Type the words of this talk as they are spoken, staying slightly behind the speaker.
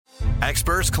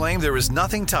Experts claim there is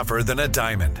nothing tougher than a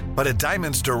diamond. But at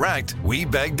Diamonds Direct, we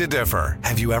beg to differ.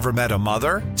 Have you ever met a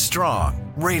mother? Strong,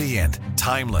 radiant,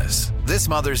 timeless. This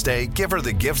Mother's Day, give her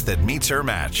the gift that meets her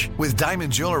match. With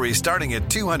diamond jewelry starting at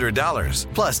 $200.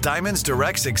 Plus Diamonds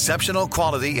Direct's exceptional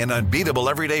quality and unbeatable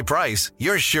everyday price,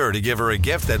 you're sure to give her a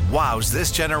gift that wows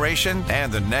this generation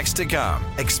and the next to come.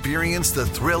 Experience the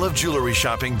thrill of jewelry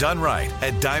shopping done right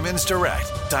at Diamonds Direct.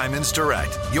 Diamonds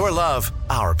Direct. Your love,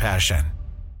 our passion.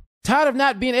 Tired of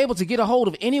not being able to get a hold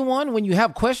of anyone when you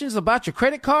have questions about your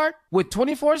credit card? With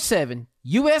 24/7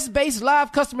 U.S.-based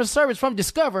live customer service from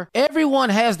Discover, everyone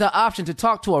has the option to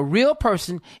talk to a real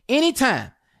person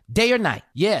anytime, day or night.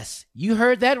 Yes, you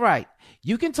heard that right.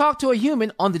 You can talk to a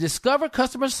human on the Discover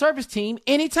customer service team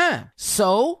anytime.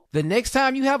 So, the next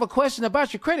time you have a question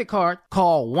about your credit card,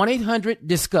 call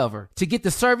 1-800-DISCOVER to get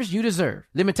the service you deserve.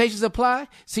 Limitations apply.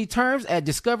 See terms at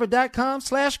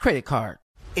discover.com/creditcard.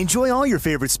 Enjoy all your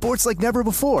favorite sports like never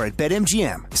before at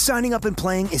BetMGM. Signing up and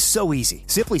playing is so easy.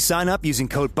 Simply sign up using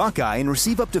code Buckeye and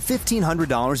receive up to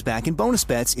 $1,500 back in bonus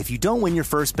bets if you don't win your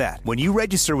first bet. When you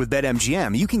register with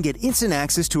BetMGM, you can get instant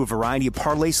access to a variety of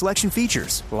parlay selection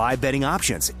features, live betting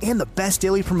options, and the best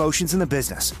daily promotions in the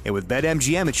business. And with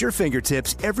BetMGM at your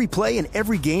fingertips, every play and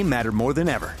every game matter more than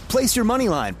ever. Place your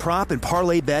moneyline, prop, and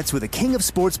parlay bets with the king of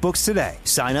sportsbooks today.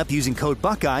 Sign up using code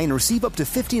Buckeye and receive up to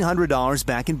 $1,500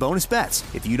 back in bonus bets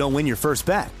if you don't win your first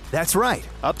bet. That's right,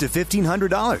 up to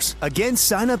 $1,500. Again,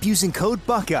 sign up using code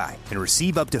Buckeye and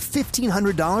receive up to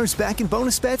 $1,500 back in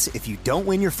bonus bets if you don't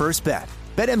win your first bet.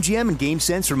 BetMGM and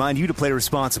GameSense remind you to play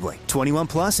responsibly. 21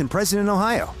 plus and present in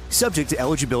Ohio. Subject to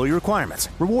eligibility requirements.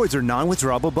 Rewards are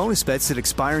non-withdrawable bonus bets that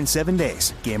expire in 7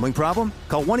 days. Gambling problem?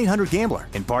 Call 1-800-GAMBLER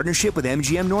in partnership with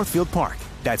MGM Northfield Park.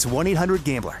 That's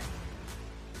 1-800-GAMBLER.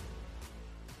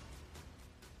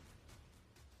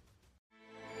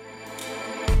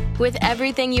 With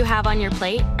everything you have on your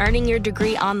plate, earning your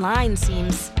degree online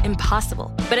seems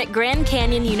impossible. But at Grand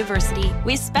Canyon University,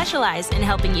 we specialize in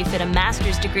helping you fit a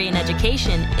master's degree in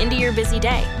education into your busy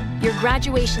day. Your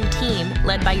graduation team,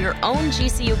 led by your own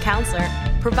GCU counselor,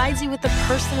 provides you with the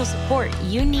personal support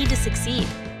you need to succeed.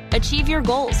 Achieve your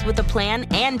goals with a plan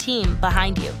and team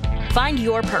behind you. Find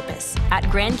your purpose at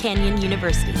Grand Canyon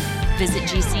University. Visit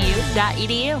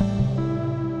gcu.edu.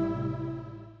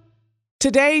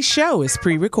 Today's show is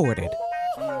pre-recorded.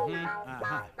 Y'all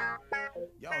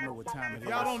know what time it is.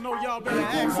 Y'all don't know, y'all better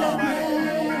ask somebody.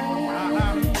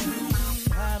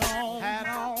 Hat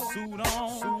on, suit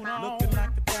on, looking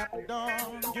like the Dapper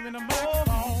Dawn, giving them all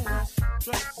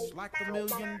dressed like $1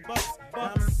 million,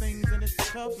 diamond things in its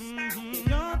cuffs.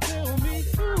 Y'all tell me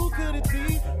who could it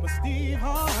be but Steve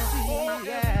Harvey? Oh,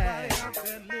 yeah. Everybody out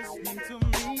there listening to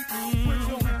me, put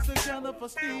your hands together for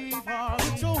Steve Harvey.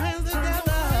 Put your hands together.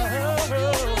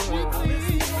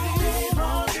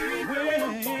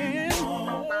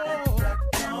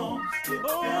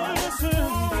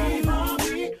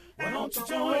 Why don't you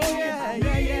join me?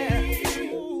 Yeah.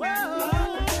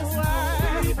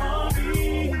 Steve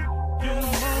Harvey, get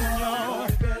him on, y'all.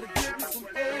 Better give me some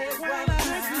eggs while I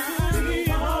listen to Steve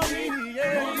Harvey.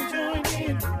 Yeah, join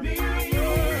in with me.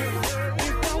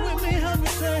 If you're with me, help me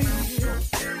say,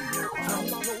 turn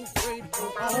your radio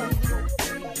on.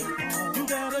 You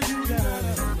gotta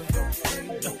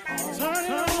turn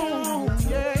it on,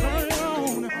 yeah, turn it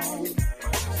on.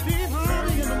 Steve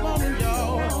Harvey in the morning,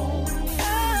 y'all.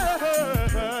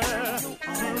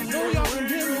 Know y'all can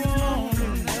hear me on.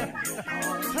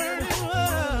 Turn it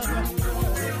up.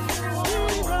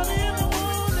 Steve Harvey in the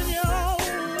morning, y'all.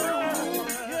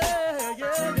 Yeah.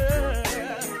 Turn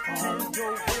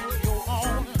your radio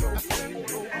on.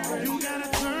 You gotta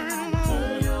turn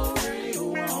your radio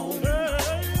on.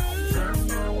 Turn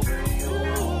your radio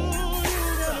on.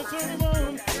 You gotta turn it on.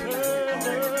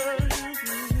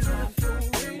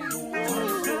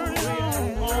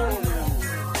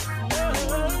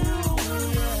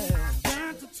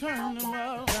 Turn them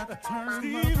out.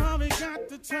 Steve Harvey got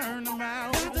to turn them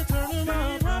out. Got to turn them out.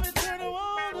 Steve Harvey turn them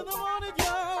on to the morning,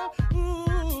 y'all.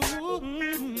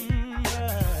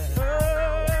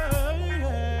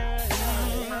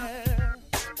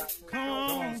 Come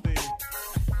on, Steve.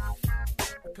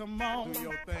 Come on. Do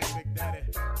your thing, Big Daddy.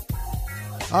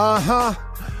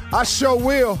 I sure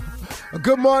will.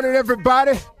 Good morning,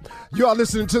 everybody. You are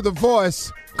listening to The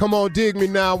Voice. Come on, dig me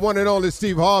now. One and only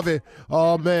Steve Harvey.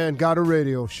 Oh, man, got a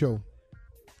radio show.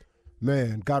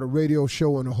 Man, got a radio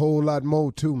show and a whole lot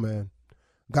more, too, man.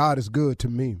 God is good to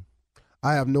me.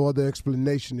 I have no other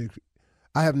explanation.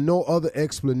 I have no other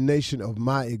explanation of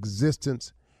my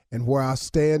existence and where I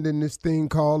stand in this thing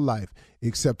called life,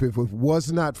 except if it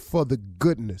was not for the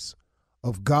goodness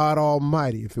of God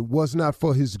Almighty, if it was not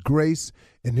for his grace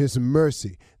and his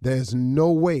mercy, there's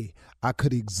no way I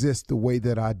could exist the way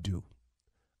that I do.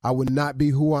 I would not be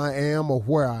who I am or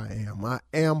where I am. I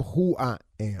am who I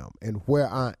am and where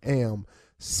I am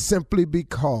simply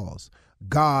because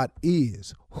God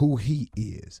is who he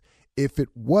is. If it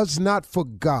was not for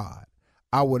God,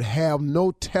 I would have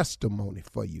no testimony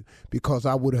for you because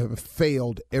I would have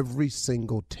failed every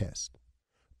single test.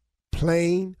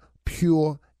 Plain,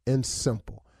 pure, and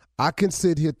simple. I can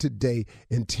sit here today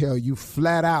and tell you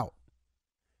flat out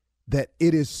that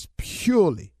it is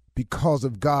purely because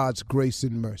of God's grace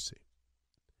and mercy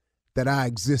that I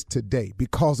exist today,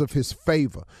 because of his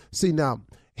favor. See, now,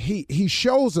 he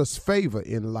shows us favor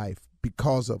in life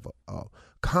because of a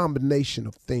combination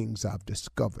of things I've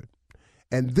discovered.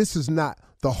 And this is not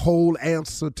the whole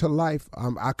answer to life.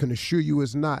 I can assure you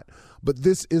it's not. But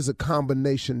this is a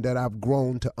combination that I've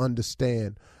grown to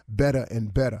understand better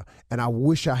and better. And I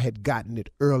wish I had gotten it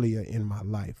earlier in my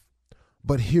life.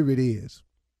 But here it is.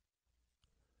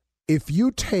 If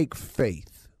you take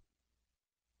faith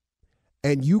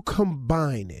and you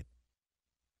combine it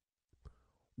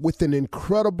with an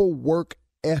incredible work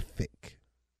ethic,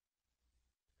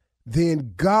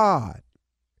 then God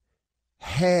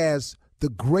has the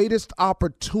greatest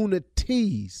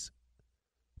opportunities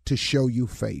to show you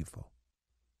favor.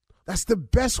 That's the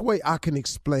best way I can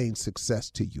explain success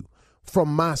to you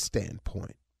from my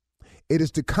standpoint. It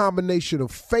is the combination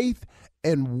of faith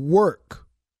and work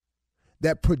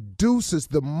that produces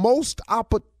the most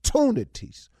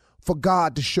opportunities for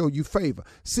God to show you favor.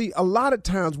 See, a lot of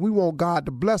times we want God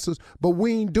to bless us, but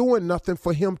we ain't doing nothing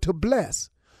for him to bless.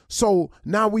 So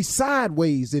now we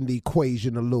sideways in the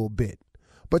equation a little bit.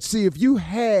 But see, if you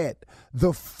had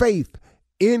the faith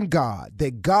in God,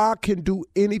 that God can do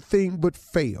anything but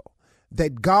fail,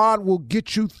 that God will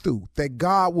get you through, that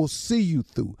God will see you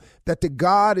through, that the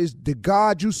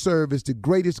God you serve is the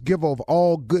greatest giver of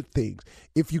all good things.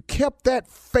 If you kept that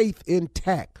faith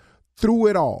intact through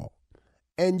it all,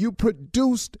 and you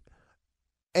produced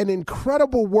an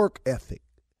incredible work ethic,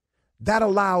 that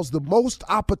allows the most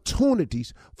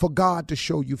opportunities for God to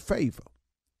show you favor.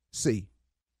 See,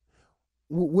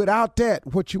 without that,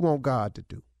 what you want God to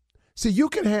do? See, you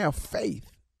can have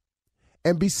faith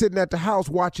and be sitting at the house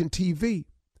watching TV.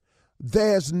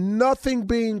 There's nothing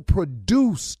being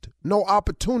produced, no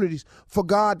opportunities for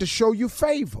God to show you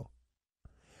favor.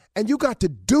 And you got to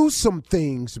do some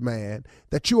things, man,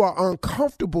 that you are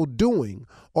uncomfortable doing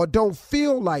or don't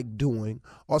feel like doing,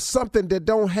 or something that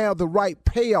don't have the right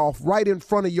payoff right in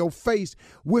front of your face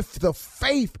with the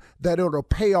faith that it'll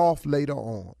pay off later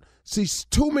on. See,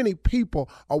 too many people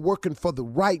are working for the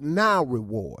right now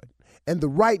reward. And the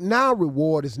right now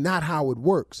reward is not how it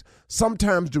works.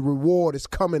 Sometimes the reward is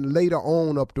coming later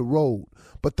on up the road.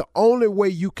 But the only way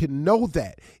you can know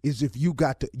that is if you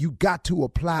got to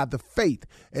apply the faith.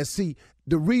 And see,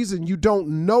 the reason you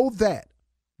don't know that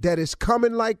it's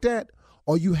coming like that,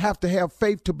 or you have to have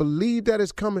faith to believe that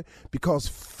it's coming, because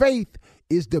faith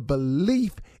is the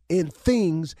belief in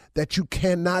things that you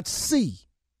cannot see.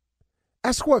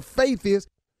 That's what faith is.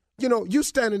 You know, you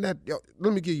standing at,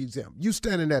 let me give you an example. You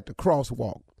standing at the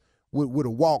crosswalk with a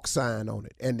walk sign on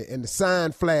it, and the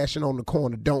sign flashing on the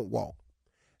corner, don't walk.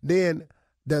 Then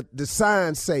the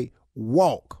sign say,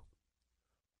 walk.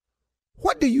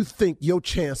 What do you think your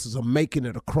chances of making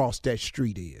it across that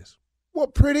street is? Well,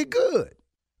 pretty good.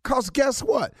 Because guess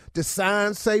what? The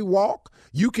sign say walk.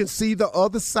 You can see the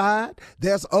other side.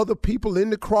 There's other people in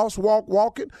the crosswalk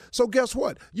walking. So guess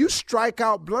what? You strike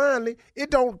out blindly. It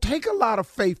don't take a lot of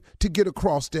faith to get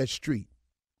across that street.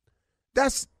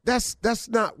 That's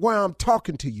not what I'm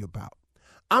talking to you about.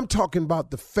 I'm talking about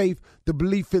the faith, the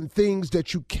belief in things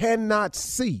that you cannot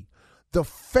see. The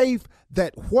faith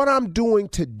that what I'm doing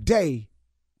today,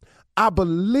 I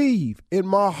believe in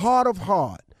my heart of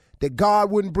heart that God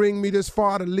wouldn't bring me this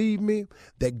far to leave me,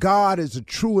 that God is a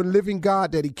true and living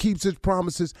God, that he keeps his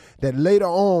promises, that later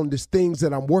on, there's things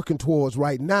that I'm working towards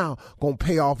right now going to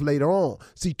pay off later on.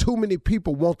 See, too many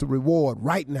people want the reward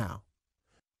right now.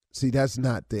 See, that's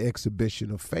not the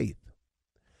exhibition of faith.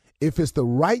 If it's the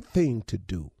right thing to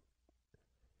do,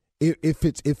 if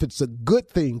it's a good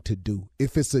thing to do,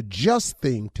 if it's a just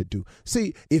thing to do,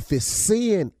 see, if it's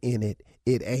sin in it,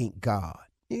 it ain't God.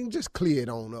 You can just clear it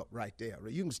on up right there.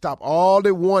 You can stop all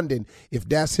the wondering if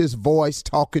that's his voice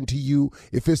talking to you,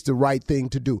 if it's the right thing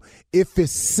to do. If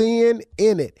it's sin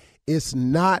in it, it's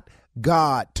not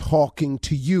God talking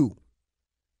to you.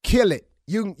 Kill it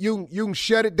You can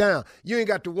shut it down. You ain't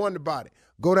got to wonder about it.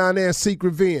 Go down there and seek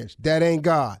revenge. That ain't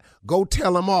God. Go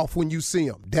tell them off when you see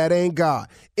them. That ain't God.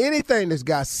 Anything that's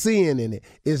got sin in it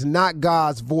is not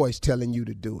God's voice telling you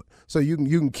to do it. So you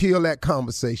can kill that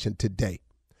conversation today.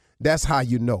 That's how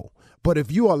you know. But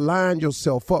if you align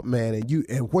yourself up, man,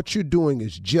 and what you're doing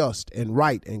is just and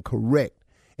right and correct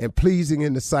and pleasing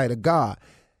in the sight of God,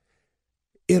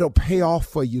 it'll pay off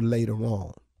for you later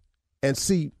on. And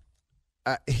see,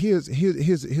 here's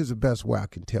the best way I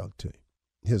can tell it to you.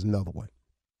 Here's another way.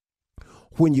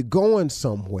 When you're going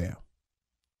somewhere,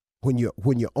 when you're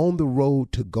on the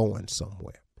road to going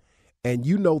somewhere, and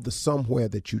you know the somewhere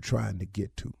that you're trying to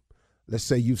get to, let's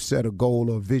say you've set a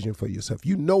goal or a vision for yourself.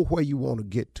 You know where you want to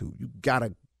get to. You got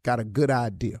a good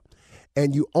idea,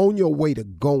 and you're on your way to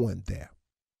going there.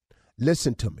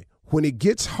 Listen to me. When it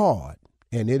gets hard,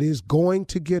 and it is going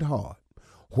to get hard,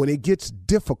 when it gets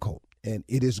difficult, and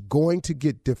it is going to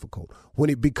get difficult, when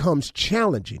it becomes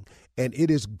challenging, and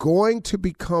it is going to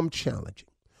become challenging,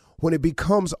 when it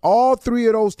becomes all three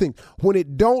of those things, when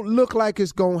it don't look like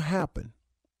it's going to happen,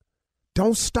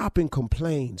 don't stop and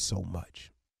complain so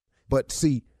much. But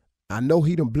see, I know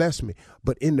he done blessed me,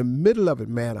 but in the middle of it,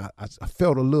 man, I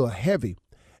felt a little heavy.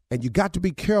 And you got to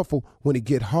be careful when it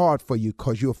get hard for you,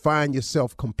 because you'll find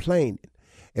yourself complaining.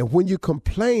 And when you're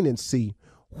complaining, see,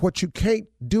 what you can't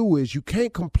do is you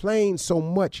can't complain so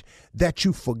much that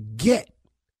you forget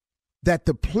that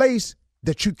the place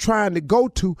that you're trying to go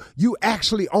to, you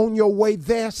actually on your way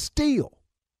there still.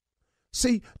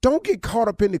 See, don't get caught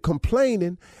up in the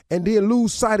complaining and then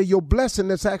lose sight of your blessing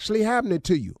that's actually happening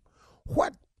to you.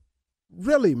 What?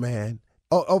 Really, man?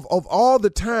 Of all the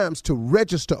times to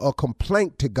register a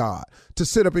complaint to God, to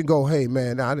sit up and go, hey,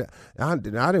 man, I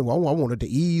wanted to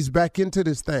ease back into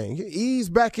this thing. Ease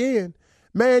back in.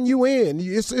 Man, you in.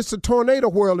 It's a tornado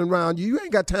whirling around you. You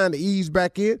ain't got time to ease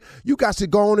back in. You got to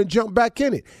go on and jump back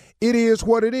in it. It is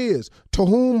what it is. To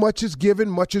whom much is given,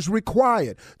 much is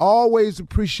required. Always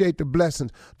appreciate the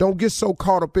blessings. Don't get so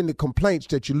caught up in the complaints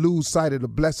that you lose sight of the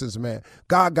blessings, man.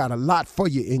 God got a lot for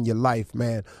you in your life,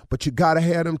 man. But you got to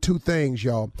have them two things,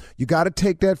 y'all. You got to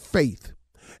take that faith,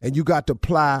 and you got to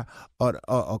apply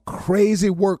a crazy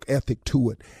work ethic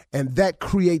to it. And that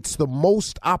creates the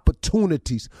most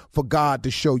opportunities for God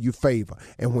to show you favor.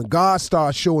 And when God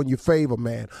starts showing you favor,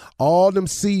 man, all them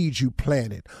seeds you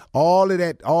planted, all of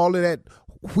that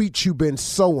wheat you've been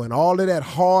sowing, all of that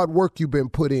hard work you've been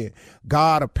put in,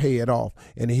 God will pay it off.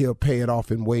 And he'll pay it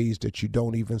off in ways that you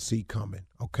don't even see coming.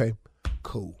 Okay?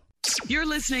 Cool. You're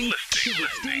listening to the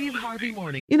Steve Harvey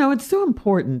Morning. You know, it's so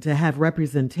important to have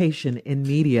representation in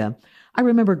media. I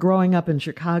remember growing up in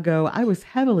Chicago, I was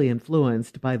heavily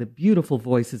influenced by the beautiful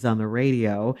voices on the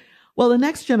radio. Well, the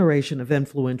next generation of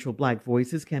influential Black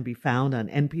voices can be found on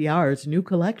NPR's new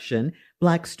collection,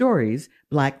 Black Stories,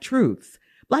 Black Truths.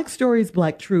 Black Stories,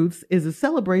 Black Truths is a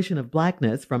celebration of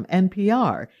Blackness from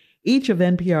NPR. Each of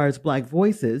NPR's Black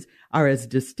voices are as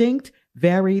distinct,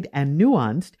 varied, and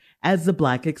nuanced as the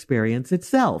Black experience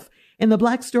itself. In the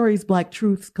Black Stories, Black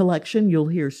Truths collection, you'll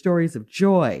hear stories of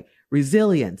joy,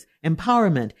 resilience,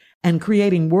 empowerment, and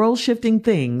creating world-shifting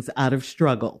things out of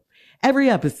struggle. Every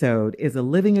episode is a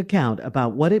living account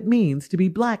about what it means to be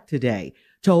Black today,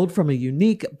 told from a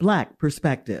unique Black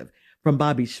perspective. From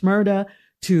Bobby Shmurda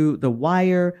to The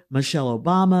Wire, Michelle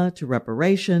Obama to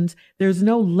reparations, there's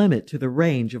no limit to the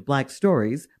range of Black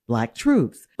stories, Black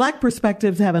truths. Black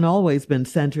perspectives haven't always been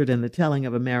centered in the telling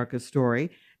of America's story.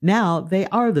 Now they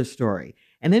are the story.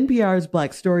 In NPR's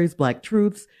Black Stories, Black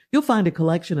Truths, you'll find a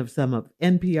collection of some of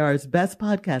NPR's best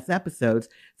podcast episodes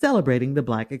celebrating the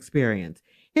Black experience.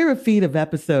 Hear a feed of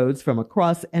episodes from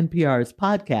across NPR's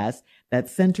podcasts that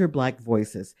center Black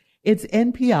voices. It's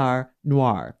NPR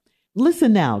Noir.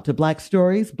 Listen now to Black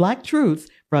Stories, Black Truths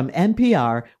from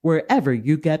NPR, wherever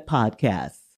you get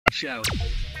podcasts. Show.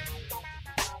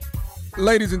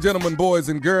 Ladies and gentlemen, boys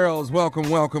and girls, welcome,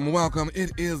 welcome, welcome.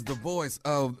 It is the voice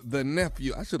of the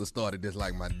nephew. I should have started this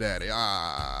like my daddy.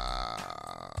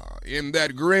 In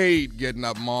that great getting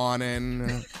up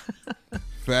morning.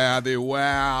 Fare thee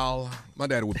well. My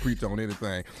daddy would preach on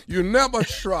anything. You never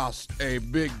trust a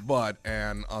big butt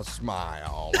and a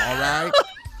smile, all right?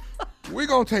 We're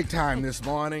going to take time this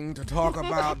morning to talk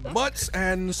about butts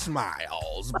and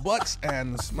smiles. Butts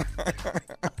and smiles.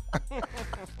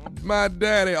 My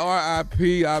daddy,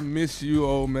 R.I.P., I miss you,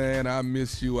 old man. I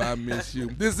miss you.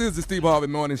 This is the Steve Harvey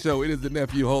Morning Show. It is the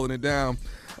nephew holding it down.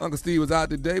 Uncle Steve was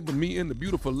out today, but me and the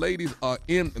beautiful ladies are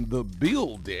in the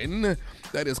building.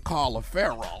 That is Carla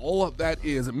Farrell. That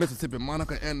is Mississippi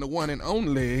Monica, and the one and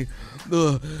only,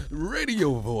 the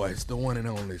radio voice, the one and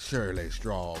only Shirley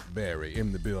Strawberry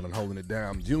in the building, holding it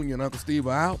down. Junior and Uncle Steve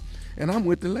are out, and I'm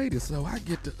with the ladies, so I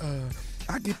get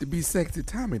to be sexy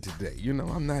Tommy today. You know,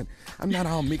 I'm not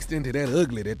all mixed into that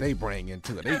ugly that they bring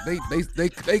into it.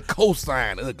 They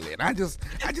co-sign ugly, and I just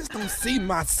don't see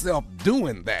myself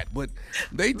doing that. But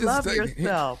they just love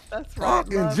yourself. That's right.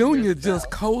 Unc and Junior just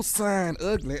co-sign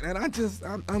ugly, and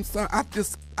I'm sorry.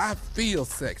 I feel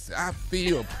sexy. I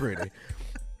feel pretty.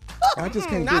 I just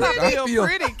can't do it. I feel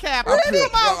pretty, Kappa.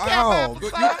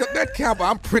 That Kappa,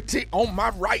 I'm pretty on my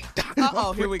right.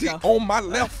 Uh-oh, here we go. On my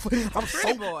left. I'm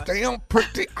so boy. damn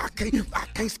pretty. I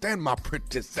can't stand my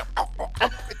pretty self. I'm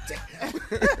pretty.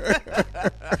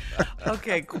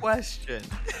 Okay, question.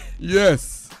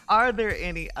 Yes. Are there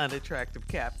any unattractive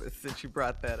Kappas since you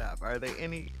brought that up? Are there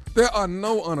any? There are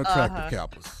no unattractive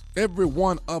Kappas. Every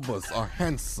one of us are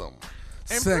handsome,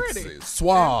 And sexy, pretty.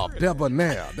 suave, And pretty.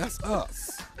 debonair. That's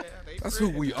us. That's who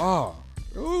we are.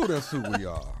 Ooh, that's who we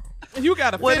are. You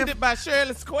got offended by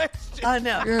Shirley's question. I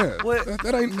know. Yeah, What-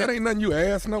 that ain't nothing you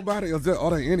ask nobody. Are there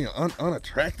any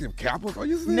unattractive Kappas? Are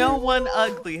you serious? No one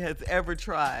ugly has ever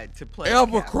tried to play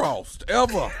Ever Kappa. crossed.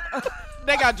 Ever.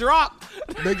 They got dropped.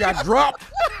 They got dropped.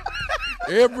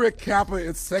 Every Kappa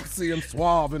is sexy and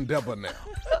suave and debonair.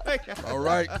 All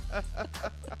right?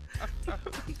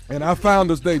 And our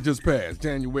Founders Day just passed,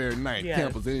 January 9th, Yes.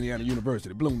 campus at Indiana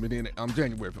University, Bloomington.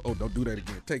 January. Oh, don't do that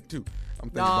again. Take two. I'm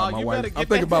thinking No, about my you wife. better I'm get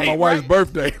thinking that about my date wife's right.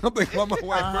 birthday. I'm thinking about my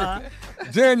wife's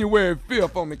birthday. January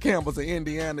 5th on the campus of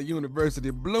Indiana University,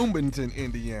 Bloomington,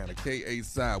 Indiana. K.A.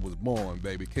 Psi was born,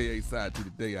 baby. K.A. Psi to the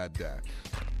day I die.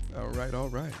 All right. All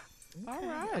right.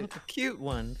 The cute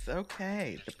ones.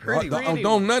 Okay. The pretty ones.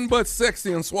 Don't nothing but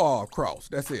sexy and suave cross.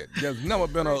 That's it. There's never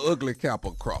been an ugly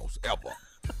Kappa cross, ever.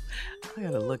 I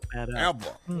gotta look that up.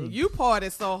 Ever. You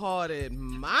partied so hard at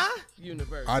my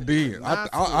university. I did. My I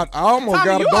school. almost Tommy,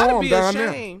 got a you ought to dorm be down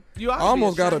ashamed. there. You ought I to be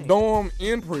almost got a ashamed. dorm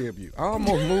in Prairie View. I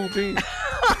almost moved in.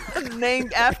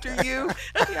 Named after you.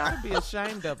 He ought to be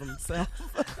ashamed of himself.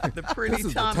 The pretty This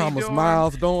is Tommy the Thomas dorm.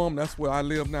 Miles dorm. That's where I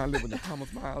live now. I live in the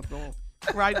Thomas Miles dorm.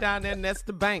 Right down there next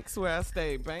to Banks where I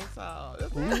stayed. Banks Hall.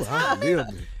 Ooh, I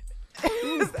lived it.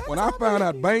 When I found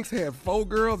out Banks had 4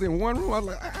 girls in one room, I was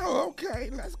like, oh, okay,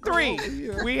 let's go. 3. over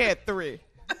here. We had 3.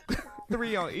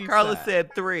 3 on each Carla side.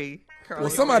 said 3. Well,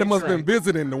 somebody must have been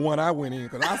visiting the one I went in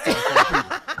because I saw 4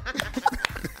 people.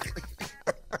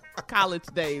 College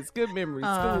days. Good memories.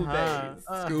 School days.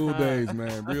 School days,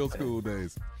 man. Real school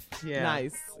days. Yeah.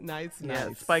 Nice. Yeah.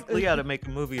 Spike Lee ought to make a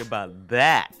movie about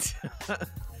that.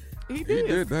 He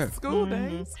did that. School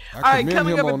days. All right, commend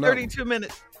coming him up on in that one. 32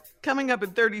 minutes. Coming up in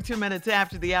 32 minutes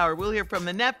after the hour, we'll hear from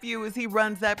the nephew as he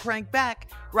runs that prank back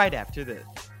right after this.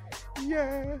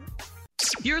 Yeah.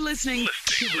 You're listening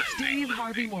to the Steve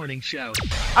Harvey Morning Show.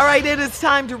 All right, it is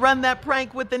time to run that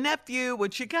prank with the nephew.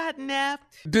 What you got, Neff?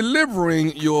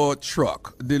 Delivering your truck.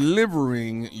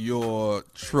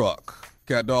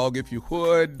 Cat dog, if you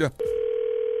would.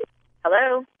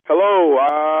 Hello?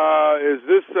 Hello, is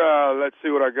this, let's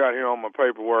see what I got here on my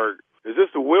paperwork. Is this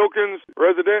the Wilkins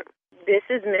resident? This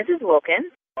is Mrs. Wilkins.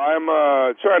 I'm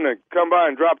trying to come by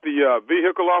and drop the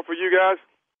vehicle off for you guys.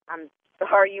 I'm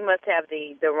sorry, you must have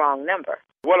the wrong number.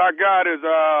 What I got is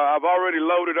I've already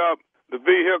loaded up the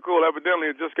vehicle.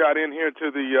 Evidently, it just got in here to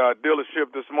the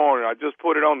dealership this morning. I just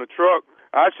put it on the truck.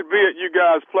 I should be at you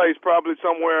guys' place probably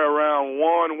somewhere around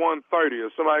 1:30.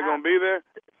 Is somebody going to be there?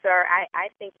 Sir,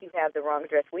 I think you have the wrong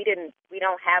address. We don't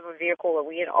have a vehicle, or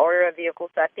we didn't order a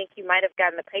vehicle, so I think you might have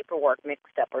gotten the paperwork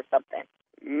mixed up or something.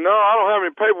 No, I don't have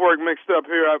any paperwork mixed up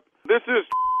here. This is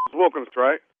Wilkins,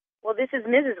 right? Well, this is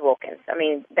Mrs. Wilkins. I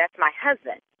mean, that's my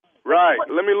husband. Right.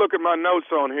 Let me look at my notes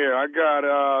on here. I got,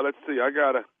 let's see, I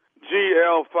got a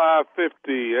GL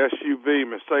 550 SUV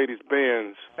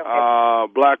Mercedes-Benz,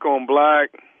 black on black.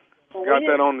 Well, Got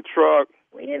that on the truck.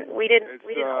 We didn't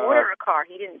order a car.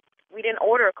 We didn't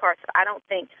order a car, so I don't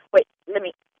think. Wait,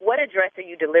 what address are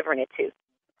you delivering it to?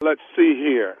 Let's see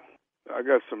here. I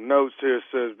got some notes here. It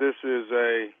says this is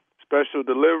a special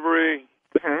delivery.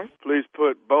 Please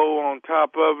put bow on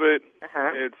top of it.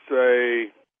 It's a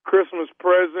Christmas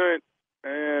present,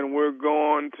 and we're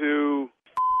going to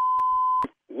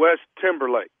West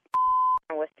Timberlake.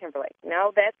 West Timberlake.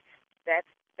 No, that's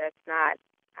not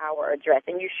our address.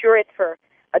 And you sure it's for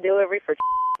a delivery for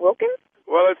Wilkins?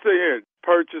 Well, let's see here.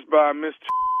 Purchased by Miss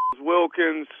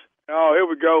Wilkins. Oh, here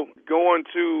we go. Going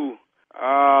to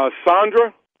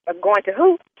Sandra. Going to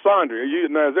who? Sandra.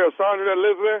 Now, is there a Sandra that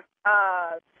lives there?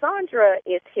 Sandra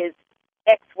is his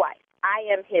ex-wife.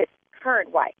 I am his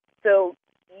current wife. So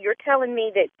you're telling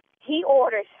me that he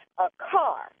orders a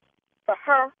car for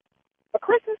her for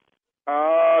Christmas?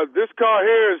 This car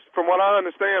here is, from what I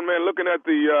understand, man, looking at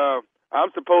the,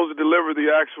 I'm supposed to deliver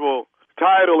the actual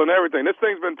title and everything. This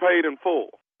thing's been paid in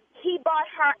full. He bought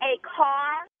her a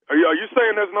car? Are you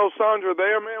saying there's no Sandra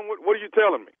there, man? What are you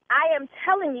telling me? I am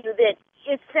telling you that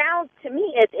it sounds to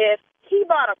me as if he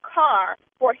bought a car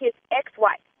for his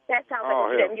ex-wife. That sounds like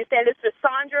what you said. You said this is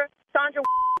Sandra.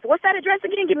 What's that address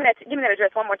again? Give me that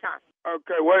address one more time.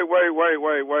 Okay, wait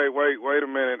a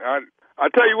minute. I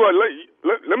tell you what,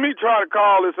 let me try to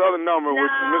call this other number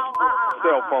with Mr.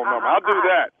 cell phone number. I'll do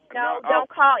that. No, don't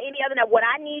call any other number. What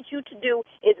I need you to do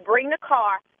is bring the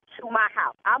car to my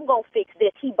house. I'm going to fix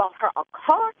this. He bought her a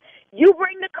car. You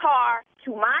bring the car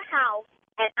to my house,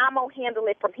 and I'm going to handle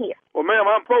it from here. Well, ma'am,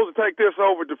 I'm supposed to take this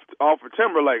over off of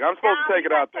Timberlake. I'm supposed to take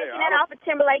it out there. Taking that off of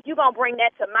Timberlake, you're going to bring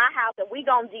that to my house, and we're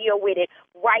going to deal with it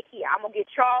right here. I'm going to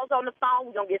get Charles on the phone.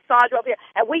 We're going to get Sandra over here,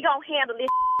 and we're going to handle this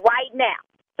right now.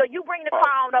 So you bring the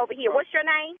car on over here. What's your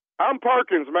name? I'm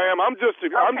Perkins, ma'am. I'm just a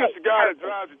guy that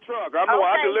drives a truck. I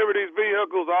deliver these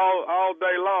vehicles all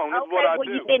day long. That's what I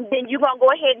do. Then you're going to go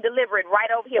ahead and deliver it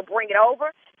right over here. Bring it over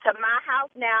to my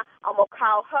house now. I'm going to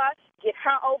call her, get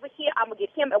her over here. I'm going to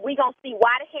get him, and we're going to see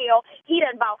why the hell he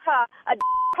done bought her a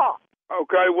car.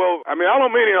 Okay, well, I mean, I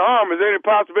don't mean any harm. Is there any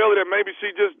possibility that maybe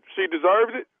she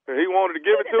deserves it? And he wanted to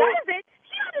give it to her?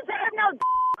 She don't deserve no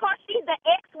car. She's the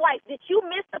ex-wife. Did you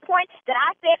miss the point that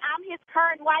I said I'm his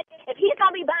current wife? If he's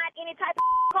going to be buying any type of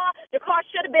car, the car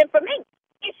should have been for me.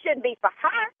 It shouldn't be for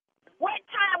her. What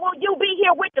time will you be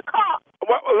here with the car?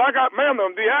 Well, ma'am,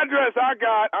 the address I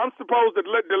got, I'm supposed to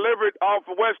deliver it off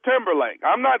of West Timberlake.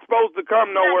 I'm not supposed to come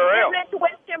nowhere else. To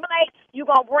West Timberlake, you're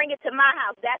going to bring it to my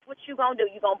house. That's what you're going to do.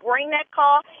 You're going to bring that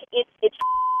car. It's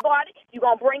bought it. You're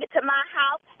going to bring it to my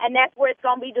house, and that's where it's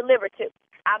going to be delivered to.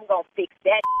 I'm going to fix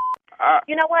that.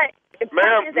 You know what?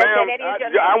 Ma'am,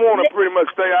 I want to pretty much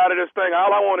stay out of this thing.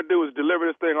 All I want to do is deliver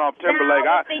this thing off Timberlake.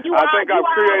 I think I've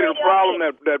created a problem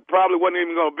that probably wasn't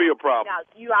even going to be a problem. No,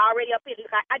 you already up here.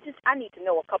 I need to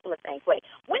know a couple of things. Wait,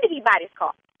 when did he buy this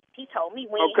car? He told me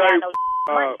when he had no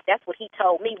money. That's what he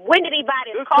told me. When did he buy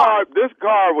this car? This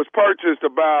car was purchased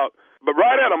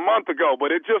right at a month ago,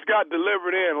 but it just got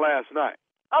delivered in last night.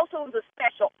 Oh, so it was a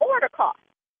special order car.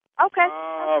 Okay.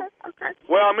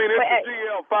 Well, I mean, it's the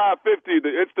GL 550.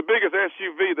 It's the biggest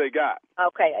SUV they got.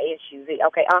 Okay, a SUV.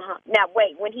 Okay, Now,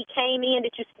 wait. When he came in,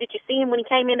 did you see him when he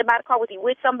came in to buy the car? Was he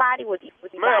with somebody? Was he?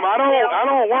 Ma'am, I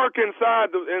don't work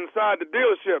inside the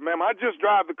dealership, ma'am. I just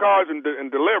drive the cars and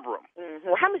deliver them.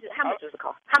 Mm-hmm. How much was the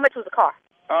car? How much was the car?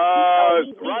 Right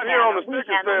here on the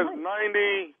sticker says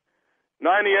 90,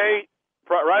 98.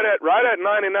 Right at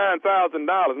 $99,000. 98.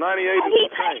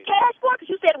 He paid cash for it because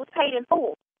you said it was paid in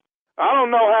full. I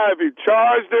don't know how if he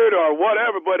charged it or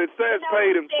whatever, but it says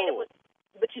paid in full.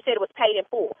 But you said it was paid in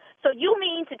full. So you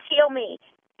mean to tell me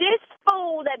this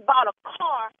fool that bought a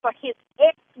car for his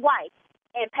ex-wife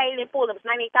and paid in full, it was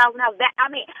 $98,000?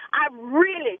 I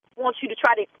really want you to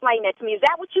try to explain that to me. Is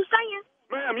that what you're saying?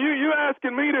 Ma'am, you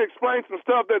asking me to explain some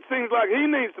stuff that seems like he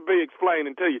needs to be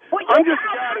explaining to you. Well, I'm just a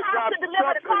guy that drives to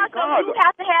deliver the car, so you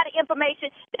have to have the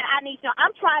information that I need to know.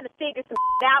 I'm trying to figure some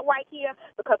out right here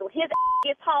because when his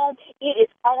gets home, it is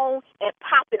on and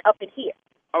popping up in here.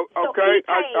 Okay.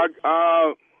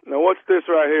 Now what's this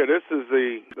right here? This is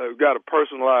they've got a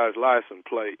personalized license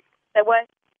plate. Say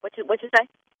what? What you say?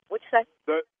 What you say?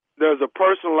 There's a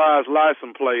personalized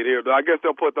license plate here. I guess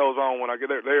they'll put those on when I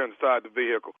get there. They're inside the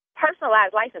vehicle.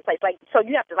 Personalized license plates, so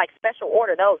you have to special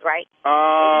order those, right?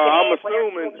 I'm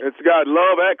assuming it's got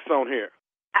Love X on here.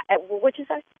 What'd you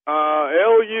say?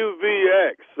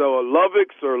 LUVX, so a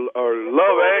Lovex or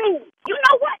Love X. You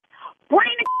know what?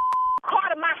 Bring the car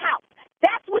to my house.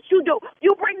 That's what you do.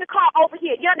 You bring the car over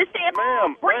here. You understand?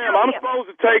 Ma'am, I'm supposed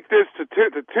to take this to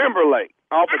Timberlake,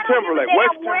 off of Timberlake,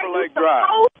 West Timberlake Drive.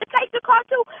 Supposed to take the car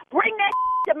to? Bring that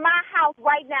to my house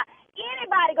right now.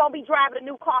 Anybody gonna be driving a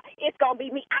new car, it's gonna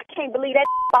be me. I can't believe that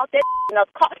bought that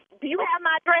another car. Do you have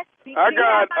my address? I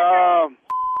got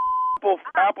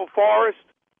Apple Forest.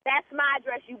 That's my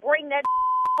address. You bring that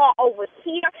car over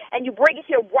here, and you bring it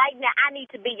here right now. I need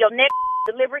to be your next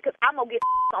delivery because I'm gonna get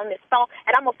on this phone,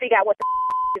 and I'm gonna figure out what the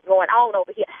is going on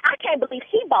over here. I can't believe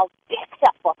he bought this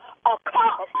heifer a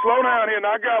car. Slow down here.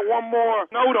 Now I got one more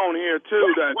note on here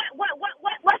too.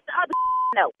 What's the other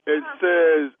note? It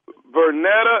says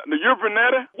Vernetta. You're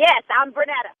Vernetta? Yes, I'm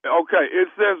Vernetta. Okay, it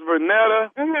says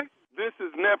Vernetta. Mm-hmm. This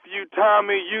is nephew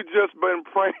Tommy. You just been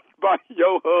pranked by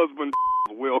your husband,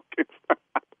 Wilkins.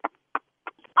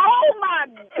 Oh my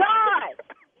God!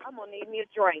 I'm gonna need me a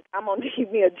drink.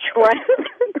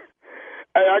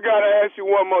 Hey, Hey, I got to ask you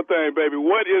one more thing, baby.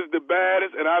 What is the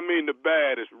baddest, and I mean the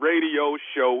baddest, radio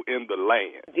show in the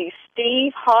land? The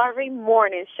Steve Harvey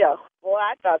Morning Show. Boy,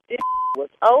 I thought this was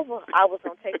over. I was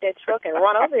going to take that truck and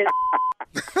run over his.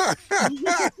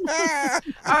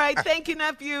 All right, thank you,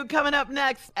 nephew. Coming up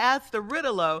next, Ask the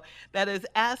Riddle-O. That is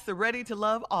Ask the Ready to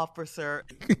Love Officer.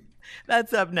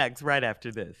 That's up next, right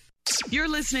after this. You're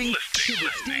listening to the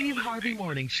Steve Harvey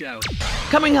Morning Show.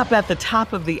 Coming up at the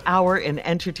top of the hour in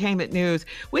entertainment news,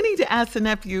 we need to ask the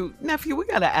nephew, we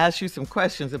got to ask you some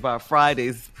questions about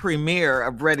Friday's premiere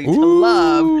of Ready to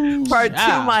Love, Part 2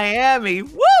 Miami.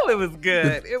 Woo, it was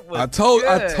good. It was I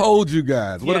told you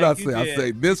guys. What did I say? I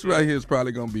say this right here is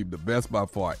probably going to be the best by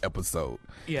far episode.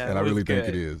 Yeah, and I really think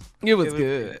it is. It was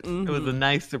good. Mm-hmm. It was a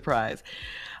nice surprise.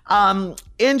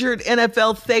 Injured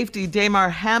NFL safety Damar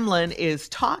Hamlin is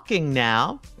talking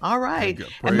now. All right.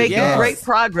 And making great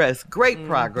progress. Great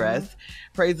progress.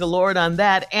 Praise the Lord on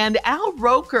that. And Al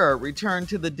Roker returned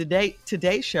to the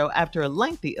Today Show after a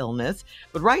lengthy illness.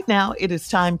 But right now, it is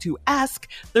time to ask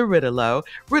the Riddle-O.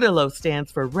 Riddle-O stands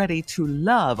for Ready to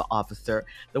Love Officer,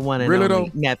 the one and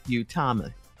only nephew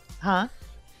Thomas. Huh?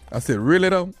 I said, really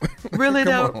though? Really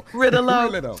though?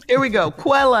 Riddle-O. Here we go.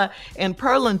 Quella in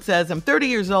Pearland says, I'm 30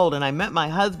 years old and I met my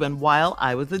husband while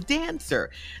I was a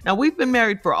dancer. Now, we've been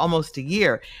married for almost a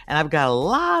year and I've got a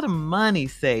lot of money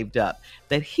saved up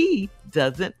that he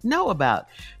doesn't know about.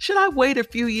 Should I wait a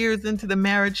few years into the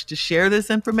marriage to share this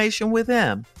information with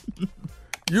him?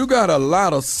 You got a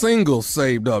lot of singles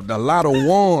saved up, a lot of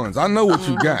ones. I know what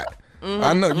you got.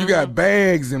 I know you got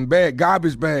bags and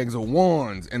garbage bags of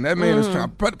ones, and that man is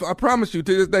trying. I promise you,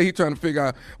 to this day, he's trying to figure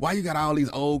out why you got all these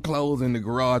old clothes in the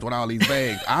garage with all these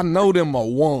bags. I know them are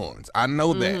ones. I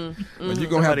know that, but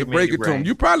you're gonna have to break it to him.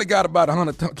 You probably got about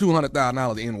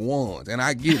 $200,000 in ones, and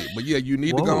I get it. But yeah, you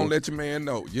need to go and let your man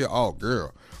know. Yeah, oh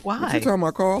girl, why? What you talking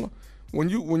about, Carla? When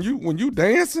you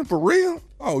dancing for real?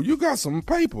 Oh, you got some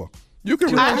paper. You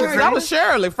can that was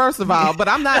Shirley, first of all, but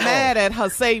I'm not mad at her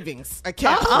savings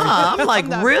account. I'm like,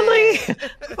 really?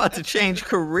 I'm about to change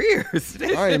careers.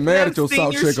 I ain't mad at your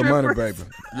salt shaker money, baby.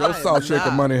 Your salt shaker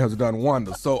money has done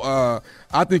wonders. So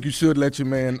I think you should let your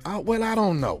man, well, I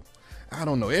don't know.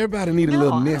 Everybody need a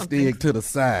little nest egg to the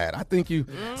side. I think you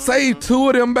save 2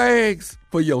 of them bags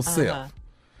for yourself.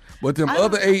 But them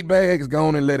other 8 bags, go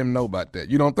on and let him know about that.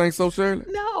 You don't think so, Shirley?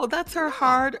 No, that's her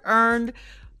hard-earned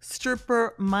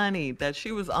stripper money that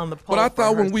she was on the pole. But I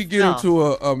thought when we get into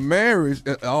a marriage,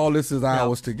 all this is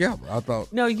ours together. I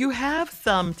thought. No, you have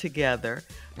some together,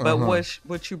 but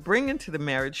what you bring into the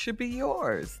marriage should be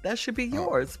yours. That should be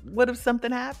yours. What if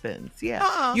something happens?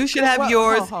 Yeah, you should have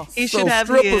yours. He should have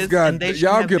his, and they should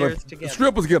have theirs together.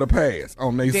 Strippers get a pass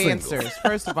on their dancers. Singles.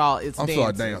 First of all, it's dancers.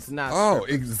 Sorry, dancers. Not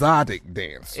strippers. Exotic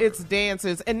dancers. It's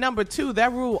dancers. And number 2,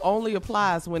 that rule only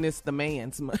applies when it's the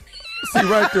man's money. See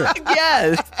right there.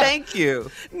 Yes, thank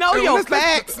you. Know your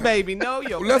facts, baby. Know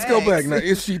your facts. Let's go back now.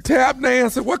 Is she tap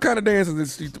dancing? What kind of dances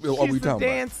is she? Are we talking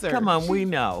dancer. Come on, we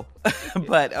know.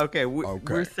 But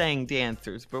we're saying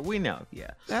dancers, but we know,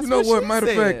 That's you know what? Matter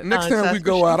of fact, next time we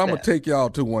go out, I'm said. gonna take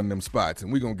y'all to one of them spots,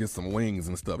 and we're gonna get some wings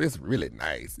and stuff. It's really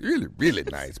nice, really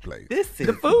nice place.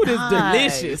 The food is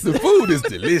delicious. The food is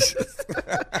delicious.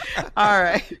 All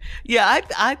right,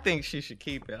 I think she should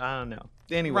keep it. I don't know.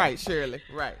 Anyway, right, Shirley,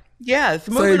 right. Yes,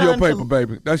 save your paper,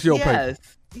 baby. That's your paper.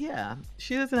 Yeah,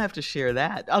 she doesn't have to share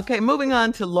that. Okay, moving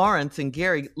on to Lawrence and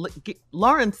Gary.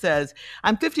 Lawrence says,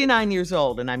 I'm 59 years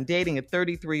old and I'm dating a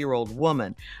 33-year-old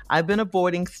woman. I've been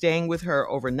avoiding staying with her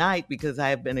overnight because I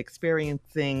have been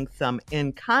experiencing some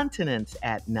incontinence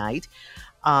at night.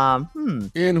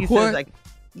 In what?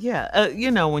 Says,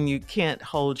 when you can't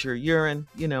hold your urine,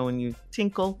 when you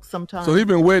tinkle sometimes. So he's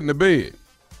been wetting the bed.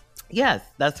 Yes,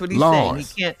 that's what he's saying. He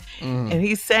can't, and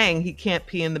he's saying he can't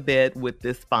pee in the bed with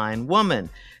this fine woman.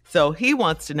 So he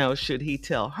wants to know, should he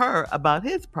tell her about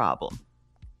his problem?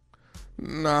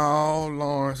 No,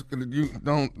 Lawrence, you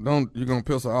don't. You're gonna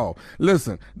piss her off.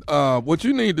 Listen, what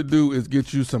you need to do is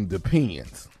get you some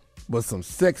Depends, but some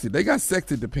sexy. They got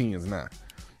sexy Depends now.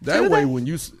 That way, when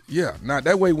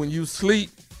you sleep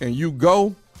and you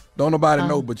go, don't nobody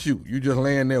know but you. You just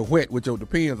laying there wet with your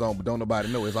Depends on, but don't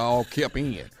nobody know. It's all kept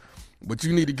in. But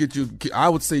you need to I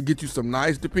would say get you some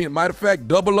nice Depends. Matter of fact,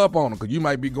 double up on them because you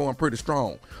might be going pretty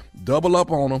strong. Double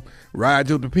up on them, ride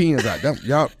your Depends out.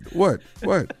 Y'all, what?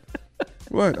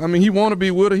 I mean, he want to be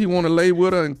with her. He want to lay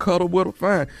with her and cuddle with her.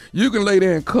 Fine. You can lay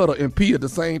there and cuddle and pee at the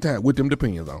same time with them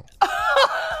Depends on.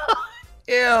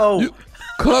 Ew.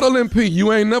 Cuddle and pee.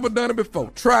 You ain't never done it before.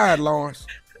 Try it, Lawrence.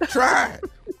 Try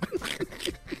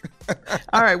it.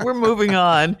 All right, we're moving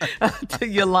on to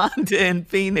Yolanda in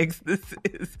Phoenix. This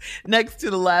is next to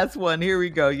the last one. Here we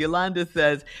go. Yolanda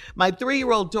says, my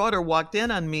 3-year-old daughter walked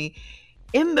in on me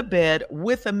in the bed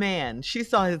with a man. She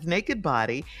saw his naked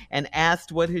body and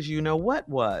asked what his you-know-what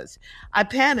was. I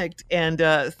panicked and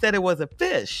said it was a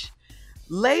fish.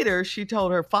 Later, she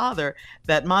told her father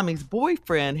that mommy's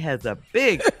boyfriend has a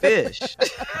big fish.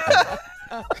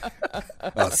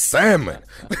 A salmon.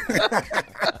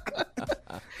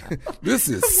 This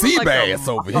is sea bass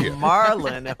over here. A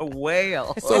marlin, a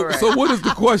whale. So, right. So what is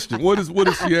the question? What is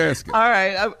she asking? All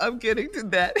right, I'm getting to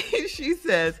that. She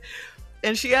says,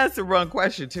 and she asked the wrong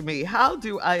question to me. How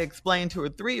do I explain to a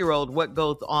 3-year-old what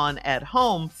goes on at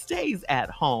home stays at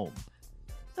home?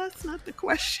 That's not the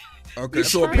question. Okay,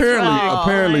 so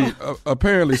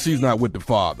apparently she's not with the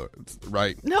father,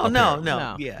 right? No.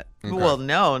 Yeah. Okay. Well,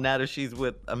 no, not if she's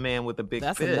with a man with a big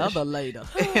That's fish. another later.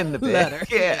 In the bed.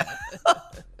 Yeah.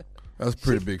 That's a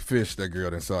pretty big fish that girl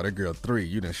done saw. That girl 3,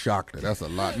 you done shocked her. That's a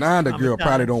lot. Now the girl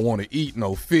probably don't want to eat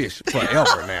no fish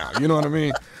forever now. You know what I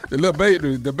mean?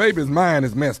 The baby's mind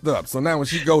is messed up. So now when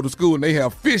she go to school and they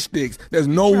have fish sticks, there's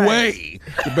no way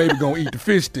the baby gonna eat the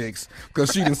fish sticks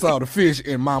because she done saw the fish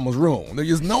in mama's room.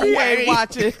 There's no way. Ain't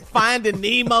watching Finding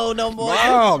Nemo no more.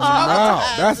 No,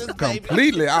 that's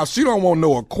completely out. She don't want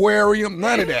no aquarium,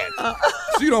 none of that.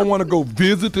 She don't want to go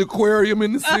visit the aquarium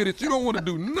in the city. She don't want to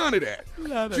do none of that.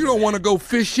 She don't want to go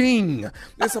fishing.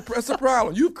 It's a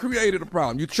problem. You created a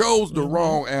problem. You chose the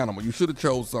wrong animal. You should have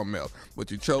chose something else,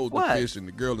 but you chose the fish and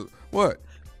the girl. What?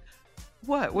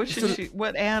 What?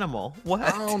 What animal? What?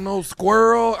 I don't know.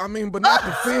 Squirrel. I mean, but not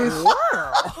the fish.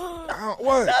 Squirrel.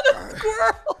 What? Not a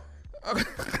squirrel.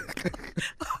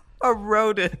 A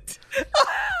rodent.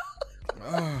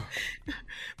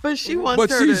 But she wants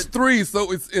But her she's to... 3,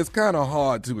 so it's kind of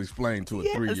hard to explain to a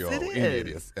Yes, 3-year-old it any of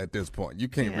is. this at this point. You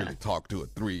can't really talk to a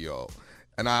 3-year-old.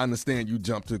 And I understand you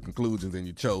jumped to conclusions and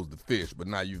you chose the fish, but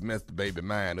now you've messed the baby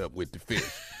mind up with the fish.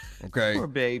 Okay? Poor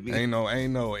baby. Ain't no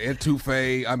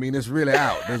etouffee. I mean, it's really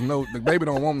out. The baby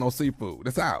don't want no seafood.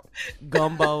 It's out.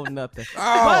 Gumbo, nothing.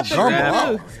 Oh, gumbo.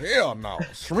 Oh, hell no.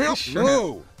 Shrimp,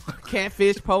 no. Can't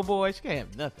fish, po' boy. She can't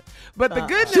have nothing. But the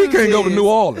good news She can't is, go to New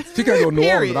Orleans. She can't go to New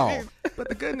Orleans at all. But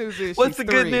the good news is What's she's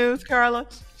the 3. good news, Carla?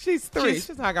 She's 3.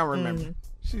 She's not going to remember. Mm-hmm.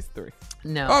 She's 3.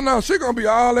 No. Oh, no, she going to be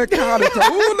all that kind of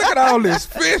time. Ooh, look at all this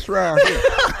fish around here.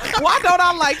 Why don't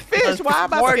I like fish? Why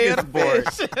am I scared of fish?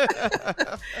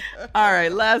 All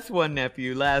right, last one,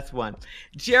 nephew, last one.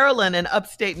 Geraldine in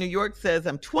upstate New York says,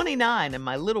 I'm 29 and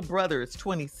my little brother is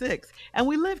 26 and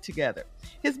we live together.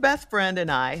 His best friend and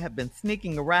I have been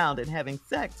sneaking around and having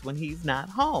sex when he's not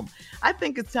home. I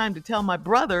think it's time to tell my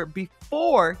brother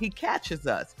before he catches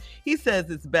us. He says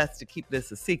it's best to keep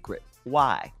this a secret.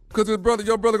 Why? Because your brother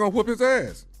gonna whoop his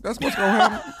ass. That's what's gonna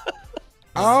happen.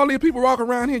 All these people walking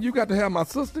around here, you got to have my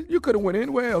sister. You could have went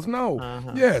anywhere else. No.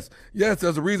 Yes,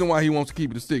 there's a reason why he wants to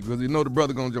keep it a secret, because he know the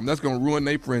brother gonna jump. That's gonna ruin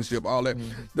their friendship, all that.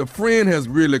 The friend has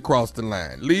really crossed the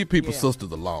line. Leave people's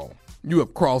sisters alone. You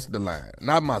have crossed the line.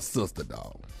 Not my sister,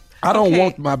 dog. I don't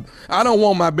want my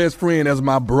best friend as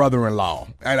my brother-in-law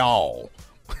at all.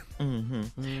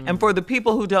 And for the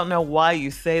people who don't know why you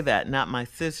say that, not my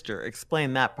sister,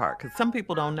 explain that part, because some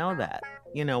people don't know that.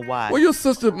 You know why? Well, your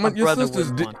sister is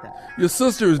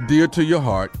dear to your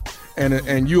heart,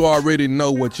 and you already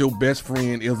know what your best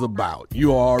friend is about.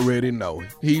 You already know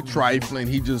he trifling.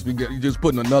 He just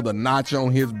putting another notch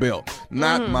on his belt.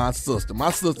 Not my sister. My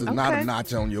sister's not a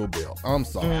notch on your belt. I'm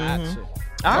sorry.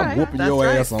 I'm whooping your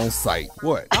ass on sight.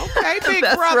 What? Okay, big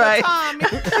brother Tommy.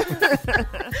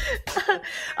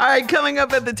 All right, coming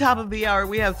up at the top of the hour,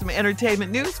 we have some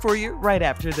entertainment news for you right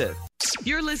after this.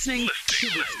 You're listening to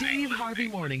the Steve Harvey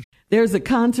Morning. There's a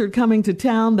concert coming to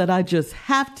town that I just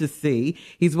have to see.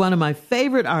 He's one of my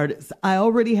favorite artists. I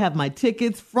already have my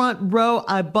tickets, front row.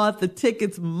 I bought the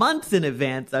tickets months in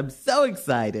advance. I'm so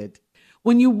excited.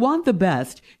 When you want the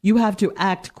best, you have to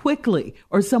act quickly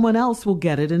or someone else will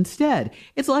get it instead.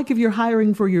 It's like if you're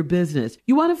hiring for your business.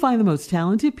 You want to find the most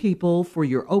talented people for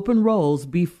your open roles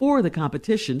before the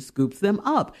competition scoops them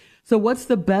up. So what's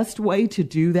the best way to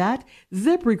do that?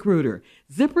 ZipRecruiter.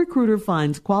 ZipRecruiter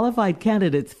finds qualified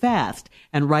candidates fast.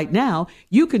 And right now,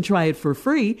 you can try it for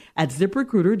free at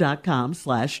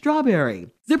ZipRecruiter.com/strawberry.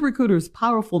 ZipRecruiter's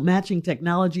powerful matching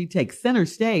technology takes center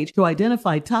stage to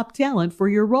identify top talent for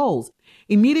your roles.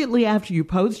 Immediately after you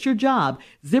post your job,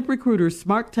 ZipRecruiter's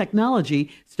smart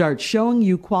technology starts showing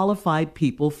you qualified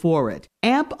people for it.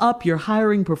 Amp up your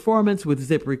hiring performance with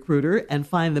ZipRecruiter and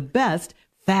find the best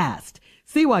fast.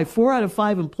 See why 4 out of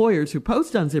 5 employers who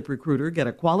post on ZipRecruiter get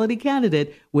a quality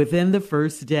candidate within the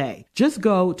first day. Just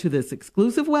go to this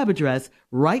exclusive web address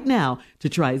right now to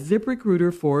try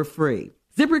ZipRecruiter for free.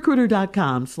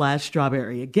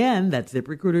 ZipRecruiter.com/strawberry. Again, that's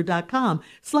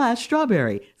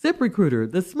ZipRecruiter.com/strawberry. ZipRecruiter,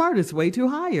 the smartest way to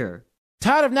hire.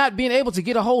 Tired of not being able to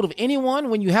get a hold of anyone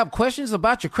when you have questions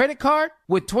about your credit card?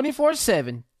 With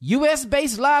 24/7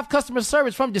 U.S.-based live customer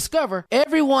service from Discover,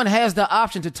 everyone has the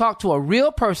option to talk to a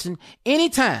real person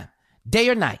anytime, day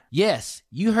or night. Yes,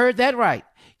 you heard that right.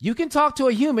 You can talk to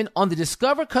a human on the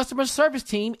Discover customer service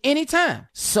team anytime.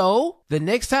 So, the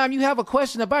next time you have a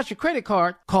question about your credit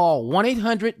card, call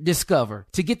 1-800-DISCOVER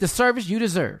to get the service you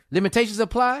deserve. Limitations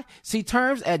apply. See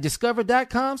terms at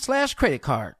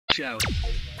discover.com/creditcard. Show.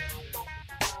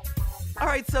 All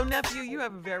right, so nephew, you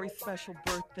have a very special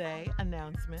birthday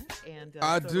announcement, and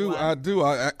I do.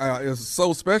 It's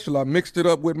so special. I mixed it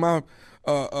up with my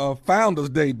Founders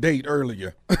Day date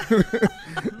earlier.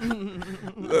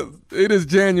 It is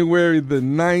January the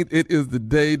 9th. It is the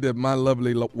day that my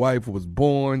lovely wife was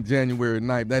born. January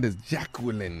 9th. That is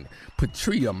Jacqueline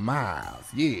Patria Miles.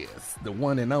 Yes, the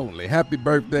one and only. Happy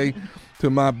birthday to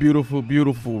my beautiful,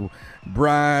 beautiful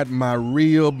bride, my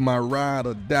ride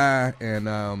or die. And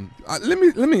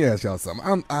let me ask y'all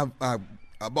something. I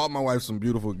bought my wife some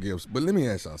beautiful gifts, but let me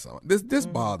ask y'all something. This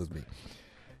bothers me.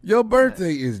 Your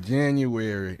birthday is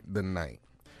January the 9th.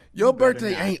 Your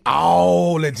birthday ain't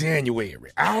all of January.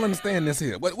 I don't understand this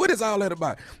here. What is all that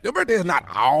about? Your birthday is not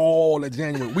all of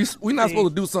January. We're not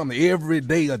supposed to do something every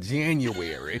day of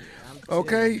January.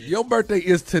 Okay? Your birthday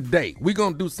is today. We're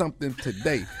going to do something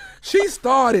today. She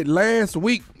started last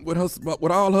week with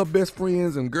all her best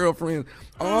friends and girlfriends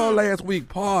all last week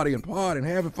partying,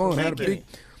 having fun,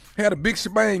 had a big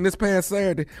shebang this past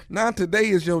Saturday. Now today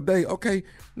is your day. Okay,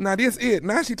 now this it.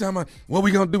 Now she talking about what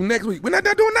we gonna do next week. We're not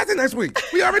doing nothing next week.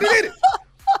 We already did it.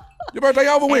 Your birthday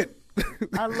over with.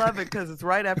 I love it because it's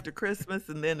right after Christmas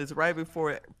and then it's right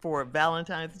before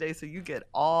Valentine's Day. So you get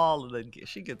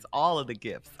she gets all of the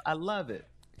gifts. I love it.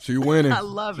 She winning. I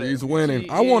love it. She's winning.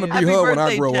 I want to be her when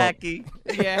I grow Jackie. up.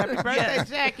 Yeah, happy birthday,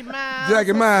 Jackie Miles.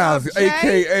 Jackie Miles,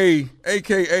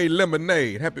 a.k.a.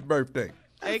 Lemonade. Happy birthday.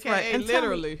 AKA right. And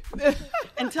literally.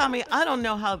 And Tommy, I don't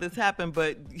know how this happened,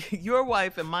 but your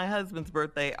wife and my husband's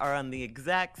birthday are on the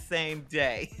exact same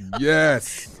day.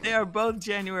 Yes. They are both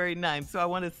January 9th. So I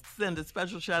want to send a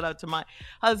special shout out to my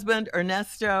husband,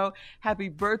 Ernesto. Happy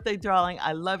birthday, darling.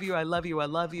 I love you. I love you. I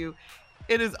love you.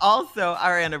 It is also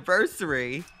our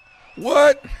anniversary.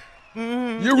 What?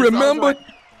 Mm-hmm. You remember?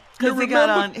 Because we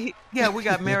got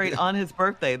married on his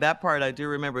birthday. That part I do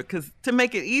remember. Because to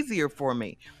make it easier for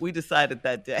me, we decided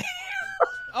that day.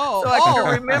 So I can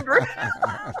remember.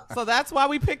 So that's why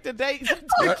we picked a date to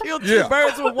kill two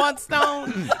birds with one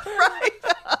stone. Right.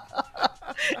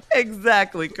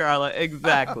 Exactly, Carla.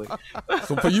 Exactly.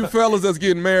 So for you fellas that's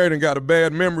getting married and got a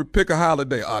bad memory, pick a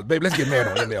holiday. Baby, let's get married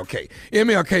on MLK.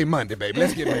 MLK Monday, baby.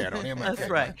 Let's get married on MLK. That's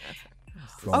right.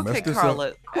 Okay,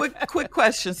 Carla. Quick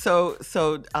question. So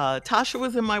Tasha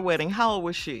was in my wedding. How old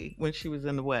was she when she was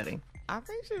in the wedding? I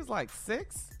think she was like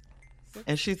 6.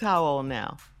 And she's how old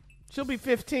now? She'll be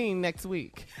 15 next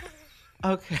week.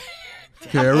 Okay.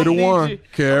 Carry the one.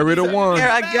 Carry the one.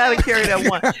 I gotta carry that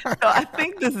one. So I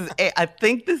think this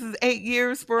is 8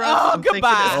 years for us. Oh,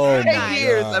 goodbye. 8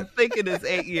 years. I'm thinking it's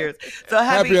 8 years. So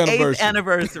happy 8th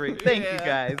anniversary. Thank you,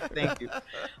 guys. Thank you.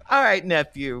 All right,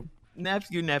 nephew.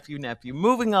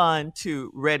 Moving on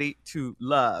to Ready to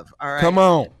Love. All right. Come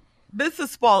on. This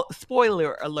is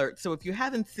spoiler alert. So if you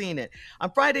haven't seen it,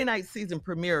 on Friday night season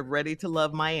premiere of Ready to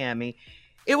Love Miami,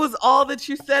 it was all that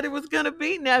you said it was going to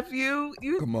be, nephew.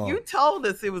 You told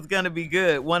us it was going to be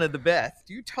good, one of the best.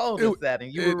 You told us that,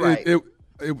 and you were right.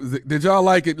 Did y'all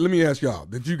like it? Let me ask y'all.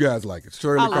 Did you guys like it?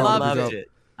 Shirley, I loved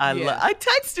it. I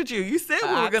texted you. You said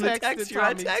we were going to text you.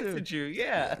 Tommy I texted you.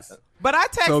 Yes. But I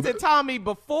texted Tommy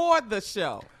before the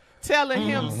show, telling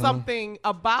him something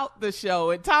about the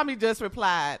show, and Tommy just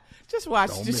replied, "Just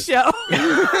watch the show."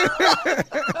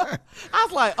 I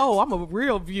was like, "Oh, I'm a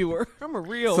real viewer. I'm a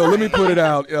real." So let me put it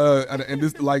out, and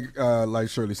this like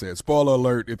Shirley said, spoiler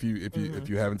alert if you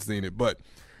haven't seen it, but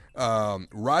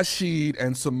Rashid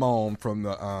and Simone from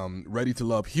the Ready to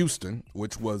Love Houston,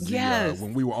 which was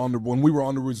when we were on the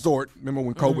resort. Remember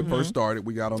when COVID first started?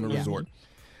 We got on the resort.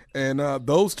 And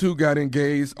those two got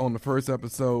engaged on the first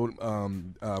episode,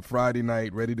 Friday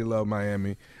night, Ready to Love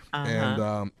Miami.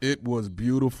 And it was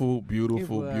beautiful.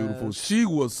 She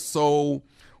was so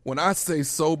when I say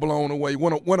so blown away,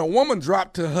 when a woman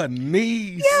dropped to her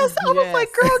knees. Yes, I was like,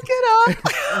 girl, get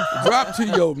up. Drop to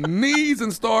your knees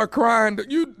and start crying.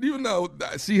 You know,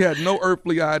 she had no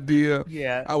earthly idea.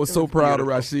 Yeah, I was so proud of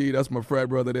Rashid. That's my frat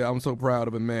brother there. I'm so proud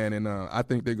of him, man. And I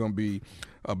think they're going to be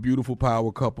a beautiful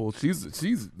power couple.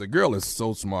 She's the girl is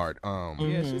so smart.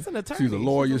 Yeah, she's an attorney. She's a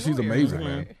lawyer. She's amazing,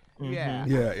 man. Yeah.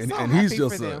 Yeah, and he's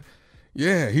just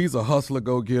he's a hustler,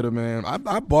 go getter, man.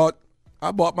 I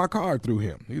bought my car through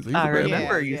him. He's I a bad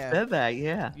remember man. you said that.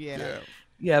 Yeah. Yeah.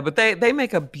 Yeah, but they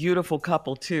make a beautiful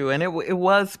couple too, and it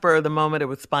was spur of the moment. It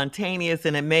was spontaneous,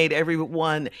 and it made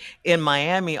everyone in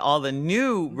Miami, all the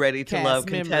new Ready to Love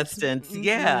contestants,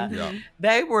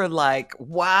 they were like,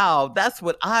 "Wow, that's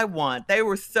what I want." They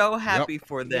were so happy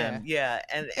for them. Yeah,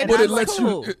 and but it was lets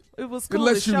cool. you. It was cool. It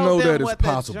lets you showed know them that it's what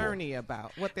possible. Their journey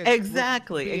about what their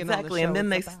exactly, being on the and show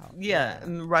then is they, about.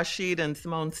 and Rashid and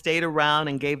Simone stayed around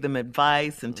and gave them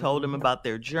advice and told them about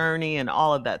their journey and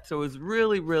all of that. So it was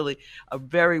really, really a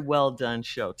very well done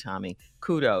show, Tommy.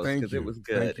 Kudos, because it was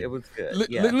good. It was good.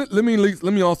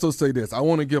 Let me also say this. I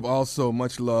want to give also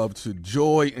much love to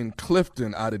Joy and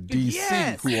Clifton out of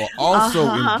DC who are also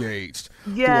engaged.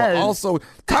 Yes. Who are also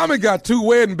Tommy got 2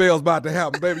 wedding bells about to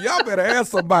happen, baby. Y'all better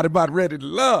ask somebody about Ready to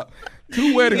Love.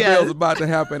 2 wedding bells about to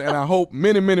happen, and I hope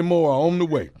many, many more are on the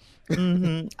way.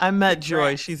 I met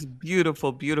Joy. She's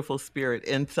beautiful, beautiful spirit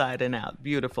inside and out.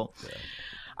 Beautiful. Yeah.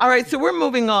 All right, so we're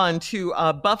moving on to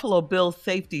Buffalo Bills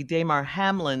safety Damar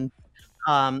Hamlin.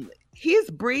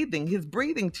 His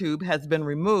breathing tube has been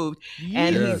removed,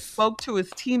 and he spoke to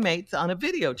his teammates on a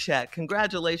video chat.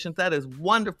 Congratulations. That is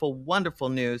wonderful, wonderful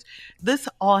news. This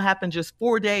all happened just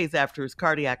 4 days after his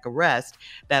cardiac arrest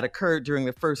that occurred during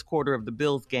the first quarter of the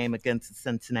Bills game against the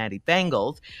Cincinnati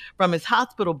Bengals. From his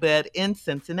hospital bed in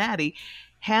Cincinnati,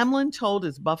 Hamlin told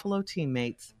his Buffalo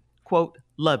teammates, quote,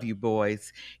 "Love you,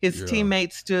 boys." His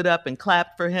teammates stood up and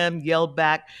clapped for him, yelled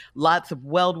back lots of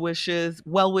well wishes.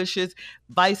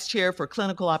 Vice Chair for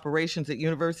Clinical Operations at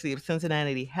University of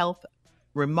Cincinnati Health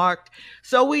remarked,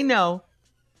 "So we know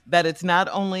that it's not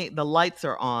only the lights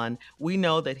are on, we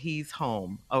know that he's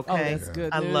home." Okay? Oh, that's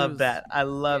good news. I love that. I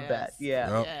love that.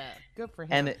 Yeah. Yeah. Good for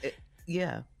him. And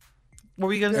what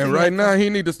were you going to say? And right now, he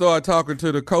need to start talking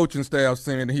to the coaching staff,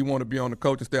 saying that he want to be on the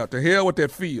coaching staff. To hell with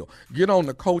that field. Get on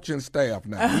the coaching staff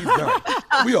now. He's done.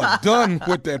 We are done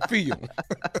with that field.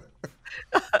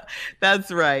 That's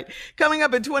right. Coming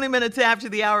up in 20 minutes after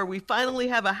the hour, we finally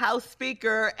have a House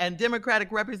Speaker, and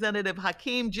Democratic Representative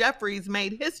Hakeem Jeffries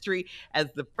made history as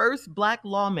the first Black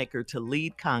lawmaker to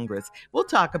lead Congress. We'll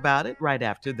talk about it right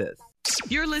after this.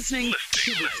 You're listening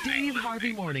to the Steve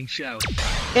Harvey Morning Show.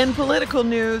 In political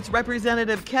news,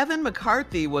 Representative Kevin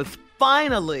McCarthy was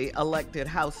finally elected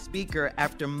House Speaker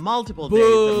after multiple days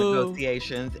of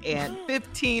negotiations and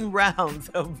 15 rounds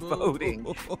of voting.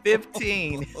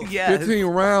 15, yes. 15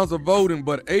 rounds of voting,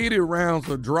 but 80 rounds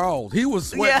of draws. He was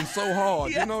sweating so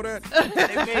hard. You know that?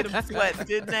 They made him sweat,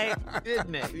 didn't they?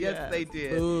 Yes, they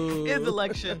did. His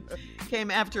election came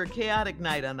after a chaotic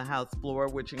night on the House floor,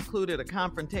 which included a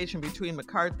confrontation between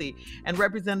McCarthy and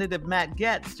Representative Matt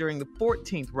Gaetz during the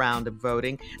 14th round of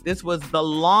voting. This was the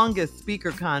longest speaker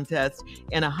contest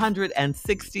in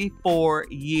 164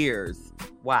 years.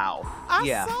 Wow.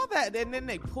 I saw that, and then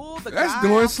they pulled the That's guy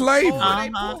doing off the slavery.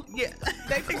 floor.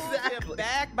 They pulled him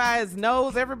back by his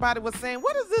nose. Everybody was saying,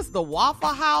 "What is this? The Waffle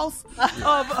House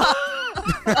of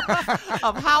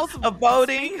House of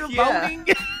voting? Voting."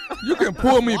 You can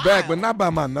pull me back, but not by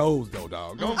my nose, though,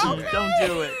 dog. Don't do that. Don't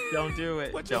do it. Don't do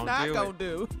it. What don't you not do gonna it.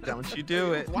 do? Don't you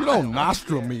do it. You don't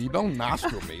nostril me. Don't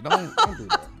nostril me. Don't do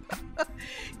that.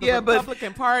 The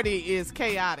Republican Party is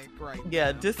chaotic right now.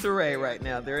 Yeah, disarray right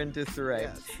now. They're in disarray.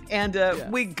 Yes.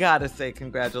 And we gotta say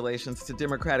congratulations to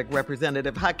Democratic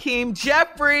Representative Hakeem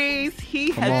Jeffries.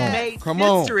 He has made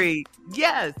history.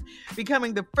 Yes,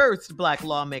 becoming the first Black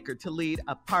lawmaker to lead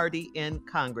a party in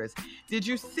Congress. Did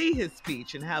you see his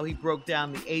speech and how he broke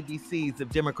down the ABCs of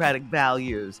democratic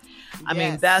values? I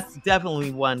mean, that's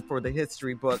definitely one for the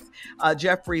history books.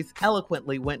 Jeffries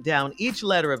eloquently went down each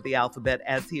letter of the alphabet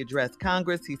as he addressed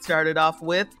Congress. He started off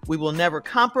with, "We will never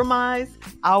compromise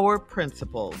our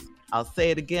principles." I'll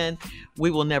say it again.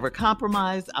 We will never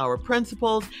compromise our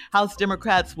principles. House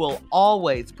Democrats will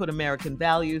always put American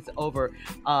values over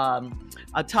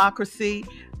autocracy,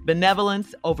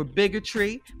 benevolence over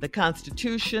bigotry, the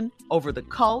Constitution over the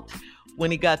cult.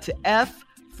 When he got to F,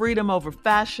 freedom over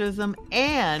fascism,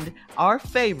 and our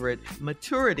favorite,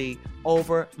 maturity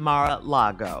over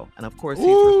Mar-a-Lago. And of course, he's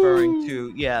referring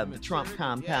to, the Trump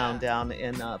compound down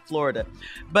in Florida.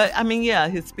 But I mean,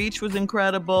 his speech was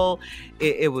incredible.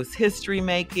 It was history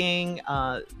making.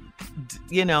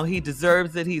 he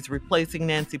deserves it. He's replacing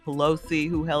Nancy Pelosi,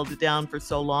 who held it down for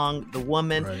so long, the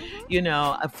woman,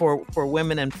 for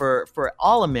women and for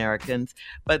all Americans.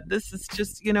 But this is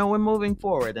just, we're moving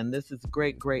forward, and this is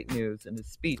great news. And his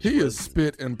speech, he is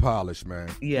spit and polish, man.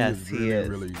 Yes, he is.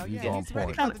 Really, he's on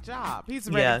point. Ready for the job. He's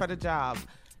ready for the job.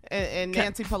 And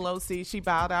Nancy Pelosi, she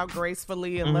bowed out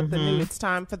gracefully and let it's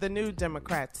time for the new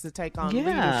Democrats to take on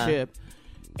leadership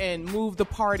and move the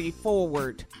party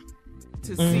forward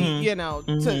to see,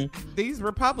 to these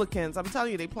Republicans. I'm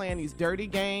telling you, they playing these dirty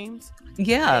games.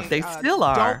 Yeah, they still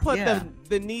are. Don't put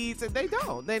the needs, they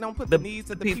don't put the needs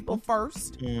of the people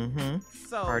first.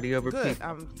 So party over good.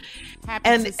 people.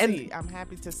 I'm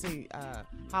happy to see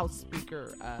House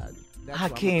Speaker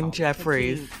Hakeem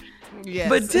Jeffries. Yes,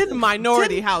 but didn't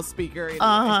House Speaker.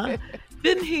 Anyway.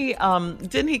 Didn't he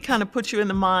kind of put you in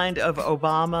the mind of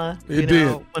Obama? It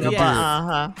did.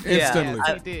 Instantly.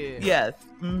 He did. Yes.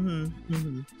 I'm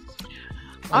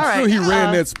sure he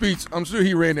ran that speech. I'm sure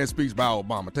he ran that speech by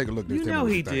Obama. Take a look at this. You know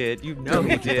he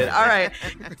did. All right.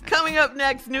 Coming up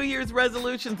next, New Year's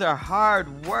resolutions are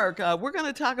hard work. We're going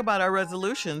to talk about our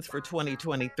resolutions for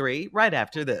 2023 right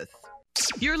after this.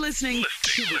 You're listening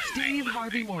to the Steve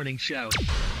Harvey Morning Show.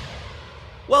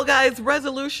 Well, guys,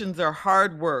 resolutions are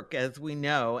hard work, as we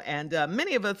know, and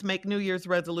many of us make New Year's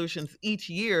resolutions each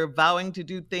year, vowing to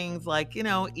do things like,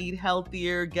 eat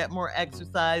healthier, get more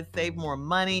exercise, save more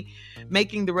money.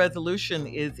 Making the resolution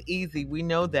is easy. We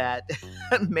know that.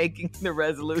 Making the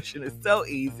resolution is so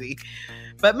easy.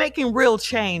 But making real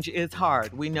change is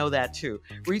hard. We know that too.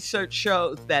 Research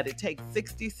shows that it takes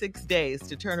 66 days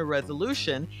to turn a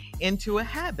resolution into a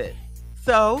habit.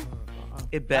 So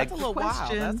it begs the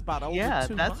question. That's about over 2 months.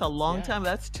 That's a long time.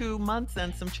 That's 2 months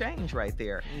and some change right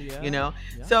there.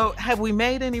 So have we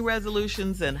made any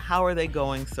resolutions, and how are they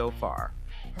going so far?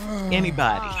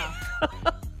 Anybody?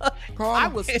 I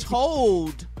was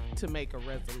told to make a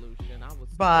resolution.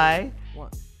 By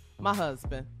my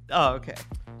husband. Oh, okay.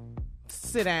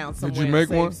 Sit down somewhere. Did you make and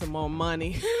save one? some more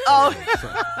money. Oh.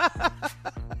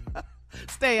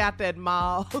 Stay out that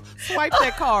mall. Swipe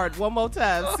that card one more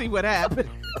time. See what happens.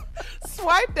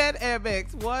 Swipe that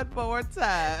Amex one more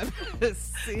time.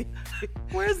 See.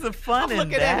 Where's the fun I'm in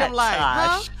looking that, at him like,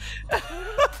 Tosh?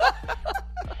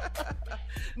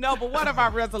 No, but one of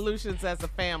our resolutions as a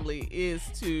family is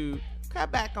to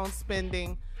cut back on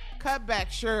spending, cut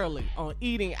back surely on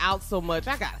eating out so much.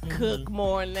 I gotta cook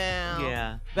more now.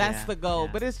 Yeah, that's the goal.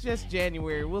 But it's just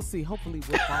January. We'll see. Hopefully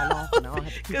we'll fall off.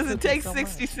 Because it takes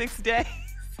 66 days.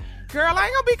 Girl, I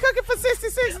ain't gonna be cooking for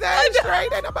 66 days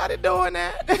straight. Ain't nobody doing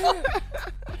that.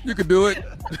 You could do it.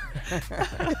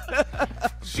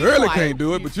 Shirley can't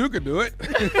do it, but you could do it.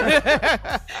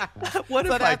 What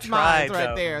so if that's I mine tried,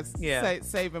 right there. Yeah.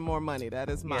 Saving more money. That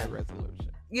is my resolution.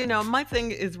 My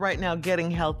thing is right now getting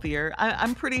healthier.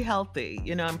 I'm pretty healthy,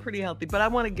 but I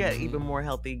want to get even more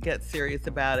healthy, get serious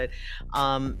about it.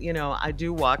 I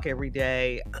do walk every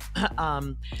day.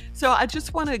 So I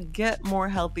just want to get more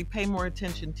healthy, pay more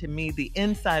attention to me, the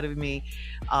inside of me,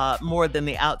 more than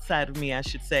the outside of me, I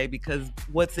should say, because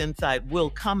what's inside will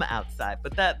come outside.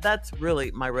 But that's really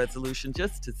my resolution,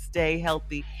 just to stay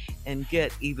healthy and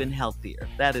get even healthier.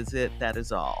 That is it. That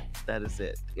is all. That is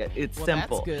it. It's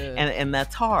simple. That's good. And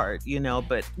that's hard,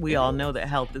 but we all know that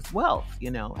health is wealth,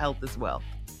 health is wealth.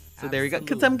 So there you go.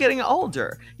 Because I'm getting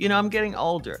older, I'm getting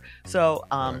older. So,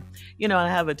 I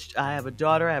have a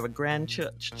daughter, I have a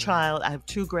grandchild, I have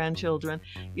 2 grandchildren.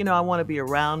 I want to be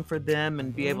around for them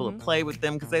and be able to play with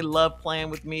them because they love playing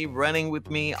with me, running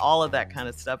with me, all of that kind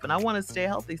of stuff. And I want to stay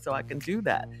healthy so I can do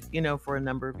that, for a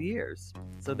number of years.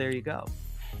 So there you go.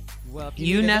 Well, if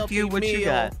you nephew, what you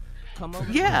got? Come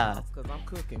over yeah, because I'm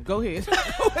cooking. Go ahead.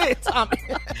 Go ahead, Tommy.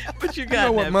 What you got? You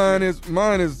know what mine is?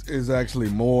 Mine is actually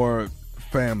more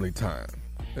family time.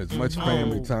 As much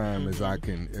family time as I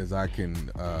can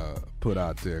put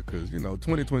out there, because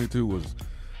 2022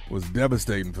 was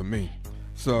devastating for me.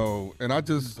 So, and I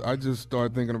just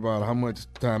started thinking about how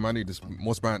much time I need to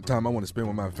more time I want to spend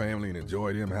with my family and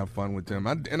enjoy them, have fun with them.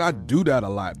 I do that a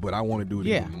lot, but I want to do it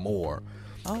even more.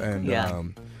 And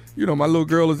my little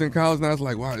girl is in college now. It's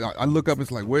like, wow, I look up, it's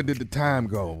like, where did the time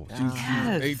go? She's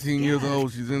 18 years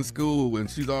old. She's in school, and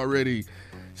she's a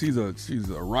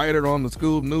writer on the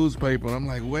school newspaper. And I'm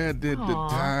like, where did the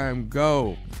time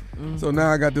go? So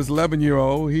now I got this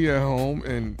 11-year-old. He at home,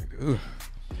 and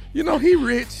he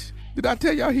rich. Did I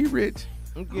tell y'all he rich?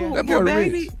 That boy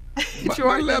baby. Rich. My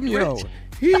 11-year-old.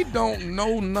 He don't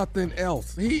know nothing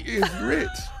else. He is rich.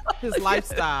 His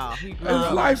lifestyle. His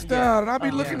lifestyle. And I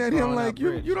be looking at him like,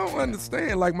 you don't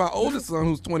understand. Like my oldest son,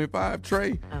 who's 25,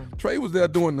 Trey was there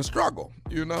doing the struggle.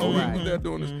 You know, he was there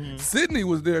doing this. Sydney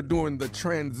was there doing the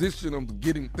transition of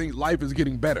getting things. Life is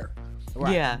getting better.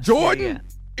 Right. Yeah. Jordan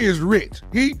is rich.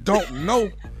 He don't know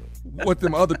what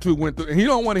them other two went through, and he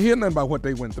don't want to hear nothing about what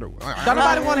they went through. Don't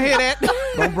nobody want to hear that.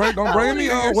 Don't bring me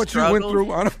on what you went through.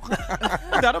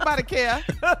 Don't nobody care.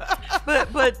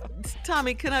 But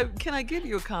Tommy, can I give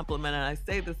you a compliment? And I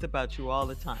say this about you all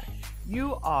the time.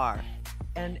 You are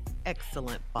an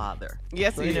excellent father.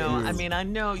 Yes, he is. I mean, I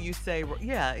know you say,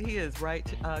 yeah, he is, right,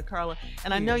 Carla?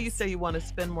 And I know you say you want to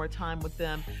spend more time with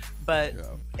them, but,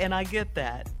 and I get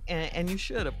that, and you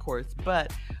should, of course,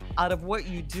 but out of what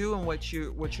you do and what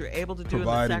you're able to do and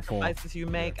the sacrifices you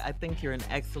make, I think you're an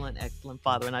excellent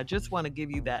father. And I just want to give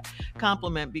you that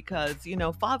compliment because,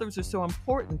 fathers are so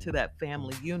important to that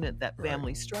family unit, that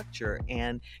family structure,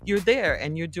 and you're there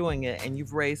and you're doing it, and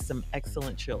you've raised some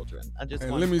excellent children. I just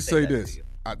want to say this.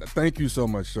 Thank you so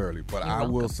much, Shirley, but I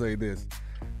will say this.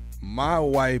 My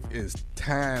wife is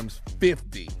times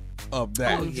 50 of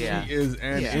that. Oh, yeah. She is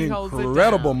an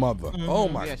incredible mother. Mm-hmm. Oh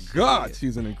my God,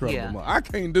 she's an incredible mother. I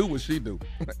can't do what she do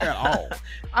at all.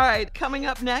 All right, coming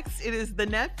up next, it is the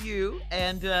nephew,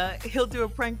 and he'll do a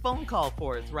prank phone call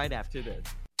for us right after this.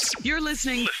 You're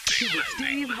listening to the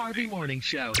Steve Harvey Morning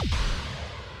Show.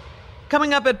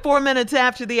 Coming up at 4 minutes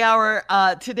after the hour,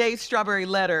 today's Strawberry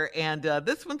Letter, and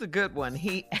this one's a good one.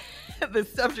 The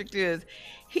subject is,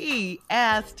 he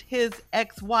asked his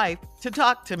ex-wife to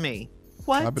talk to me.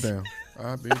 What? I'll be down.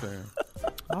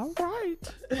 All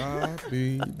right. I'll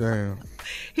be down.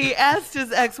 He asked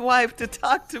his ex-wife to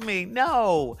talk to me.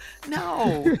 No,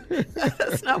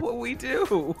 that's not what we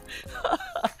do.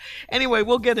 Anyway,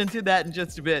 we'll get into that in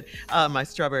just a bit. My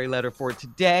Strawberry Letter for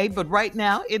today, but right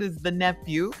now it is the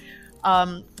nephew.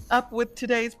 Up with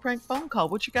today's prank phone call.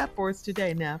 What you got for us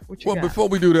today, Neff? What you got? Before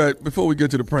we do that, before we get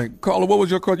to the prank, Carla, what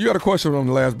was your question? You had a question on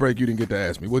the last break you didn't get to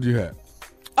ask me. What did you have?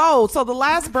 Oh, so the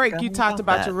last break you talked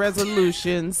about your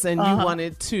resolutions and you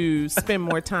wanted to spend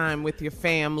more time with your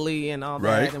family and all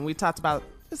that. And we talked about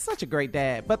it's such a great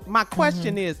dad. But my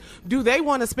question is, do they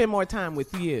want to spend more time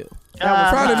with you?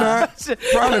 Probably not.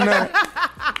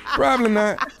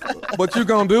 But you're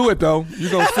going to do it, though.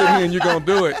 You're going to sit here and you're going to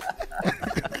do it.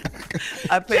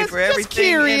 I pay for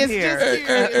everything in here.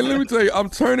 And let me tell you, I'm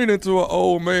turning into an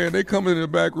old man. They come in the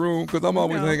back room because I'm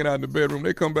always hanging out in the bedroom.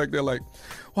 They come back there like,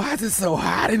 why is it so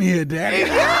hot in here, Daddy?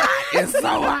 It's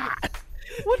so hot.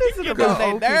 What is it about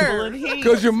old people in heat?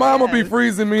 Because your mama be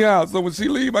freezing me out. So when she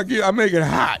leave, I make it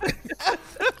hot.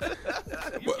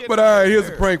 But all right, here's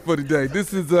a prank for today.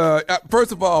 This is,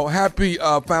 first of all, happy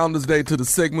Founders Day to the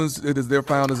Sigmas. It is their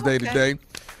Founders Day today.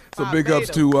 So big ups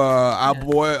to our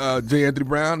boy, J. Anthony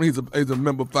Brown. He's a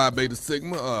member of Phi Beta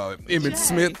Sigma. Emmett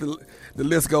Smith, the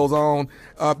list goes on.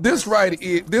 This right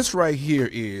here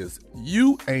is,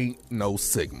 you ain't no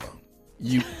Sigma.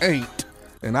 You ain't.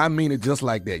 And I mean it just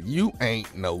like that. You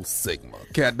ain't no Sigma.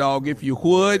 Cat dog, if you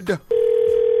would.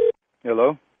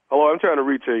 Hello, I'm trying to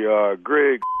reach a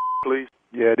Greg, please.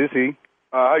 Yeah, this he.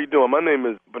 How you doing? My name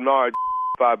is Bernard,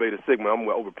 Phi Beta Sigma. I'm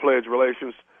over Pledge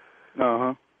Relations.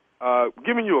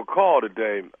 Giving you a call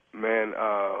today, man.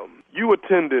 You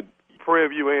attended Prairie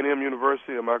View A&M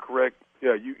University, am I correct?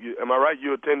 Yeah, you am I right?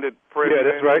 You attended Prairie View?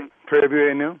 Yeah, that's right. Prairie View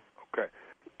A&M. Okay.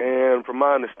 And from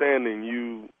my understanding,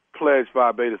 you pledged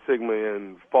Phi Beta Sigma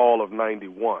in fall of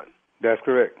 91. That's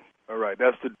correct. All right.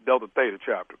 That's the Delta Theta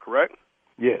chapter, correct?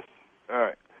 Yes. All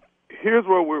right. Here's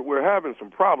where we're having some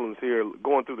problems here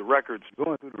going through the records.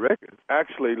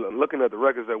 Actually, looking at the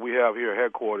records that we have here at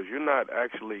headquarters, you're not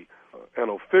actually an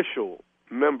official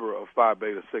member of Phi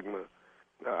Beta Sigma.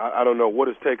 I don't know what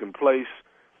has taken place,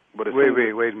 but it's... Wait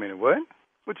a minute. What?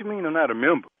 What you mean I'm not a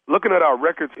member? Looking at our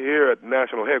records here at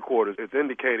national headquarters, it's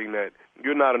indicating that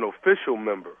you're not an official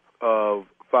member of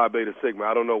Phi Beta Sigma.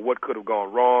 I don't know what could have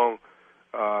gone wrong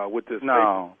with this.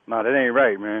 No, that ain't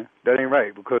right, man. That ain't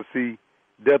right because, see,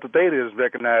 Delta Theta is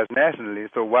recognized nationally,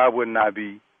 so why wouldn't I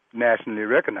be nationally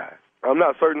recognized? I'm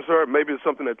not certain, sir. Maybe it's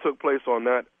something that took place on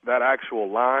that actual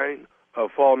line of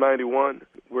fall 91.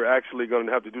 We're actually going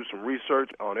to have to do some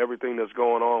research on everything that's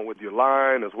going on with your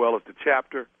line as well as the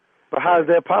chapter. But how is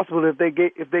that possible if they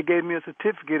gave me a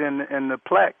certificate and the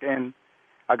plaque and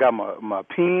I got my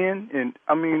pen and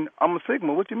I mean I'm a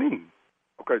Sigma? What you mean?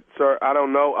 Okay, sir. I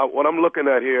don't know what I'm looking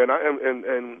at here,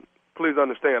 and please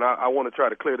understand. I want to try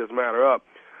to clear this matter up.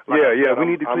 We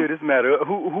need to clear this matter up.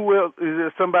 Who else? Is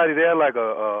there somebody there like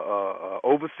a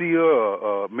overseer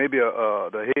or maybe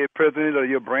the head president of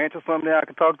your branch or something that I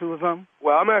can talk to or something?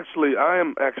 Well, I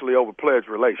am actually over Pledge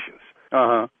Relations.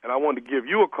 And I wanted to give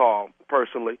you a call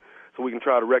personally so we can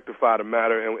try to rectify the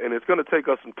matter. And it's going to take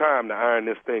us some time to iron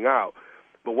this thing out.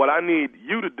 But what I need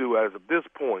you to do as of this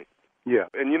point,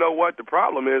 and you know what? The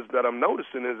problem is that I'm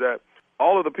noticing is that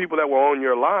all of the people that were on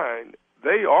your line,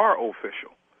 they are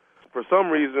official. For some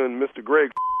reason, Mr. Greg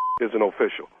isn't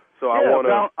official. So I want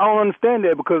to. I don't understand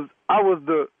that because I was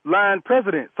the line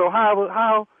president. So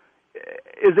how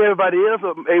is everybody else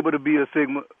able to be a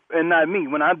Sigma and not me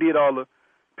when I did all the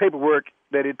paperwork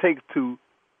that it takes to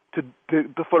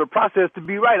for the process to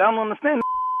be right? I don't understand.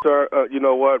 Sir, you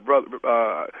know what, brother?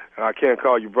 I can't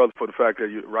call you brother for the fact that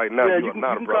right now you're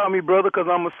not a brother. You can call me brother because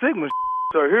I'm a Sigma.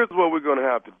 So here's what we're going to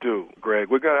have to do, Greg.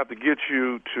 We're going to have to get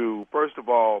you to, first of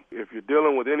all, if you're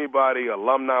dealing with anybody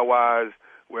alumni-wise,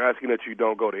 we're asking that you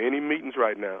don't go to any meetings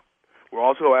right now. We're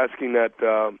also asking that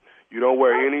you don't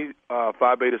wear any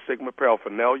Phi Beta Sigma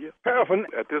paraphernalia.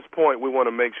 At this point, we want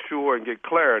to make sure and get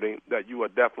clarity that you are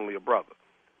definitely a brother.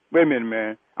 Wait a minute,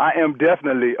 man. I am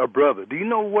definitely a brother. Do you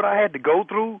know what I had to go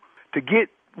through to get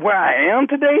where I am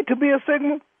today to be a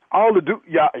Sigma? All the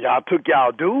y'all took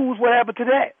y'all dues. What happened to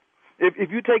that?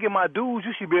 If you're taking my dues,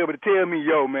 you should be able to tell me,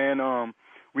 yo, man,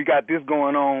 we got this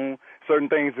going on. Certain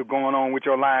things are going on with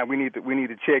your line. We need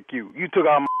to check you. You took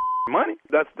all my money.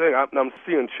 That's the thing. I'm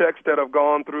seeing checks that have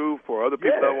gone through for other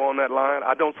people that were on that line.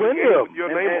 I don't see any with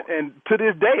your name on. And to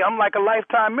this day, I'm like a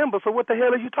lifetime member. So what the hell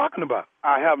are you talking about?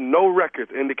 I have no records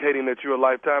indicating that you're a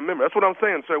lifetime member. That's what I'm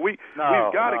saying, sir. We've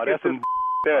got to get this.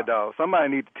 There, dog.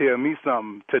 Somebody needs to tell me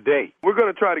something today. We're going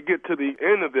to try to get to the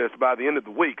end of this by the end of the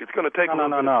week. It's going to take a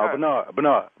little bit of time.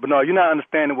 But no, you're not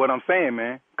understanding what I'm saying,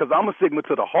 man. Because I'm a Sigma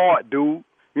to the heart, dude.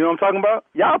 You know what I'm talking about?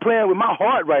 Y'all playing with my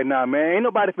heart right now, man. Ain't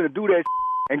nobody finna do that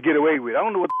and get away with it. I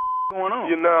don't know what's going on.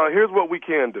 You know, here's what we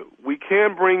can do. We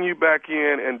can bring you back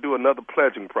in and do another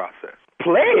pledging process.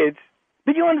 Pledge?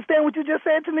 Did you understand what you just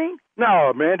said to me?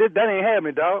 No, man, that ain't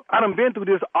happening, dog. I done been through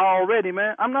this already,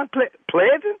 man. I'm not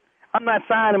pledging. I'm not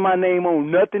signing my name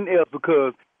on nothing else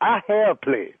because I have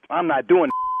pledged. I'm not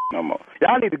doing no more.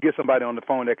 Y'all need to get somebody on the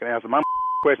phone that can answer my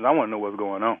questions. I want to know what's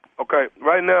going on. Okay,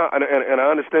 right now, and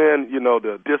I understand, you know,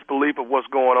 the disbelief of what's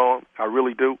going on. I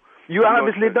really do. You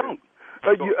obviously don't.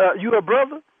 You a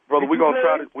brother? Brother, we're going to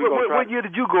try to. What year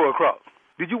did you go across?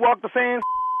 Did you walk the same?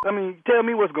 I mean, tell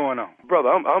me what's going on. Brother,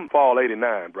 I'm fall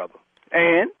 89, brother.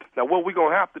 And? Now, what we're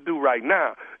going to have to do right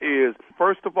now is,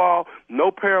 first of all, no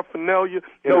paraphernalia.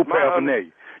 No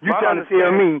paraphernalia. You trying to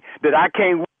tell me that I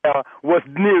can't wear what's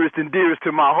nearest and dearest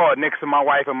to my heart next to my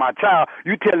wife and my child?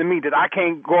 You telling me that I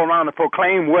can't go around and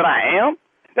proclaim what I am?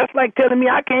 That's like telling me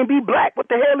I can't be black. What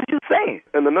the hell are you saying?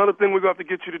 And another thing we're going to have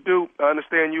to get you to do, I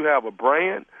understand you have a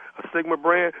brand, a Sigma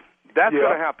brand. That's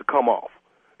going to have to come off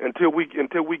until we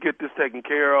get this taken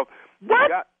care of.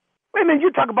 What? Wait a minute,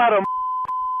 you talk about a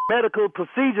medical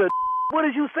procedure. What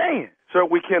is you saying? Sir,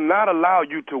 we cannot allow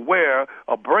you to wear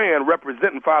a brand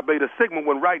representing Phi Beta Sigma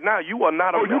when right now you are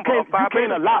not a member of Phi Beta. You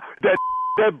can't allow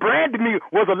that brand to me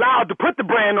was allowed to put the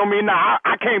brand on me. Now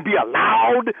I can't be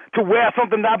allowed to wear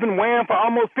something that I've been wearing for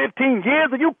almost 15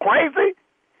 years. Are you crazy?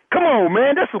 Come on,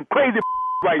 man. That's some crazy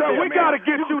right there, we got to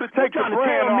get you to take the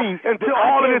brand off until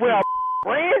all of this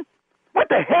brand? What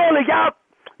the hell are y'all?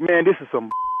 Man, this is some.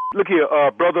 Look here,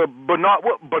 brother Bernard.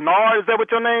 What Bernard? Is that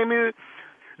what your name is?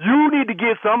 You need to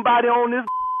get somebody on this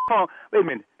phone. Wait a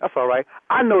minute. That's all right.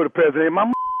 I know the president. My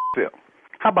self.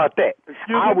 How about that?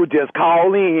 I would just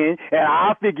call in and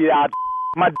I'll figure out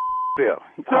my self.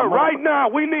 Sir, right now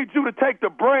we need you to take the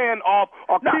brand off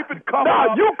or keep it covered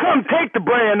up. You come take the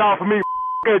brand off of me.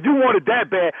 If you want it that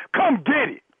bad, come get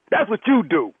it. That's what you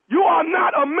do. You are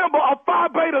not a member of Phi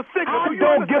Beta Sigma. I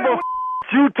don't give a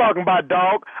you talking about,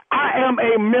 dog. I am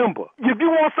a member. If you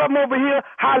want something over here,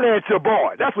 holler at your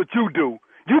boy. That's what you do.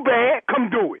 You bad, come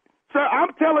do it. Sir,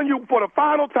 I'm telling you for the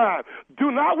final time,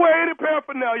 do not wear any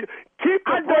paraphernalia. Keep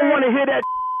the I don't want to hear that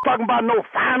talking about no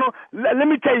final. Let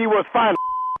me tell you what's final.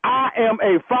 I am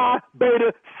a Phi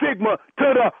Beta Sigma to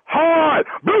the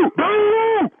heart. Boo,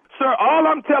 boo! Sir, all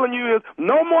I'm telling you is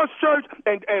no more shirts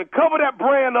and cover that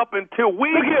brand up until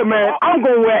we... Look here, man. I'm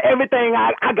going to wear everything.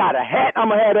 I got a hat. I'm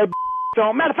going to have that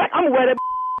on. Matter of fact, I'm going to wear that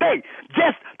day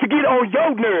just to get on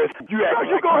your nerves.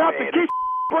 You're going to have to keep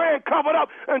brand covered up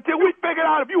until we figure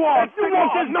out if you are... If you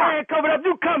want this brand covered up,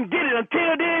 you come get it.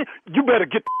 Until then, you better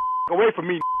get the away from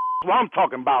me. That's what I'm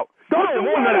talking about. Don't you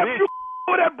want none of this.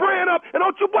 Cover that brand up and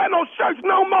don't you wear no shirts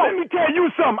no more. Let me tell you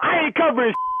something. I ain't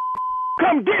covering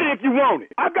Come get it if you want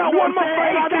it. I got one more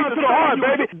thing I need to the heart,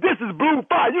 baby. This is blue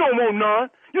fire. You don't want none.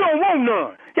 You don't want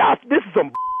none. Y'all, this is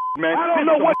some man. I don't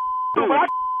know what to do, but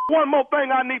one more thing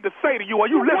I need to say to you.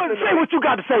 Are you listening? Say what you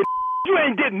got to say. You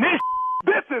ain't getting this.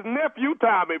 This is Nephew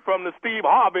Tommy from the Steve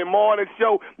Harvey Morning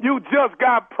Show. You just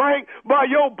got pranked by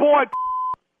your boy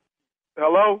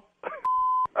Hello?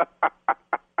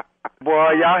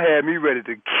 Boy, y'all had me ready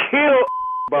to kill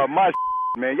about my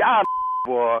man. Y'all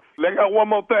boy. Let got one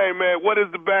more thing, man. What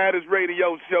is the baddest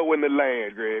radio show in the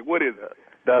land, Greg? What is it?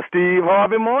 The Steve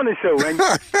Harvey Morning Show.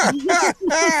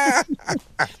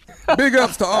 Big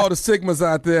ups to all the Sigmas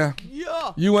out there.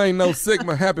 Yeah. You ain't no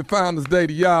Sigma. Happy Founders Day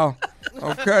to y'all.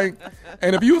 Okay?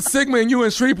 And if you a Sigma and you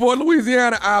in Shreveport,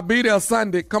 Louisiana, I'll be there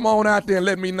Sunday. Come on out there and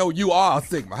let me know you are a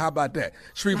Sigma. How about that?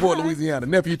 Shreveport, Louisiana.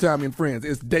 Nephew, Tommy, and Friends.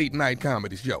 It's date night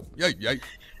comedy show. Yay, yay.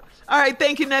 All right,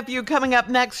 thank you, Nephew. Coming up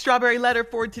next, Strawberry Letter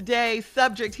for today.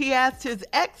 Subject, he asked his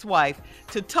ex-wife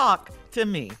to talk to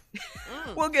me.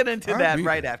 We'll get into that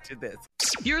right after this.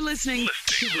 You're listening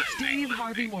to the Steve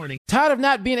Harvey Morning. Tired of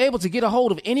not being able to get a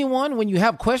hold of anyone when you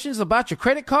have questions about your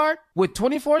credit card? With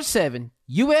 24/7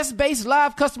 U.S.-based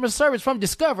live customer service from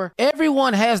Discover,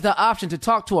 everyone has the option to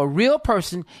talk to a real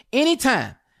person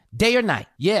anytime, day or night.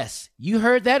 Yes, you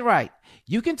heard that right.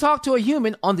 You can talk to a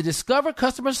human on the Discover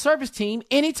customer service team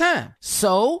anytime.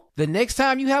 So, the next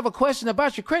time you have a question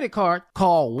about your credit card,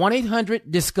 call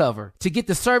 1-800-DISCOVER to get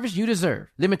the service you deserve.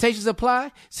 Limitations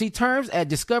apply. See terms at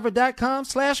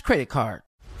discover.com/creditcard.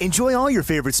 Enjoy all your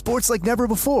favorite sports like never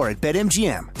before at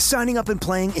BetMGM. Signing up and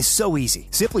playing is so easy.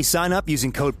 Simply sign up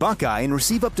using code Buckeye and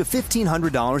receive up to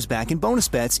 $1,500 back in bonus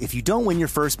bets if you don't win your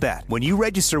first bet. When you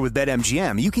register with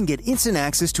BetMGM, you can get instant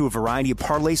access to a variety of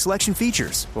parlay selection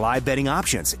features, live betting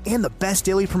options, and the best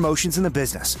daily promotions in the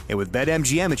business. And with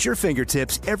BetMGM at your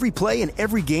fingertips, every play and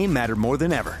every game matter more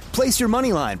than ever. Place your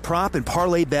moneyline, prop, and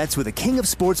parlay bets with the king of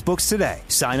sportsbooks today.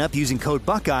 Sign up using code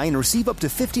Buckeye and receive up to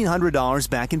 $1,500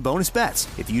 back in bonus bets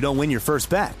if you don't win your first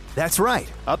bet. That's right,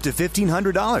 up to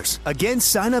 $1,500. Again,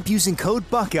 sign up using code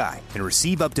Buckeye and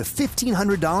receive up to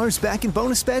 $1,500 back in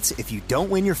bonus bets if you don't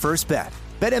win your first bet.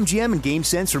 BetMGM and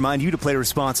GameSense remind you to play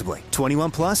responsibly.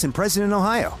 21 plus and present in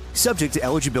Ohio. Subject to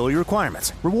eligibility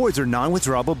requirements. Rewards are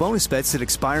non-withdrawable bonus bets that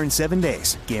expire in 7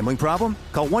 days. Gambling problem?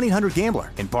 Call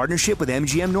 1-800-GAMBLER in partnership with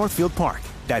MGM Northfield Park.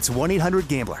 That's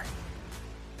 1-800-GAMBLER.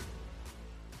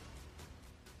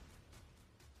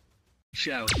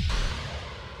 Show.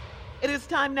 It is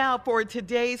time now for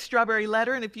today's Strawberry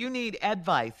Letter, and if you need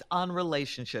advice on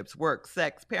relationships, work,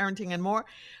 sex, parenting, and more,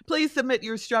 please submit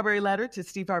your Strawberry Letter to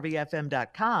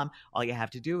steveharveyfm.com. All you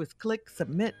have to do is click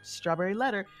Submit Strawberry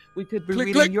Letter. We could be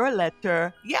reading your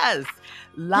letter, yes,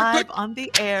 live on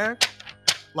the air,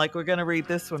 like we're going to read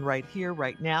this one right here,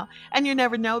 right now. And you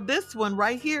never know, this one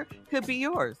right here could be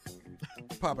yours.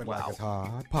 Pop it like it's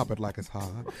hot. Pop it like it's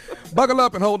hot. Buckle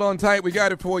up and hold on tight. We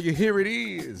got it for you. Here it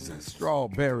is.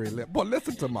 Strawberry letter. Boy,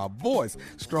 listen to my voice.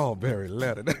 Strawberry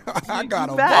letter. I got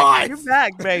a voice. You're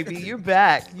back, baby. You're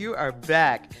back. You are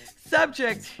back.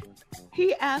 Subject,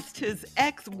 he asked his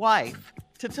ex-wife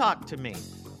to talk to me.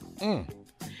 All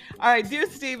right, dear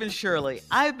Steve and Shirley,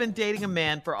 I've been dating a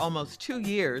man for almost 2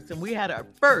 years, and we had our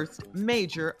first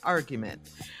major argument.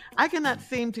 I cannot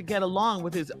seem to get along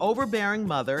with his overbearing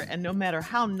mother, and no matter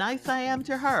how nice I am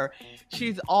to her,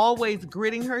 she's always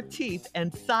gritting her teeth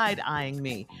and side-eyeing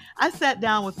me. I sat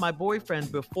down with my boyfriend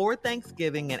before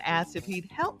Thanksgiving and asked if he'd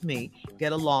help me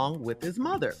get along with his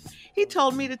mother. He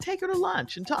told me to take her to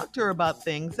lunch and talk to her about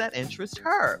things that interest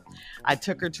her. I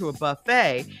took her to a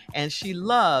buffet that she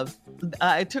loves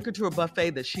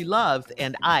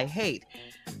and I hate.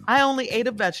 I only ate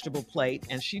a vegetable plate,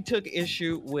 and she took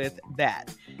issue with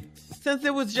that. Since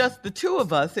it was just the two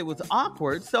of us, it was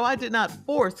awkward, so I did not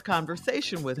force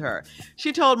conversation with her.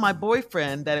 She told my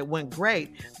boyfriend that it went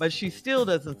great, but she still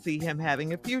doesn't see him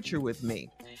having a future with me.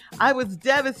 I was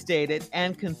devastated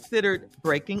and considered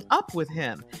breaking up with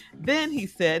him. Then he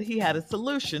said he had a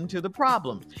solution to the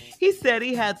problem. He said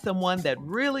he had someone that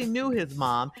really knew his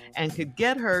mom and could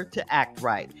get her to act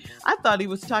right. I thought he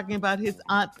was talking about his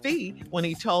Aunt Fee when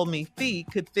he told me Fee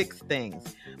could fix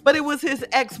things. But it was his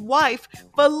ex-wife,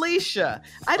 Felicia.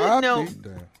 I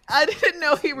didn't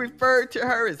know he referred to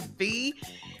her as Fee.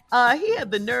 He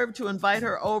had the nerve to invite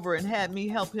her over and had me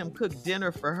help him cook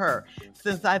dinner for her,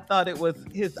 since I thought it was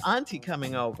his auntie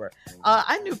coming over.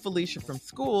 I knew Felicia from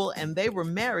school, and they were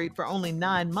married for only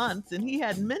 9 months, and he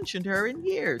hadn't mentioned her in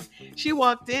years. She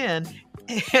walked in,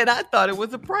 and I thought it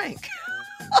was a prank.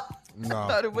 I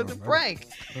thought it was a prank.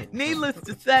 Needless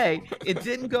to say, it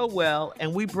didn't go well,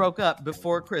 and we broke up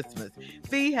before Christmas.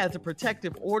 Fee has a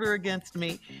protective order against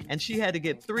me, and she had to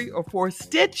get 3 or 4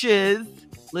 stitches.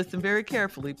 Listen very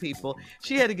carefully, people.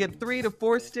 She had to get 3 to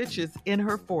 4 stitches in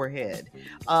her forehead.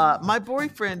 My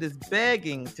boyfriend is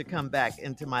begging to come back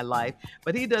into my life,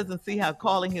 but he doesn't see how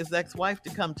calling his ex-wife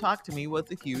to come talk to me was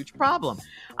a huge problem.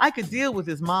 I could deal with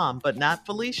his mom, but not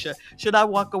Felicia. Should I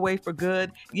walk away for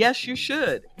good? Yes, you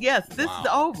should. Yes, This is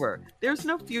over. There's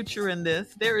no future in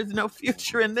this. There is no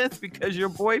future in this because your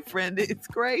boyfriend is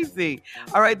crazy.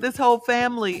 All right, this whole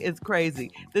family is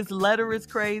crazy. This letter is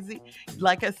crazy.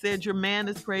 Like I said, your man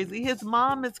is crazy. His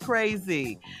mom is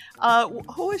crazy.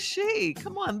 Who is she?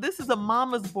 Come on, this is a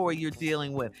mama's boy you're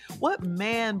dealing with. What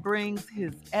man brings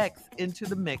his ex into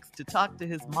the mix to talk to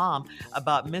his mom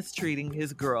about mistreating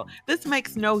his girl? This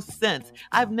makes no sense.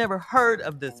 I've never heard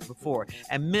of this before.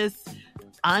 And Miss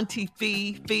Auntie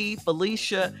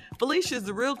Felicia. Felicia's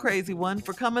the real crazy one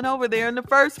for coming over there in the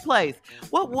first place.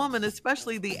 What woman,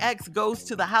 especially the ex, goes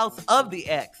to the house of the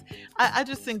ex? I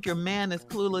just think your man is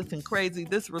clueless and crazy.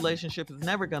 This relationship is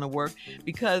never going to work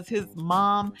because his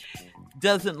mom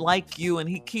doesn't like you and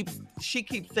she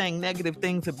keeps saying negative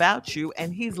things about you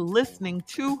and he's listening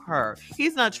to her.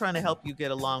 He's not trying to help you get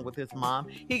along with his mom.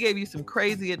 He gave you some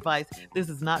crazy advice. This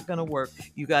is not going to work.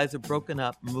 You guys are broken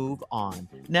up. Move on.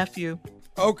 Nephew?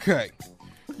 Okay.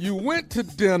 You went to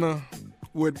dinner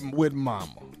with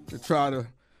mama to try to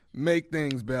make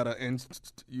things better, and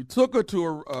you took her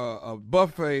to a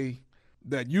buffet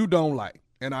that you don't like.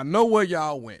 And I know where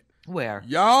y'all went. Where?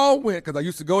 Y'all went, because I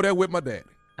used to go there with my daddy.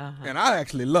 Uh-huh. And I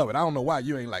actually love it. I don't know why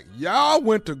you ain't like. Y'all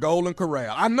went to Golden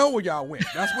Corral. I know where y'all went.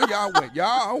 That's where y'all went.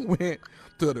 Y'all went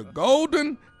to the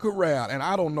Golden Corral. And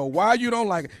I don't know why you don't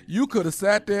like it. You could have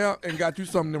sat there and got you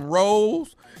some of them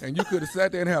rolls. And you could have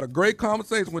sat there and had a great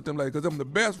conversation with them ladies, because them the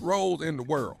best rolls in the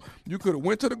world. You could have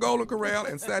went to the Golden Corral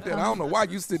and sat there. And I don't know why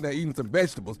you sitting there eating some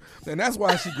vegetables. And that's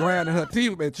why she grinding her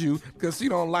teeth at you, because she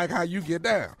don't like how you get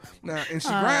down. Now, and she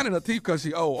grinding her teeth because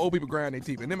she old. Old people grind their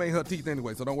teeth. And them ain't her teeth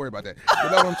anyway, so don't worry about that.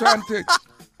 But that's what I'm trying to tell you.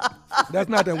 That's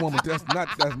not that woman.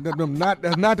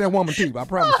 That's not that woman teeth. I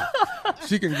promise you.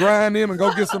 She can grind them and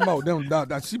go get some more.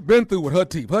 She been through with her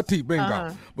teeth. Her teeth been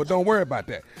gone. But don't worry about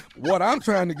that. What I'm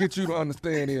trying to get you to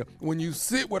understand is when you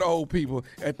sit with old people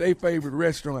at their favorite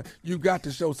restaurant, you got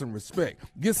to show some respect.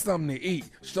 Get something to eat.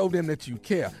 Show them that you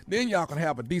care. Then y'all can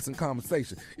have a decent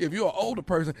conversation. If you're an older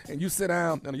person and you sit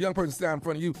down and a young person sit down in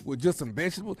front of you with just some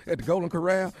vegetables at the Golden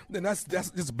Corral, then that's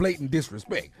just blatant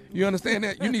disrespect. You understand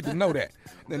that? You need to know that.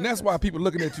 And that's why people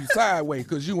looking at you sideways,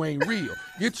 because you ain't real.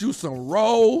 Get you some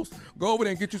rolls. Go over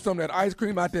there and get you some of that ice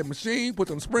cream out that machine. Put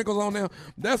some sprinkles on there.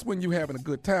 That's when you having a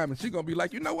good time. And she going to be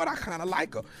like, you know what? I kind of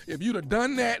like her. If you'd have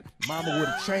done that, mama would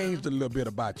have changed a little bit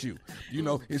about you. You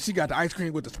know, if she got the ice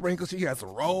cream with the sprinkles, she had some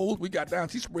rolls. We got down,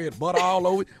 she spread butter all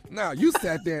over it. Now, you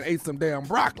sat there and ate some damn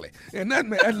broccoli. And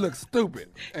that looks stupid.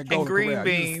 And green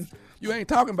beans. You ain't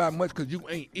talking about much because you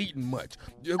ain't eating much.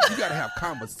 You got to have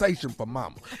conversation for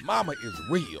mama. Mama is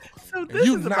real. So this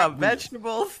is about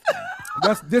vegetables.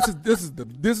 This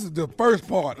is the first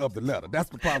part of the letter. That's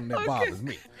the problem that bothers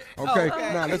me. Okay?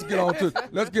 Now let's get on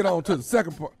to the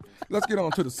second part. Let's get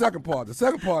on to the second part. The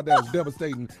second part that's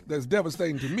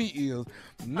devastating to me is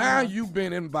now you've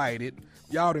been invited.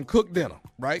 Y'all done cook dinner,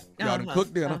 right? Y'all done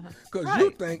cook dinner because you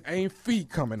think ain't Fee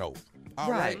coming over. All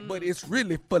right. But it's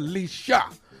really Felicia.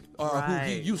 Who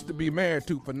he used to be married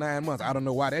to for 9 months. I don't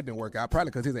know why that didn't work out.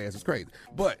 Probably because his ass is crazy.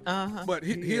 But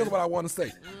here's what I want to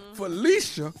say.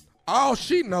 Felicia, all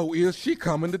she know is she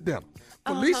coming to dinner.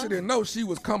 Felicia didn't know she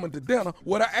was coming to dinner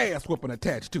with her ass whooping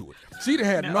attached to it. She done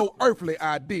had no earthly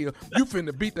idea you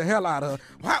finna beat the hell out of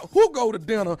her. Who go to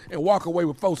dinner and walk away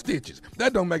with 4 stitches?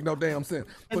 That don't make no damn sense.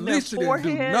 Felicia didn't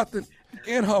do nothing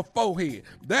in her forehead.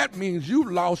 That means you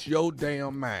lost your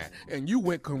damn mind and you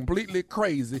went completely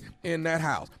crazy in that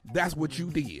house. That's what you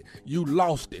did. You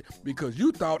lost it because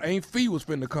you thought Aunt Fee was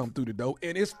finna come through the door,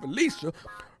 and it's Felicia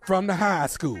from the high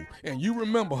school, and you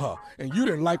remember her, and you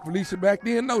didn't like Felicia back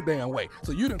then no damn way.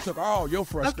 So you done took all your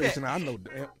frustration. I know.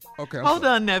 Okay. Hold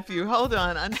on, nephew. Hold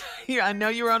on. I know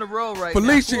you're on a roll right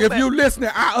Felicia, now. if you listening,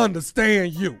 I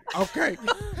understand you. Okay.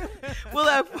 We'll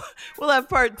have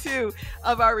part 2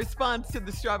 of our response to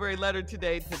the strawberry letter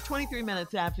today. It's 23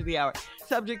 minutes after the hour.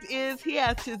 Subject is, he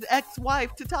asked his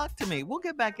ex-wife to talk to me. We'll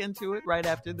get back into it right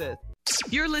after this.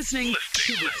 You're listening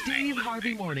to the Steve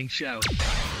Harvey Morning Show.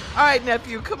 All right,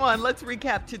 nephew, come on. Let's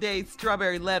recap today's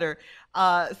strawberry letter.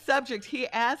 Subject, he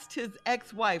asked his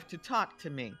ex-wife to talk to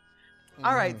me.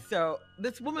 All right, so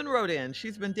this woman wrote in.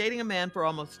 She's been dating a man for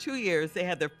almost 2 years. They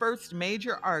had their first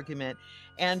major argument.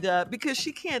 And because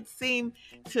she can't seem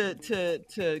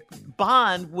to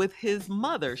bond with his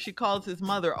mother, she calls his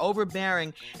mother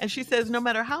overbearing. And she says no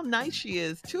matter how nice she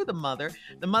is to the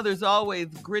mother's always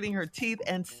gritting her teeth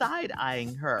and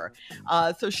side-eyeing her.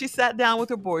 So she sat down with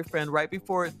her boyfriend right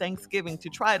before Thanksgiving to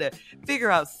try to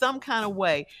figure out some kind of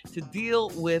way to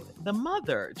deal with the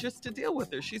mother, just to deal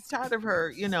with her. She's tired of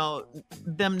her,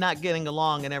 them not getting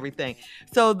along and everything.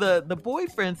 So the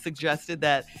boyfriend suggested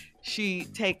that she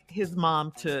take his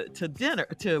mom to dinner,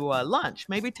 to lunch,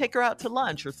 maybe take her out to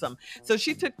lunch or something. So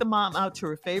she took the mom out to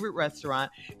her favorite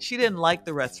restaurant. She didn't like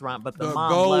the restaurant, but the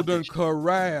mom loved it. Golden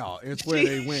Corral is where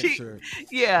they went to.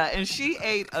 Yeah, and she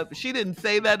ate, she didn't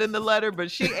say that in the letter,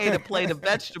 but she ate a plate of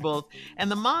vegetables,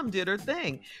 and the mom did her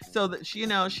thing. So that she,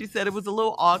 she said it was a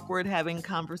little awkward having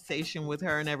conversation with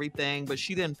her and everything, but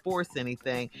she didn't force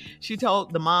anything.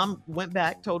 The mom went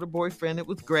back, told her boyfriend it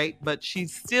was great, but she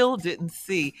still didn't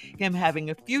see him having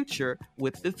a future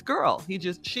with this girl.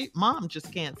 Mom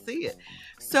just can't see it.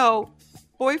 So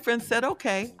boyfriend said,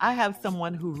 okay, I have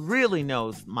someone who really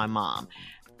knows my mom.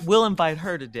 We'll invite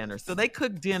her to dinner. So they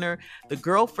cook dinner. The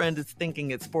girlfriend is thinking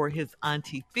it's for his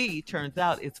Auntie Fee. Turns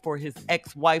out it's for his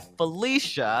ex-wife,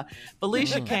 Felicia.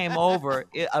 Felicia came over.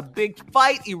 A big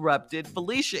fight erupted.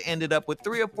 Felicia ended up with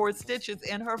 3 or 4 stitches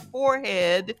in her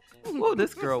forehead. Whoa,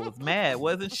 this girl was mad,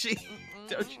 wasn't she?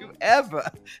 Don't you ever.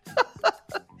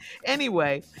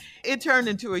 Anyway, it turned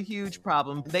into a huge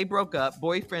problem. They broke up.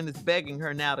 Boyfriend is begging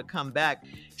her now to come back.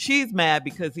 She's mad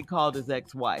because he called his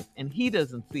ex-wife, and he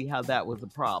doesn't see how that was a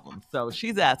problem. So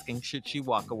she's asking, should she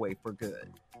walk away for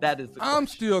good? That is the question. I'm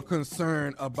still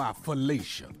concerned about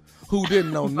Felicia, who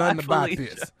didn't know nothing about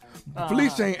this.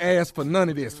 Felicia ain't asked for none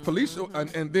of this. Felicia,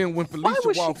 and then when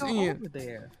Felicia walks in, over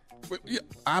there?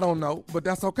 I don't know, but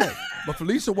that's okay. But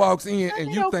Felicia walks in,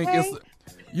 and you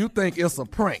think it's a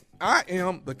prank. I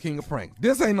am the king of prank.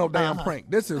 This ain't no damn prank.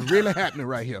 This is really happening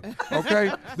right here.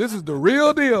 Okay? This is the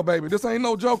real deal, baby. This ain't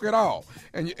no joke at all.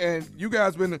 And you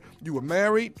guys you were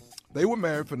married. They were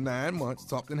married for 9 months.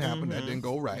 Something happened that didn't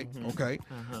go right. Okay?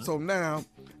 So now,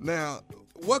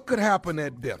 what could happen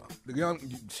at dinner?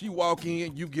 She walk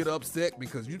in, you get upset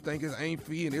because you think it's Aunt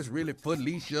Fee and it's really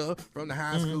Felicia from the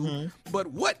high school. But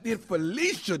what did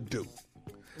Felicia do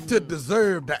to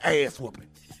deserve the ass whooping?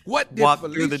 What did Walk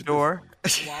Felicia through the door?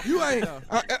 You ain't.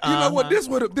 You know what? This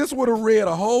would have read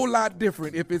a whole lot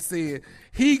different if it said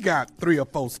he got 3 or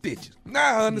 4 stitches.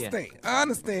 Now I understand. Yeah. I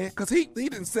understand because he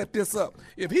didn't set this up.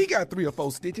 If he got 3 or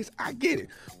 4 stitches, I get it.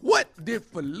 What did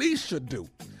Felicia do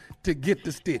to get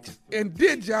the stitches? And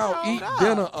did y'all eat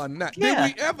dinner or not? Yeah.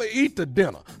 Did we ever eat the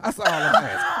dinner? That's all I'm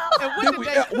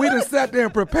asking. We done sat there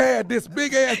and prepared this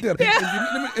big ass dinner.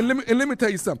 Yeah. And let me tell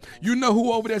you something. You know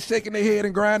who over there shaking their head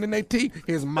and grinding their teeth?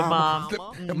 His mama.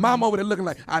 The mama over there looking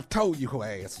like, I told you her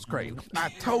ass was crazy. I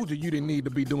told you didn't need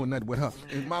to be doing nothing with her.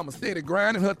 And mama steady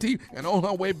grinding her teeth and on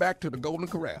her way back to the Golden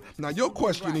Corral. Now your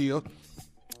question is,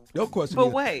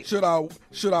 wait. Should I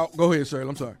go ahead, Shirley?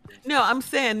 I'm sorry. No, I'm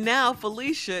saying now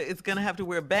Felicia is going to have to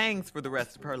wear bangs for the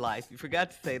rest of her life. You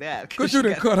forgot to say that. Because you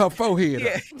didn't cut her forehead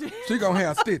up. She going to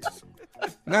have stitches.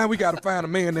 Now we got to find a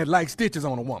man that likes stitches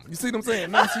on a woman. You see what I'm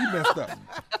saying? Now she messed up.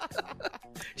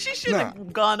 She should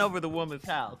have gone over the woman's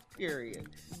house, period.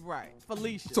 Right.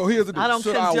 Felicia. So here's the deal. I don't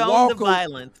condone the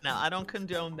violence. Now, I don't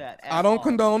condone that at all. I don't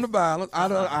condone the violence.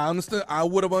 I understood. I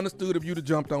would have understood if you'd have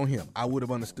jumped on him. I would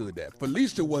have understood that.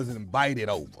 Felicia wasn't invited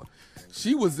over.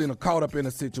 She was caught up in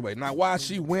a situation. Now, why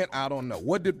she went, I don't know.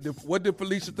 What did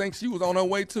Felicia think she was on her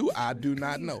way to? I do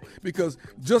not know. Because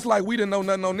just like we didn't know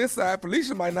nothing on this side,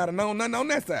 Felicia might not have known nothing on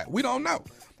that side. We don't know.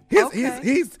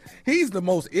 He's the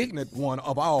most ignorant one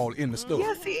of all in the story.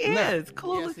 Yes, he is.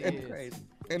 Clueless and crazy.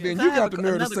 And then you got the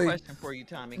nerve to say, question for you,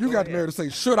 Tommy. You got the nerve to say,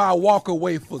 should I walk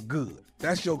away for good?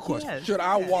 That's your question. Yes, should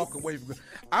I walk away for good?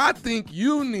 I think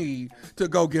you need to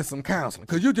go get some counseling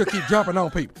because you just keep jumping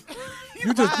on people.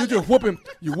 You just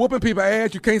whooping people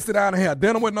ass. You can't sit down and have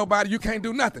dinner with nobody. You can't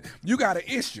do nothing. You got an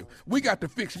issue. We got to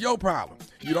fix your problem.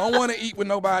 You don't want to eat with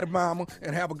nobody, mama,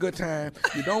 and have a good time.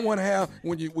 You don't want to have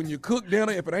when you cook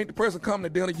dinner. If it ain't the person coming to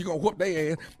dinner, you gonna whoop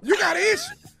their ass. You got an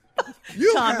issue.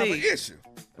 You have an issue.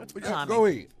 Tommy, go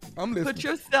ahead. I'm listening. Put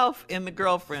yourself in the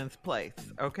girlfriend's place,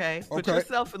 okay? Put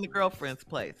yourself in the girlfriend's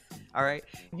place, all right?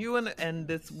 You and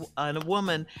a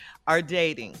woman are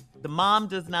dating. The mom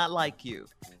does not like you.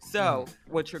 So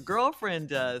what your girlfriend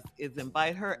does is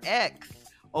invite her ex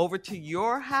over to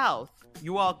your house.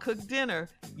 You all cook dinner.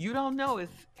 You don't know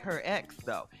it's her ex,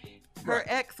 though. Her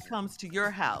ex comes to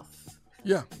your house.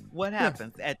 Yeah. What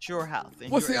happens at your house?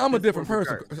 Well, see, I'm a different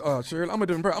person, Shirley. I'm a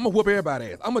different person. I'm gonna whoop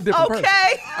everybody's ass. I'm a different person.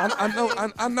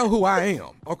 I know who I am.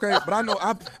 Okay, but I know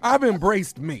I've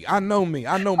embraced me. I know me.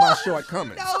 I know my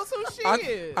shortcomings. She knows who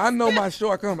she is. I know my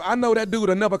shortcomings. I know that dude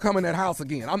will never come in that house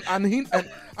again.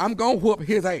 I'm gonna whoop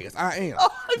his ass. I am.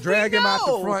 Drag him out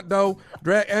the front door.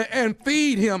 And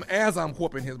feed him as I'm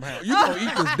whooping his mouth. You're gonna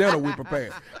eat this dinner we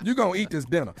prepared. You're gonna eat this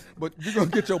dinner, but you're gonna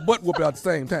get your butt whooped at the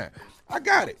same time. I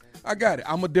got it.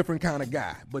 I'm a different kind of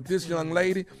guy. But this young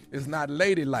lady is not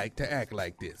ladylike to act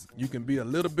like this. You can be a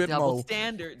little bit double more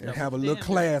standard, and have a little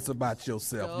class about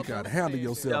yourself. You got to handle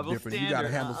yourself different. You got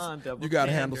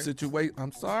to handle situations.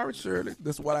 I'm sorry, Shirley.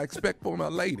 That's what I expect from a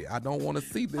lady. I don't want to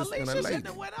see this in a lady.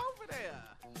 Alicia went over there.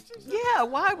 Yeah,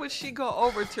 why would she go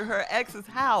over to her ex's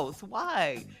house?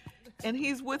 Why? And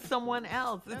he's with someone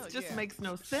else. It just makes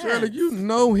no sense. Shirley, you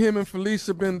know him and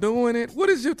Felicia been doing it. What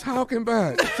is you talking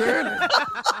about, Shirley?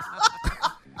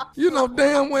 You know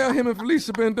damn well him and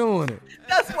Felicia been doing it.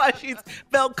 That's why she's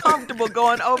felt comfortable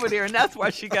going over there, and that's why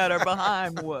she got her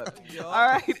behind whooped. All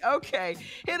right, okay.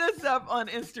 Hit us up on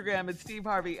Instagram at Steve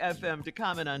Harvey FM to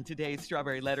comment on today's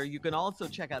Strawberry Letter. You can also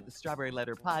check out the Strawberry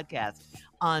Letter podcast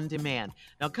on demand.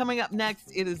 Now, coming up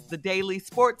next, it is the Daily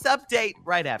Sports Update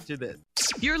right after this.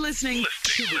 You're listening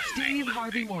to the Steve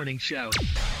Harvey Morning Show.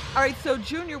 All right, so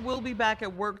Junior will be back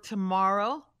at work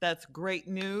tomorrow. That's great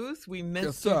news. We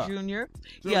missed you, Junior.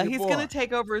 Yeah, he's going to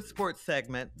take over a sports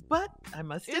segment, but I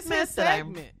must admit that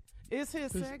It's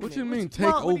his segment. What you mean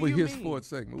take over his sports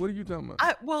segment? What are you talking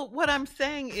about? Well, what I'm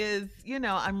saying is,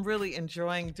 I'm really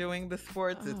enjoying doing the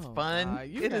sports. It's fun.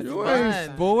 It is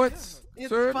fun. Sports? It's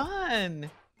sir? fun.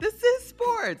 This is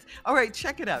sports. All right,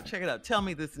 check it out. Tell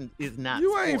me this is not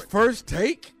You sports. ain't First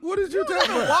Take? What is you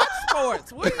talking about? Watch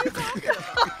sports. What are you talking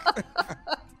about?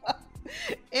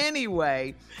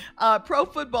 Anyway, pro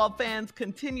football fans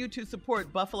continue to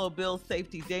support Buffalo Bills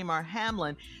safety Damar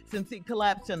Hamlin since he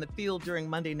collapsed on the field during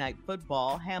Monday Night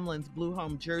Football. Hamlin's blue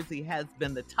home jersey has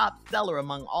been the top seller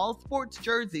among all sports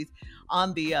jerseys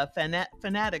on the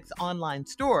Fanatics online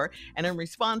store. And in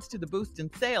response to the boost in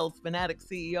sales, Fanatics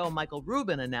CEO Michael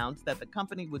Rubin announced that the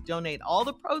company would donate all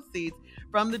the proceeds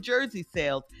from the jersey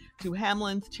sales to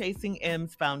Hamlin's Chasing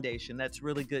M's Foundation. That's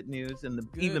really good news. And the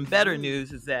even better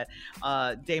news is that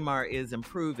Damar is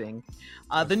improving.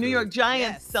 The New York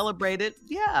Giants celebrated.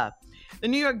 The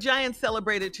New York Giants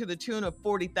celebrated to the tune of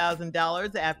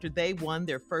 $40,000 after they won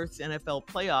their first NFL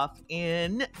playoff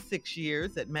in 6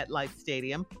 years at MetLife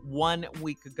Stadium 1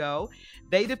 week ago.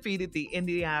 They defeated the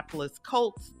Indianapolis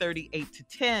Colts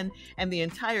 38-10, and the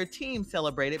entire team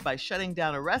celebrated by shutting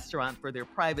down a restaurant for their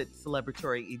private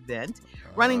celebratory event.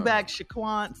 Running back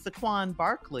Saquon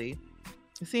Barkley.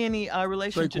 See any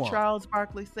relation to Charles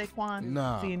Barkley, Saquon?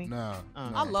 No.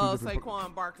 I love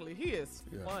Saquon Barkley. He is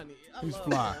funny. He's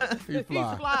fly. He's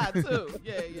fly too.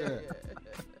 Yeah.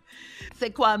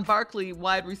 Saquon Barkley,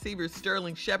 wide receivers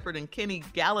Sterling Shepard and Kenny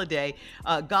Galladay,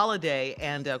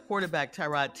 and quarterback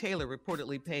Tyrod Taylor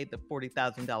reportedly paid the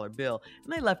 $40,000 bill,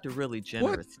 and they left a really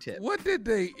generous tip. What did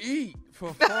they eat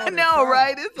for $40,000? I know,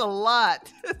 right? It's a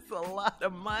lot. It's a lot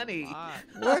of money.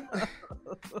 What?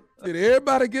 Did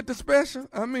everybody get the special?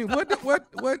 I mean, what?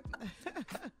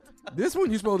 This one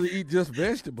you're supposed to eat just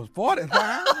vegetables.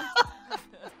 $40,000?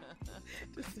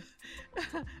 Just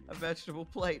a vegetable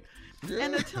plate. Yeah.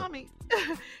 And Tommy,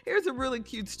 here's a really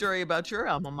cute story about your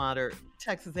alma mater,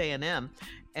 Texas A&M.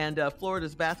 And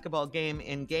Florida's basketball game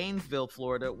in Gainesville,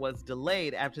 Florida, was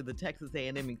delayed after the Texas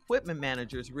A&M equipment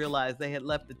managers realized they had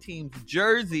left the team's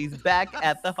jerseys back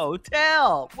at the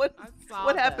hotel. What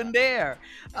happened there?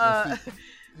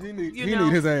 He need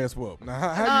his ass whooped. Now,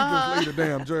 how you just leave the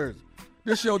damn jersey?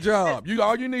 This your job.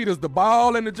 All you need is the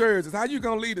ball and the jerseys. How you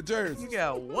gonna leave the jerseys? You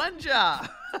got one job.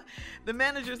 The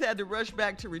managers had to rush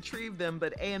back to retrieve them,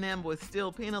 but A&M was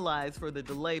still penalized for the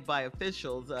delay by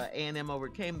officials. A&M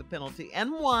overcame the penalty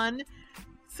and won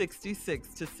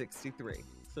 66-63.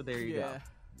 So there you go.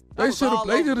 They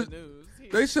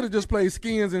should have just played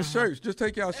skins and shirts. Just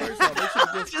take y'all shirts off. They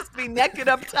should just be naked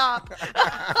up top.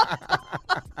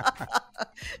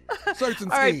 Shirts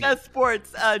and skins. All right, that's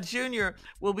sports. Junior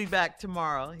will be back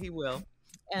tomorrow. He will.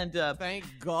 And thank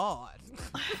God.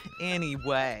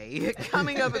 Anyway,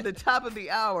 coming up at the top of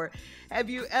the hour, have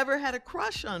you ever had a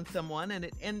crush on someone and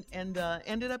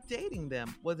ended up dating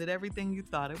them? Was it everything you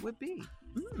thought it would be?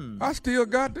 I still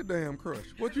got the damn crush.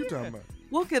 What you talking about?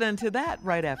 We'll get into that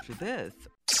right after this.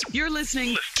 You're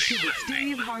listening to the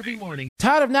Steve Harvey Morning.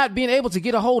 Tired of not being able to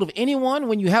get a hold of anyone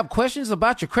when you have questions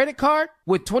about your credit card?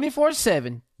 With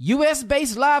 24/7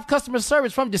 U.S.-based live customer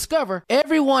service from Discover,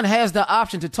 everyone has the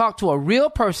option to talk to a real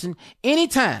person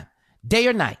anytime, day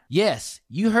or night. Yes,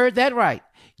 you heard that right.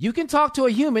 You can talk to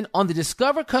a human on the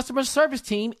Discover customer service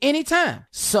team anytime.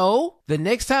 So, the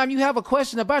next time you have a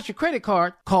question about your credit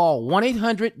card, call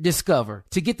 1-800-DISCOVER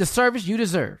to get the service you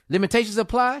deserve. Limitations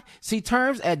apply. See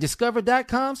terms at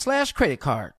discover.com/credit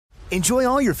card. Enjoy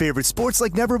all your favorite sports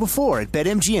like never before at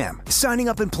BetMGM. Signing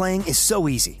up and playing is so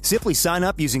easy. Simply sign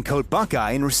up using code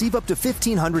Buckeye and receive up to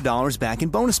 $1,500 back in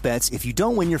bonus bets if you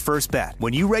don't win your first bet.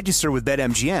 When you register with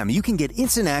BetMGM, you can get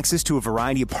instant access to a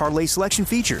variety of parlay selection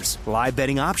features, live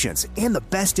betting options, and the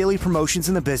best daily promotions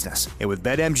in the business. And with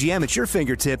BetMGM at your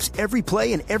fingertips, every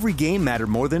play and every game matter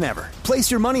more than ever.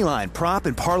 Place your moneyline, prop,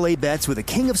 and parlay bets with the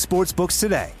king of sportsbooks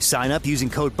today. Sign up using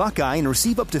code Buckeye and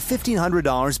receive up to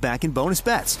 $1,500 back in bonus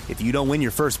bets if you don't win your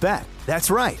first bet.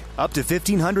 That's right, up to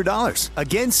 $1,500.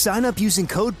 Again, sign up using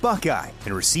code Buckeye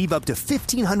and receive up to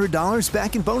 $1,500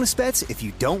 back in bonus bets if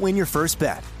you don't win your first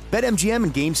bet. BetMGM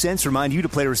and GameSense remind you to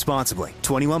play responsibly.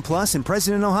 21 plus and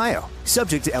present in Ohio.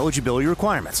 Subject to eligibility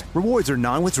requirements. Rewards are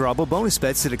non-withdrawable bonus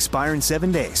bets that expire in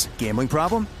 7 days. Gambling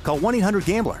problem? Call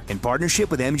 1-800-GAMBLER in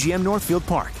partnership with MGM Northfield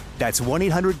Park. That's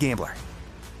 1-800-GAMBLER.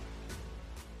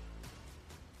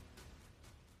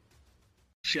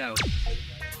 Show.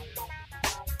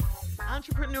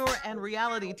 Entrepreneur and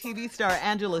reality TV star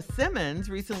Angela Simmons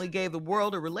recently gave the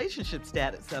world a relationship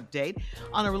status update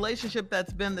on a relationship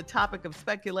that's been the topic of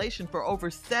speculation for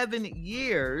over 7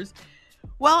 years.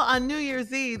 Well, on New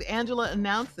Year's Eve, Angela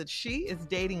announced that she is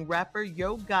dating rapper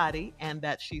Yo Gotti and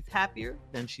that she's happier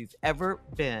than she's ever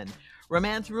been.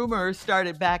 Romance rumors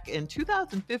started back in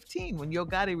 2015 when Yo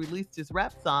Gotti released his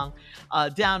rap song,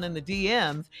 Down in the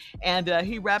DMs, and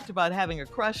he rapped about having a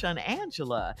crush on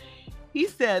Angela. He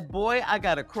said, boy, I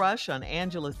got a crush on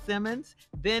Angela Simmons.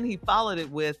 Then he followed it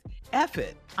with, F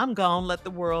it, I'm gonna let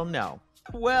the world know.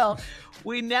 Well,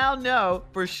 we now know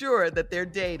for sure that they're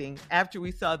dating after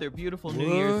we saw their beautiful New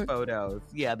Year's photos.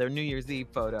 Yeah, their New Year's Eve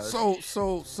photos. So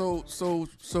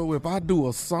if I do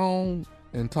a song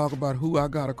and talk about who I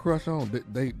got a crush on,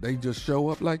 they just show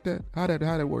up like that? How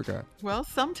that work out? Well,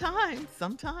 sometimes.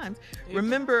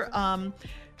 Remember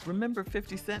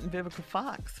 50 Cent and Vivica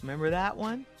Fox? Remember that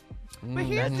one? But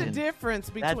here's the difference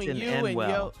between you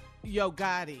and Yo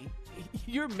Gotti.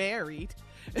 You're married.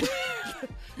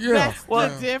 That's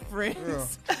the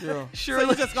difference. Yeah.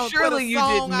 Surely you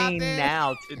didn't mean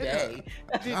now today.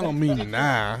 I don't mean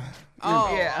now.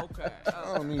 Oh, yeah. Okay.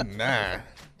 I don't mean now.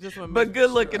 But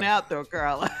good looking out though,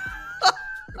 Carla.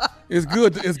 It's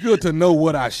good to know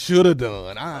what I should have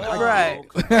done. Right.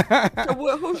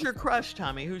 So who's your crush,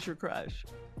 Tommy? Who's your crush?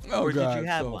 Or did you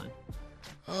have one?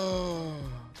 Oh,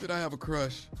 did I have a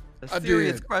crush? A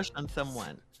serious crush on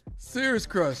someone. Serious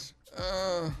crush.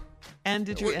 And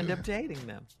did you end up dating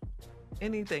them?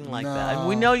 Anything like that? And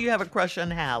we know you have a crush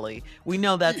on Hallie. We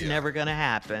know that's never going to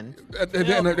happen.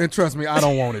 And trust me, I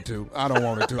don't want it to.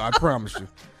 I promise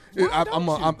you.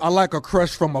 I like a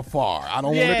crush from afar. I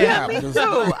don't want it to happen.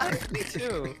 Me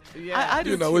too. I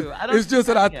do too. It's just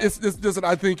that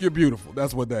I think you're beautiful.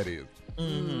 That's what that is.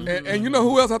 Mm-hmm. And you know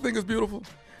who else I think is beautiful?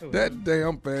 That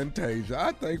damn Fantasia.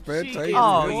 I think Fantasia is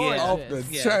off the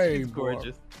chain. She's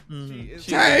gorgeous. Mm-hmm.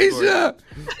 Tasia!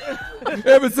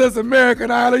 Ever since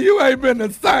American Idol, you ain't been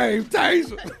the same,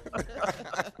 Tasia.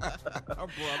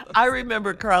 I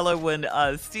remember, Carla, when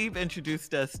Steve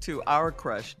introduced us to our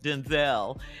crush,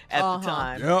 Denzel, at the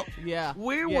time. Yep. Yeah.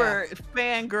 We were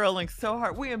fangirling so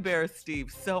hard. We embarrassed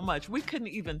Steve so much. We couldn't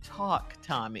even talk,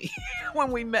 Tommy,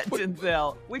 when we met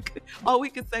Denzel. All we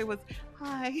could say was,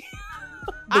 hi.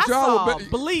 I saw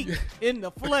Bleak in the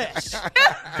flesh.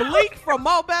 Bleak from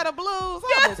Mo Better Blues.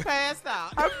 I almost passed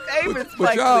out. Our favorite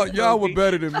But y'all were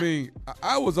better than me.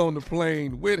 I was on the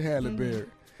plane with Halle Berry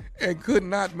and could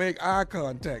not make eye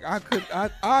contact.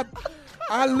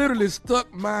 I literally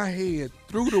stuck my head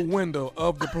through the window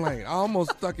of the plane. I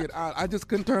almost stuck it out. I just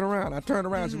couldn't turn around. I turned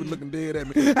around, she was looking dead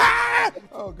at me.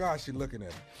 Oh, gosh, she's looking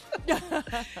at me.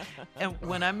 And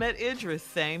when I met Idris,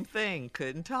 same thing.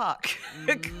 Couldn't talk.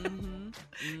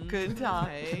 Couldn't talk.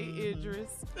 Hey,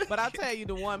 Idris. But I'll tell you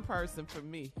the one person for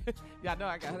me. Y'all know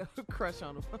I got a crush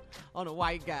on a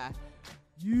white guy.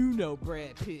 You know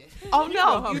Brad Pitt. Oh,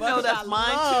 no. You know that's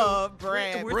mine, too.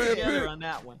 We're together on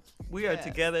that one. We are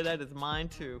together. That is mine,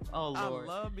 too. Oh, Lord. I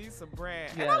love me some Brad.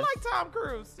 Yes. And I like Tom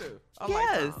Cruise, too.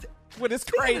 Yes. Like with his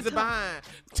crazy behind.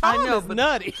 Tom is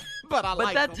nutty, but I like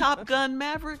him. But that Top Gun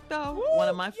Maverick, though, one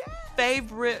of my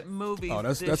favorite movies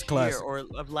this classic. year or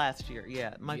of last year.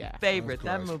 Yeah, my favorite.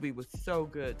 That movie was so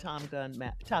good. Top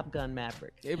Gun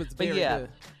Maverick. It was very good.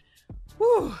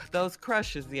 Whew, those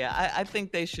crushes, I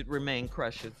think they should remain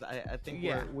crushes. I think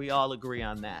we all agree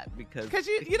on that because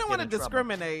you don't want to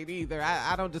discriminate either.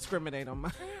 I don't discriminate on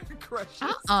my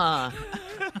crushes.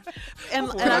 And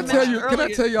can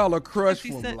I tell y'all a crush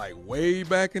from like way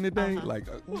back in the day, like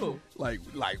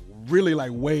really like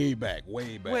way back.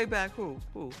 Way back who?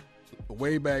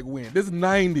 Way back when? This is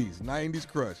 '90s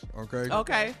crush. Okay.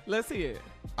 Okay, let's hear it.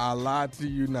 I lied to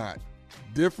you not.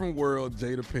 Different world,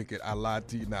 Jada Pinkett, I lied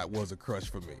to you not, was a crush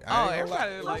for me.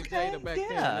 Everybody liked Jada back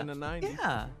then in the 90s.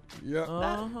 Yeah.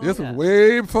 Yeah. This was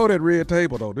way before that red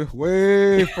table, though. This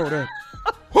way before that.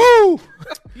 Woo!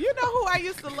 You know who I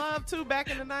used to love, too, back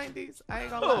in the 90s? I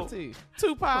ain't gonna lie to you.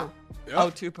 Tupac. Yep. Oh,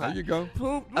 Tupac. There you go.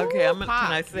 Okay, can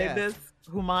I say this?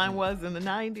 Who mine was in the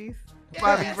 90s?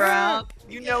 Bobby Brown.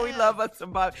 You know we love us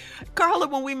some Bobby. Carla,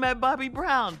 when we met Bobby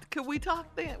Brown, could we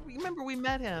talk then? Remember we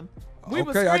met him. We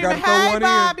were Okay, I screaming, gotta throw hey, one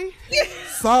Bobby. in.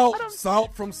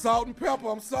 Salt from Salt and Pepper.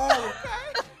 I'm sorry.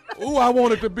 Ooh, I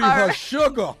wanted to be her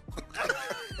sugar.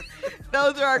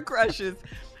 Those are our crushes.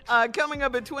 Coming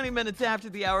up at 20 minutes after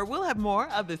the hour, we'll have more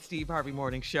of the Steve Harvey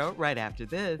Morning Show right after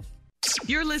this.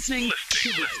 You're listening to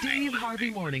the Steve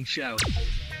Harvey Morning Show.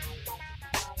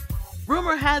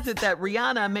 Rumor has it that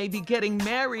Rihanna may be getting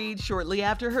married shortly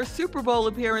after her Super Bowl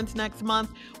appearance next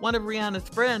month. One of Rihanna's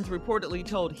friends reportedly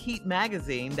told Heat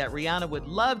magazine that Rihanna would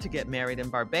love to get married in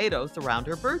Barbados around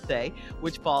her birthday,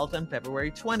 which falls on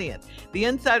February 20th. The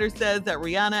insider says that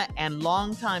Rihanna and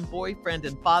longtime boyfriend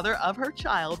and father of her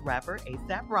child, rapper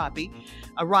A$AP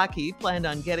Rocky, planned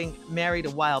on getting married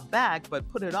a while back, but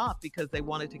put it off because they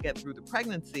wanted to get through the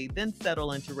pregnancy, then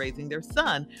settle into raising their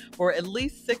son for at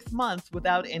least 6 months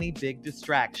without any big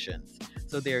distractions.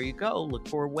 So there you go. Look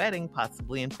for a wedding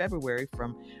possibly in February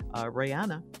from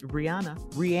Rihanna,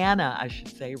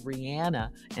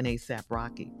 and A$AP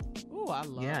Rocky. Oh, I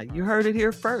love her. You heard it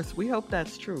here first. We hope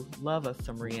that's true. Love us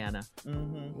some Rihanna.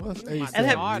 What's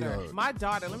My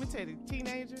daughter, let me tell you,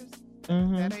 teenagers,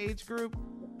 that age group,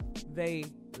 they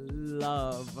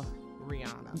love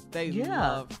Rihanna. They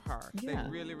love her. They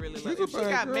really, really love her. If she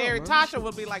got married, Tasha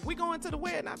would be like, we going to the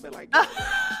wedding. I'd be like,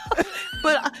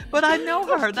 but I know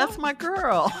her. That's my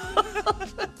girl.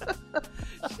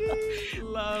 She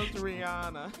loves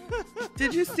Rihanna.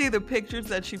 Did you see the pictures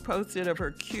that she posted of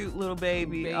her cute little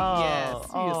baby? Yes,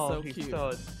 he is so he's cute.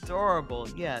 So adorable.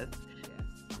 Yes.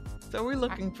 So we're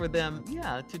looking for them,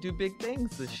 to do big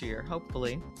things this year,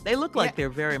 hopefully. They look like they're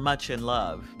very much in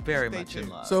love. Very much in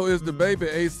love. So is the baby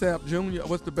A$AP Jr.?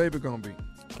 What's the baby going to be?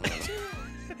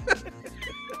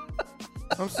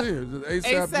 I'm serious. Is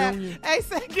it A$AP Jr.?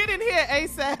 A$AP, get in here,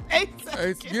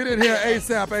 A$AP. Get in here,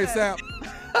 A$AP.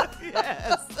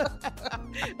 Yes.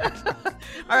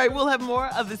 All right, we'll have more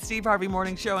of the Steve Harvey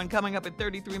Morning Show, and coming up at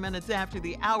 33 minutes after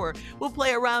the hour, we'll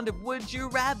play a round of Would You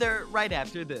Rather right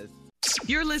after this.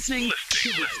 You're listening to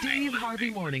the Steve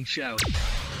Harvey Morning Show.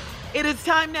 It is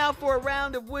time now for a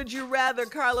round of Would You Rather.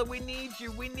 Carla, we need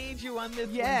you. We need you on this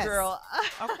one, girl.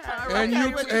 Okay.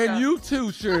 And you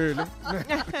too, Shirley.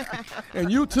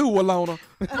 And you too, Walona.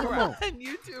 Come on. And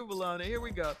you too, Walona. Here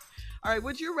we go. All right,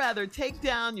 would you rather take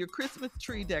down your Christmas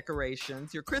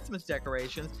decorations,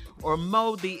 or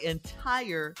mow the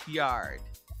entire yard,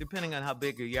 depending on how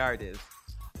big your yard is?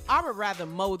 I would rather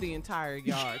mow the entire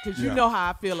yard because you know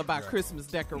how I feel about Christmas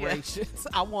decorations.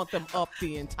 I want them up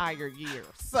the entire year.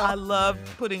 So I love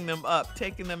putting them up,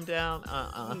 taking them down.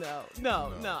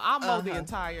 No. I'll mow the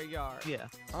entire yard. Yeah.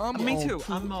 Me too.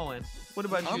 I'm mowing. What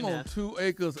about you, I'm on Ness? 2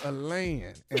 acres of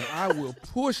land, and I will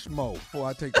push mow before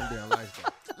I take them down like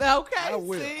that.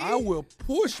 Okay, I will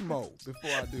push mow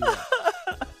before I do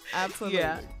that. Absolutely.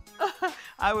 Yeah.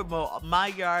 I would mow my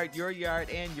yard, your yard,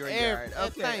 and your yard.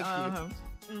 Okay. Thank you.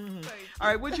 Mm-hmm. All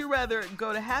right, would you rather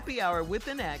go to happy hour with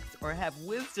an ex or have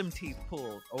wisdom teeth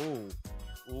pulled?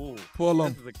 Pull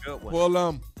them. This is a good one. Pull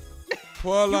them.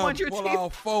 Pull them. want your Pull teeth- all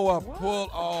 4 of them. Pull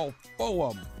all 4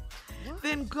 of them.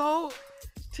 Then go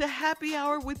to happy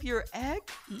hour with your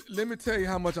ex? Let me tell you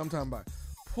how much I'm talking about.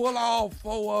 Pull all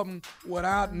 4 of them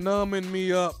without numbing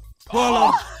me up. Pull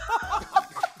them.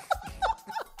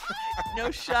 No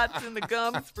shots in the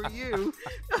gums for you.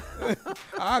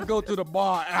 I go to the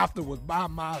bar afterwards by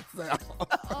myself.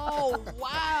 Oh,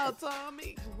 wow,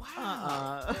 Tommy.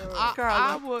 Wow.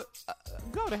 I would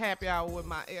go to happy hour with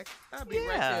my ex. I'd be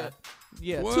right there.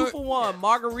 Yeah, What? 2 for 1.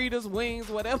 Margaritas, wings,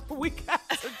 whatever we got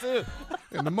to do.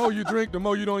 And the more you drink, the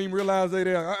more you don't even realize they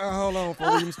there. Hold on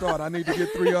before we even start. I need to get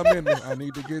 3 of them in me. I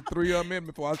need to get 3 of them in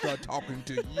before I start talking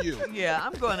to you. Yeah,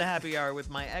 I'm going to happy hour with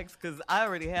my ex because I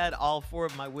already had all 4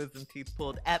 of my wisdom teeth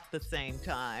pulled at the same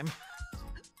time.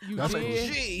 That's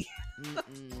did? Gee.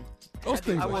 Those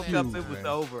things I are woke huge, up, it was man.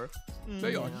 over.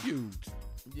 They are huge.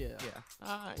 Yeah.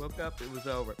 All right. Woke up, it was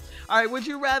over. All right, would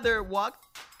you rather walk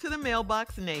to the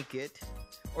mailbox naked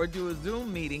or do a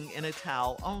Zoom meeting in a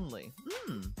towel only?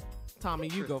 Tommy,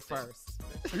 you go first.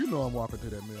 You know I'm walking to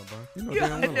that mailbox. You know Yeah,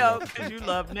 damn I well I'm know, walking to because it. you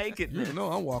love nakedness. You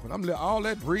know I'm walking. I'm all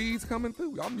that breeze coming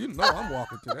through. You know I'm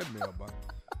walking to that mailbox.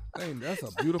 Dang, that's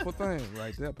a beautiful thing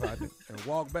right there, partner. And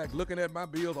walk back looking at my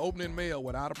bills, opening mail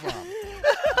without a problem.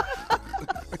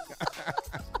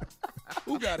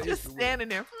 got an Just issue with standing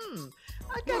there.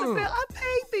 I got a bill. I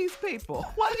paid these people.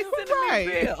 Why are you sending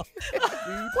me a bill?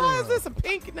 Why is this a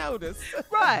pink notice?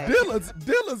 Right. Dillard's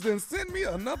didn't send me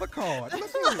another card. Look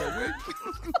here,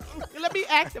 Let me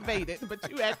activate it,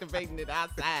 but you activating it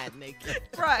outside naked.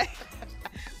 Right.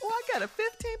 Well, I got a 15%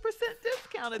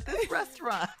 discount at this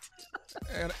restaurant.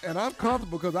 And I'm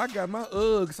comfortable because I got my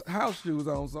Uggs house shoes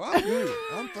on, so I'm good.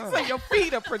 I'm fine. So your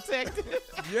feet are protected.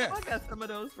 Yes. I got some of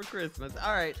those for Christmas.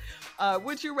 All right.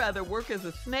 Would you rather work as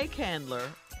a snake handler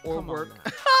or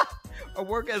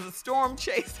work as a storm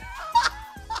chaser?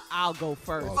 I'll go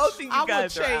first. Both of you I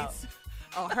guys would are out. chase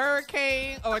a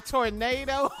hurricane or a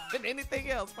tornado and anything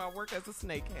else if I work as a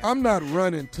snake handler. I'm not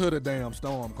running to the damn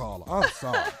storm caller. I'm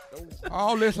sorry.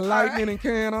 All this lightning and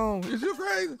can on. Is you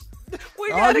crazy? We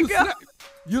gotta go.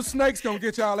 You snakes gonna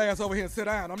get y'all ass over here and sit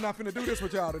down. I'm not finna do this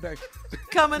with y'all today.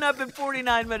 Coming up in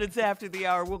 49 minutes after the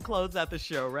hour, we'll close out the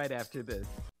show right after this.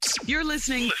 You're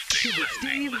listening to the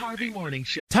Steve Harvey Morning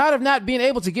Show. Tired of not being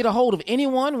able to get a hold of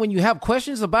anyone when you have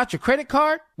questions about your credit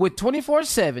card? With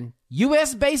 24/7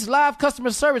 U.S.-based live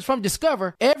customer service from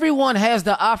Discover, everyone has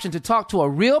the option to talk to a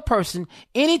real person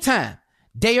anytime,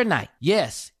 day or night.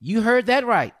 Yes, you heard that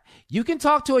right. You can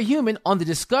talk to a human on the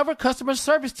Discover customer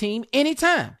service team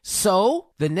anytime.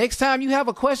 So, the next time you have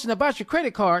a question about your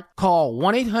credit card, call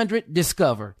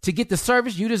 1-800-DISCOVER to get the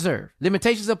service you deserve.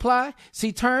 Limitations apply.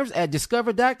 See terms at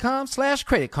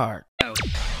discover.com/creditcard.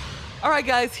 All right,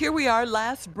 guys, here we are.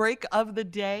 Last break of the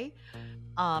day.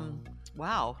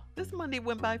 Wow, this Monday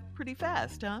went by pretty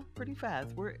fast, huh? Pretty fast.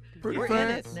 We're in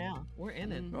it now. We're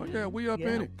in it. Oh, yeah, we up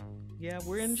in it. Yeah,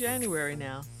 we're in January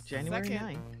now. January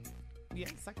 9th. Yeah,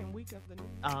 second week of the new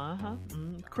year. Uh-huh.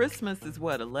 Christmas is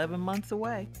what, 11 months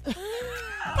away?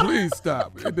 Please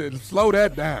stop. Slow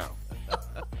that down.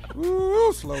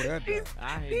 Ooh, slow that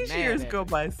down. These years go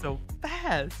by so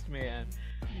fast, man.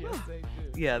 Yes, they do.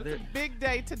 Yeah, it's a big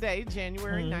day today,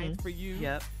 January 9th for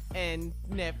you and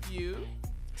nephew.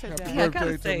 Today. Happy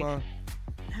birthday to my...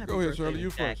 Go ahead, Shirley. You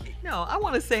first. No, I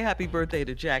want to say happy birthday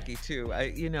to Jackie too.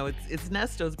 It's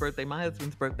Nesto's birthday, my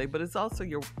husband's birthday, but it's also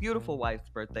your beautiful wife's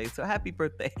birthday. So happy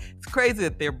birthday! It's crazy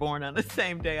that they're born on the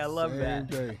same day. I love that.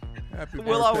 Same day. Happy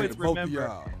birthday we'll always to both remember. of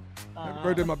y'all. Happy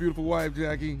birthday, my beautiful wife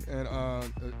Jackie, and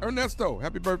Ernesto.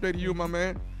 Happy birthday to you, my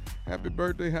man. Happy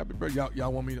birthday, happy birthday.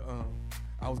 Y'all want me to?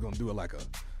 I was gonna do it like a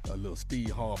little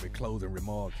Steve Harvey closing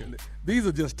remark. These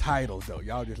are just titles, though.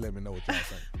 Y'all just let me know what y'all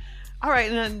think. All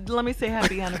right, and then let me say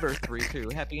happy anniversary too.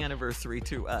 Happy anniversary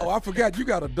to us. Oh, I forgot you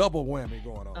got a double whammy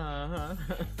going on. Uh-huh.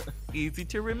 Easy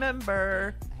to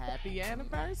remember. Happy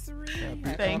anniversary.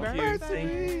 Thank you.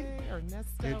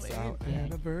 Ernesto, it's our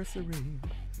anniversary.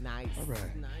 Nice. All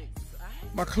right. Nice.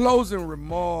 My closing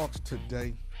remarks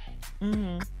today.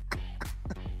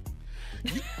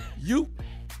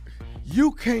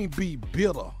 You can't be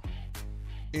bitter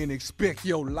and expect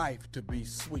your life to be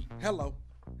sweet. Hello.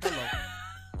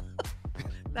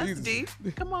 That's deep.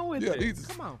 Come on with it.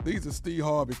 Come on. These are Steve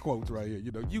Harvey quotes right here.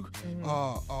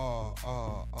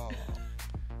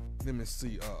 Let me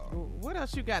see. What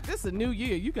else you got? This is a new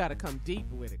year. You got to come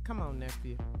deep with it. Come on,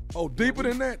 nephew. Oh, deeper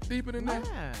than that? Deeper than that?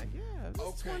 Yeah.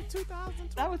 Okay. 2020.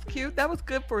 That was cute. That was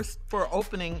good for an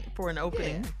opening.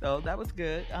 Yeah. So that was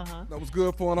good. Uh-huh. That was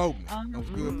good for an opening. That was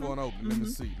good for an opening.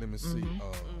 Let me see.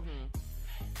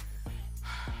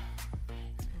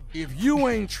 If you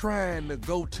ain't trying to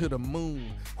go to the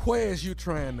moon, where's you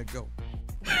trying to go?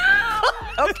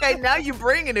 Okay, now you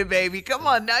bringing it, baby. Come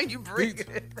on, now you bringing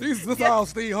it. This is all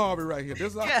Steve Harvey right here.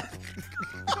 This is all.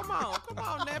 Come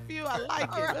on, nephew. I like it.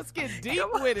 Right. Let's get deep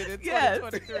with it in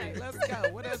 2023. Let's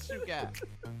go. What else you got?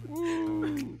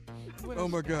 Oh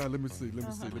my God, let me see. Let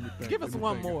me think. Give us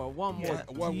one more. One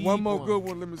more good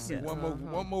one. Let me see.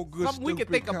 One more good. Something we can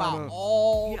think about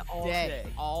all day.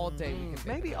 All day. We can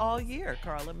maybe all year,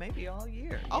 Carla. Maybe all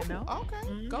year. Oh, you know?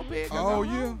 Okay. Go big. All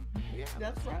year. Yeah,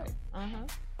 that's right.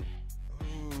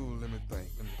 Ooh, let me think.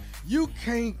 You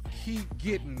can't keep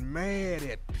getting mad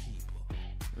at people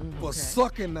for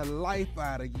sucking the life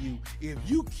out of you if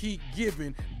you keep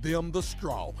giving them the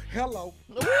straw. Hello.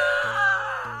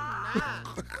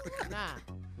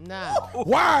 Nah.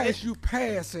 Why is you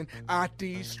passing out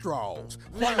these straws?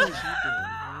 Why is you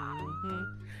doing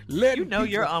letting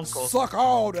your uncle suck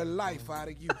all the life out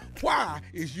of you? Why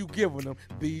is you giving them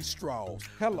these straws?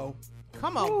 Hello.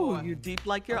 Come on, boy. You deep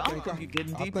like your uncle. You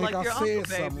getting deep like your uncle, I think I said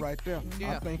baby. something right there.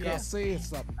 Yeah, I think I said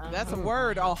something. That's a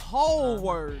word, a whole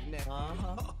word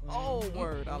now. A whole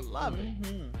word. I love it.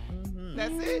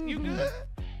 That's it? You good?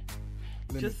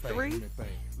 Just three?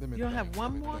 You don't have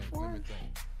one more for us?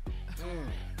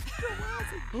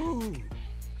 Ooh.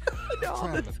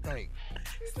 Trying to think.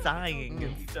 Sighing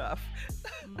and stuff.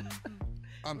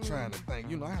 I'm trying to think.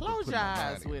 You know, I have Close to put your my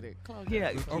eyes mind with in. it. Close Yeah, your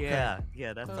eyes. Okay.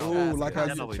 yeah, that's Close all. your eyes. like I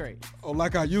used Concentrate.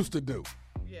 like I used to do.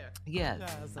 Yeah. Yes. Close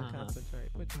your eyes and concentrate.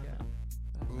 What you got?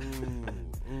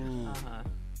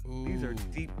 Ooh. These are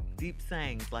deep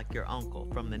sayings like your uncle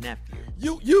from The Nephew.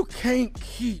 You can't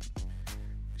keep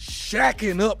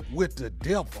shacking up with the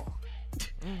devil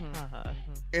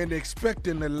and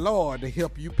expecting the Lord to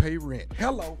help you pay rent.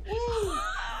 Hello.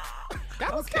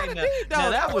 That was kind of now- deep, though. now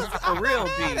that was for real I'm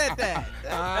deep. mad at that.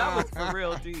 That was for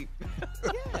real deep.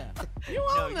 Yeah. You No,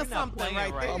 own you're to not something playing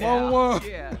right right there. I'm on one.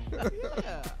 Yeah.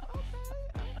 Yeah.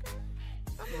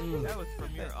 That was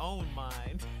from your own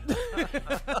mind.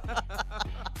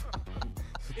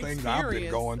 Things I've been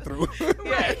Experience. going through.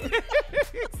 Yeah.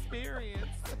 Experience.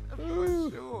 For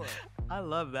sure. I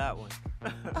love that one.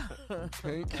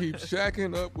 Can't keep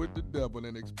shacking up with the devil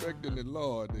and expecting the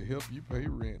Lord to help you pay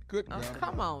rent. Good God.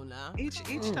 Come on now. Each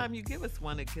time you give us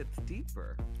one, it gets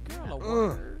deeper. Girl, a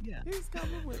word. Yeah. He's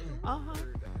coming with a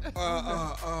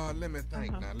word. Let me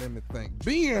think now. Let me think.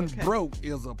 Being broke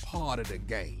is a part of the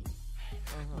game.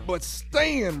 But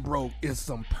staying broke is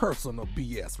some personal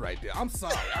BS right there. I'm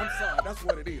sorry. That's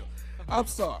what it is. I'm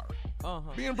sorry.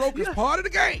 Being broke is part of the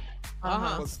game.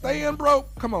 But staying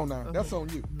broke, come on now. That's on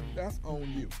you. That's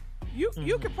on you.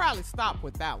 You could probably stop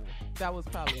with that one. That was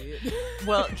probably it.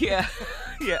 Well, yeah.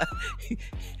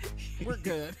 We're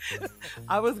good.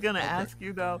 I was going to ask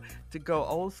you, though, to go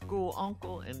old school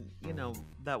uncle and,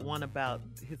 that one about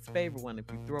his favorite one, if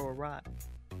you throw a rock.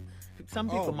 Some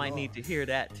people might need to hear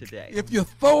that today. If you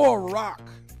throw a rock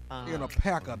in a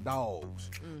pack of dogs,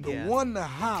 the Yeah. one to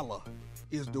holler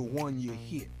is the one you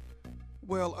hit.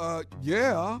 Well,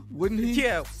 yeah, wouldn't he?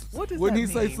 Yeah, what does Wouldn't that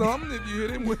he say mean? something if you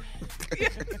hit him with?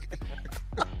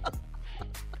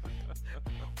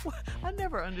 I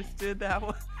never understood that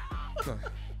one.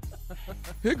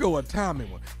 Here go a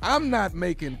timing one. I'm not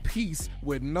making peace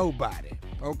with nobody.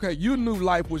 Okay, you knew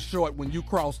life was short when you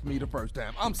crossed me the first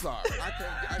time. I'm sorry.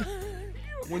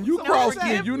 When you crossed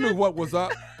me, you knew what was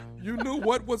up. You knew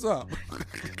what was up.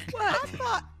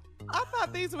 I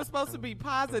thought these were supposed to be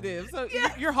positive. So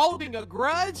you're holding a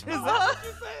grudge? Is that what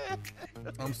you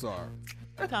said? I'm sorry.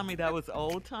 Tommy, that was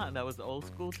old time. That was old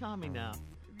school Tommy now.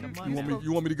 Come on You now.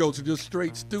 want me to go to just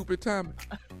straight stupid Tommy?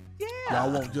 Yeah.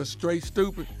 Y'all want just straight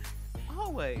stupid?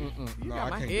 Always. You No, got I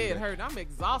my can't do head that. hurt. I'm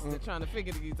exhausted trying to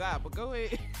figure these out, but go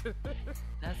ahead.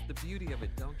 That's the beauty of it.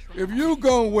 Don't try. If you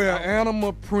gonna wear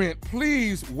animal print,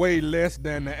 please weigh less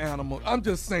than the animal. I'm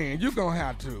just saying, you're gonna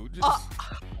have to. Just,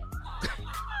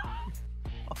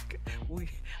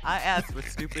 I asked for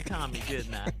stupid Tommy,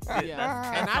 didn't I?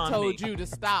 Yeah. And I told you to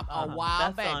stop a while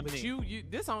That's back, on but me. you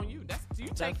this on you. You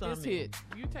take That's on this me. hit.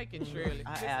 You take it, Shirley.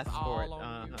 I This is asked for all it.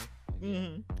 on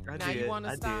you. I Now did. you want I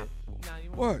to stop? did. Now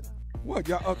you want what?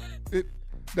 Y'all?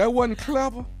 That wasn't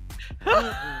clever.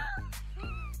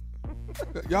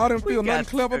 Y'all didn't feel nothing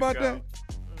clever about that?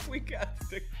 We got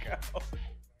to go.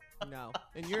 No.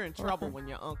 And you're in trouble when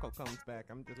your uncle comes back.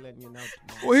 I'm just letting you know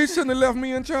tomorrow. Well, he shouldn't have left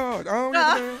me in charge. I don't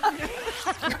know.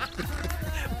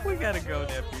 We got to go,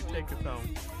 nephew. Take us home.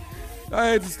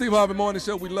 Hey, it's the Steve Harvey Morning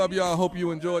Show. We love y'all. Hope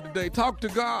you enjoyed the day. Talk to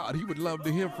God. He would love to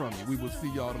hear from you. We will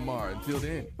see y'all tomorrow. Until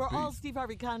then, For peace. all Steve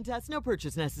Harvey contests, no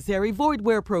purchase necessary, void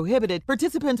where prohibited.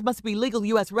 Participants must be legal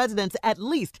U.S. residents at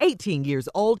least 18 years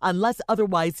old unless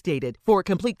otherwise stated. For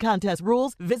complete contest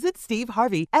rules, visit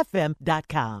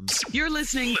SteveHarveyFM.com. You're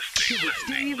listening to the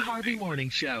Steve Harvey Morning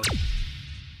Show.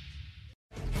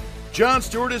 Jon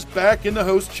Stewart is back in the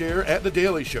host chair at The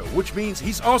Daily Show, which means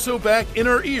he's also back in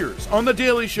our ears on The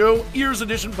Daily Show Ears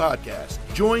Edition podcast.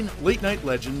 Join late night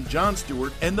legend Jon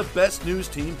Stewart and the best news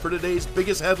team for today's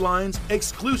biggest headlines,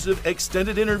 exclusive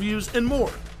extended interviews, and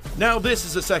more. Now this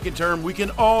is a second term we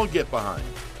can all get behind.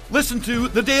 Listen to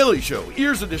The Daily Show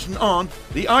Ears Edition on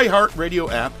the iHeartRadio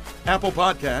app, Apple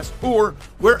Podcasts, or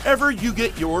wherever you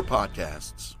get your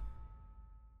podcasts.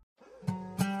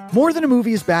 More Than a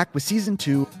Movie is back with Season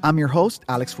 2. I'm your host,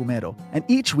 Alex Fumero, and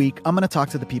each week I'm going to talk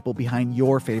to the people behind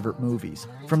your favorite movies.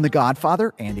 From The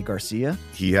Godfather, Andy Garcia.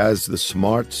 He has the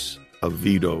smarts of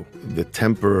Vito, the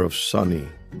temper of Sonny,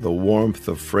 the warmth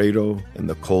of Fredo, and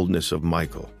the coldness of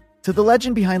Michael. To the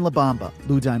legend behind La Bamba,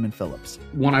 Lou Diamond Phillips.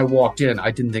 When I walked in,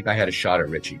 I didn't think I had a shot at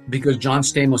Richie because John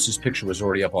Stamos' picture was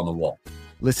already up on the wall.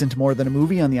 Listen to More Than a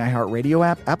Movie on the iHeartRadio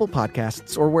app, Apple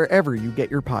Podcasts, or wherever you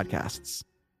get your podcasts.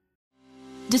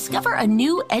 Discover a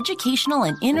new educational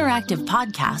and interactive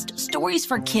podcast, Stories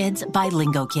for Kids by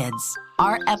Lingo Kids.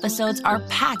 Our episodes are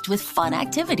packed with fun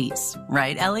activities.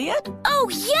 Right, Elliot? Oh,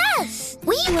 yes!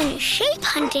 We went shape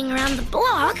hunting around the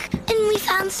block, and we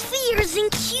found spheres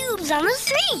and cubes on the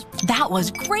street. That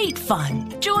was great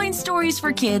fun. Join Stories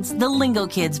for Kids, the Lingo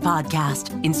Kids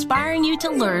podcast, inspiring you to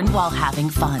learn while having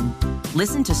fun.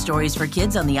 Listen to Stories for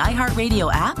Kids on the iHeartRadio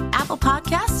app, Apple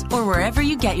Podcasts, or wherever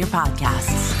you get your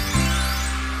podcasts.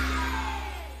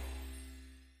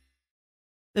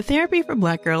 The Therapy for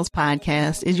Black Girls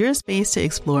podcast is your space to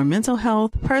explore mental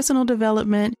health, personal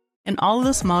development, and all of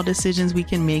the small decisions we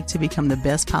can make to become the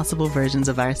best possible versions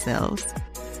of ourselves.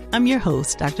 I'm your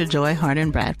host, Dr. Joy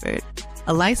Harden Bradford,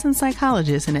 a licensed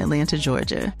psychologist in Atlanta,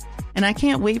 Georgia, and I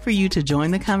can't wait for you to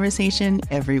join the conversation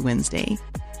every Wednesday.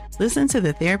 Listen to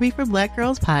the Therapy for Black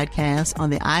Girls podcast on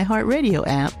the iHeartRadio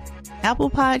app, Apple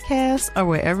Podcasts, or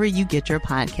wherever you get your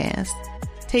podcasts.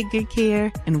 Take good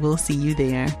care, and we'll see you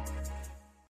there.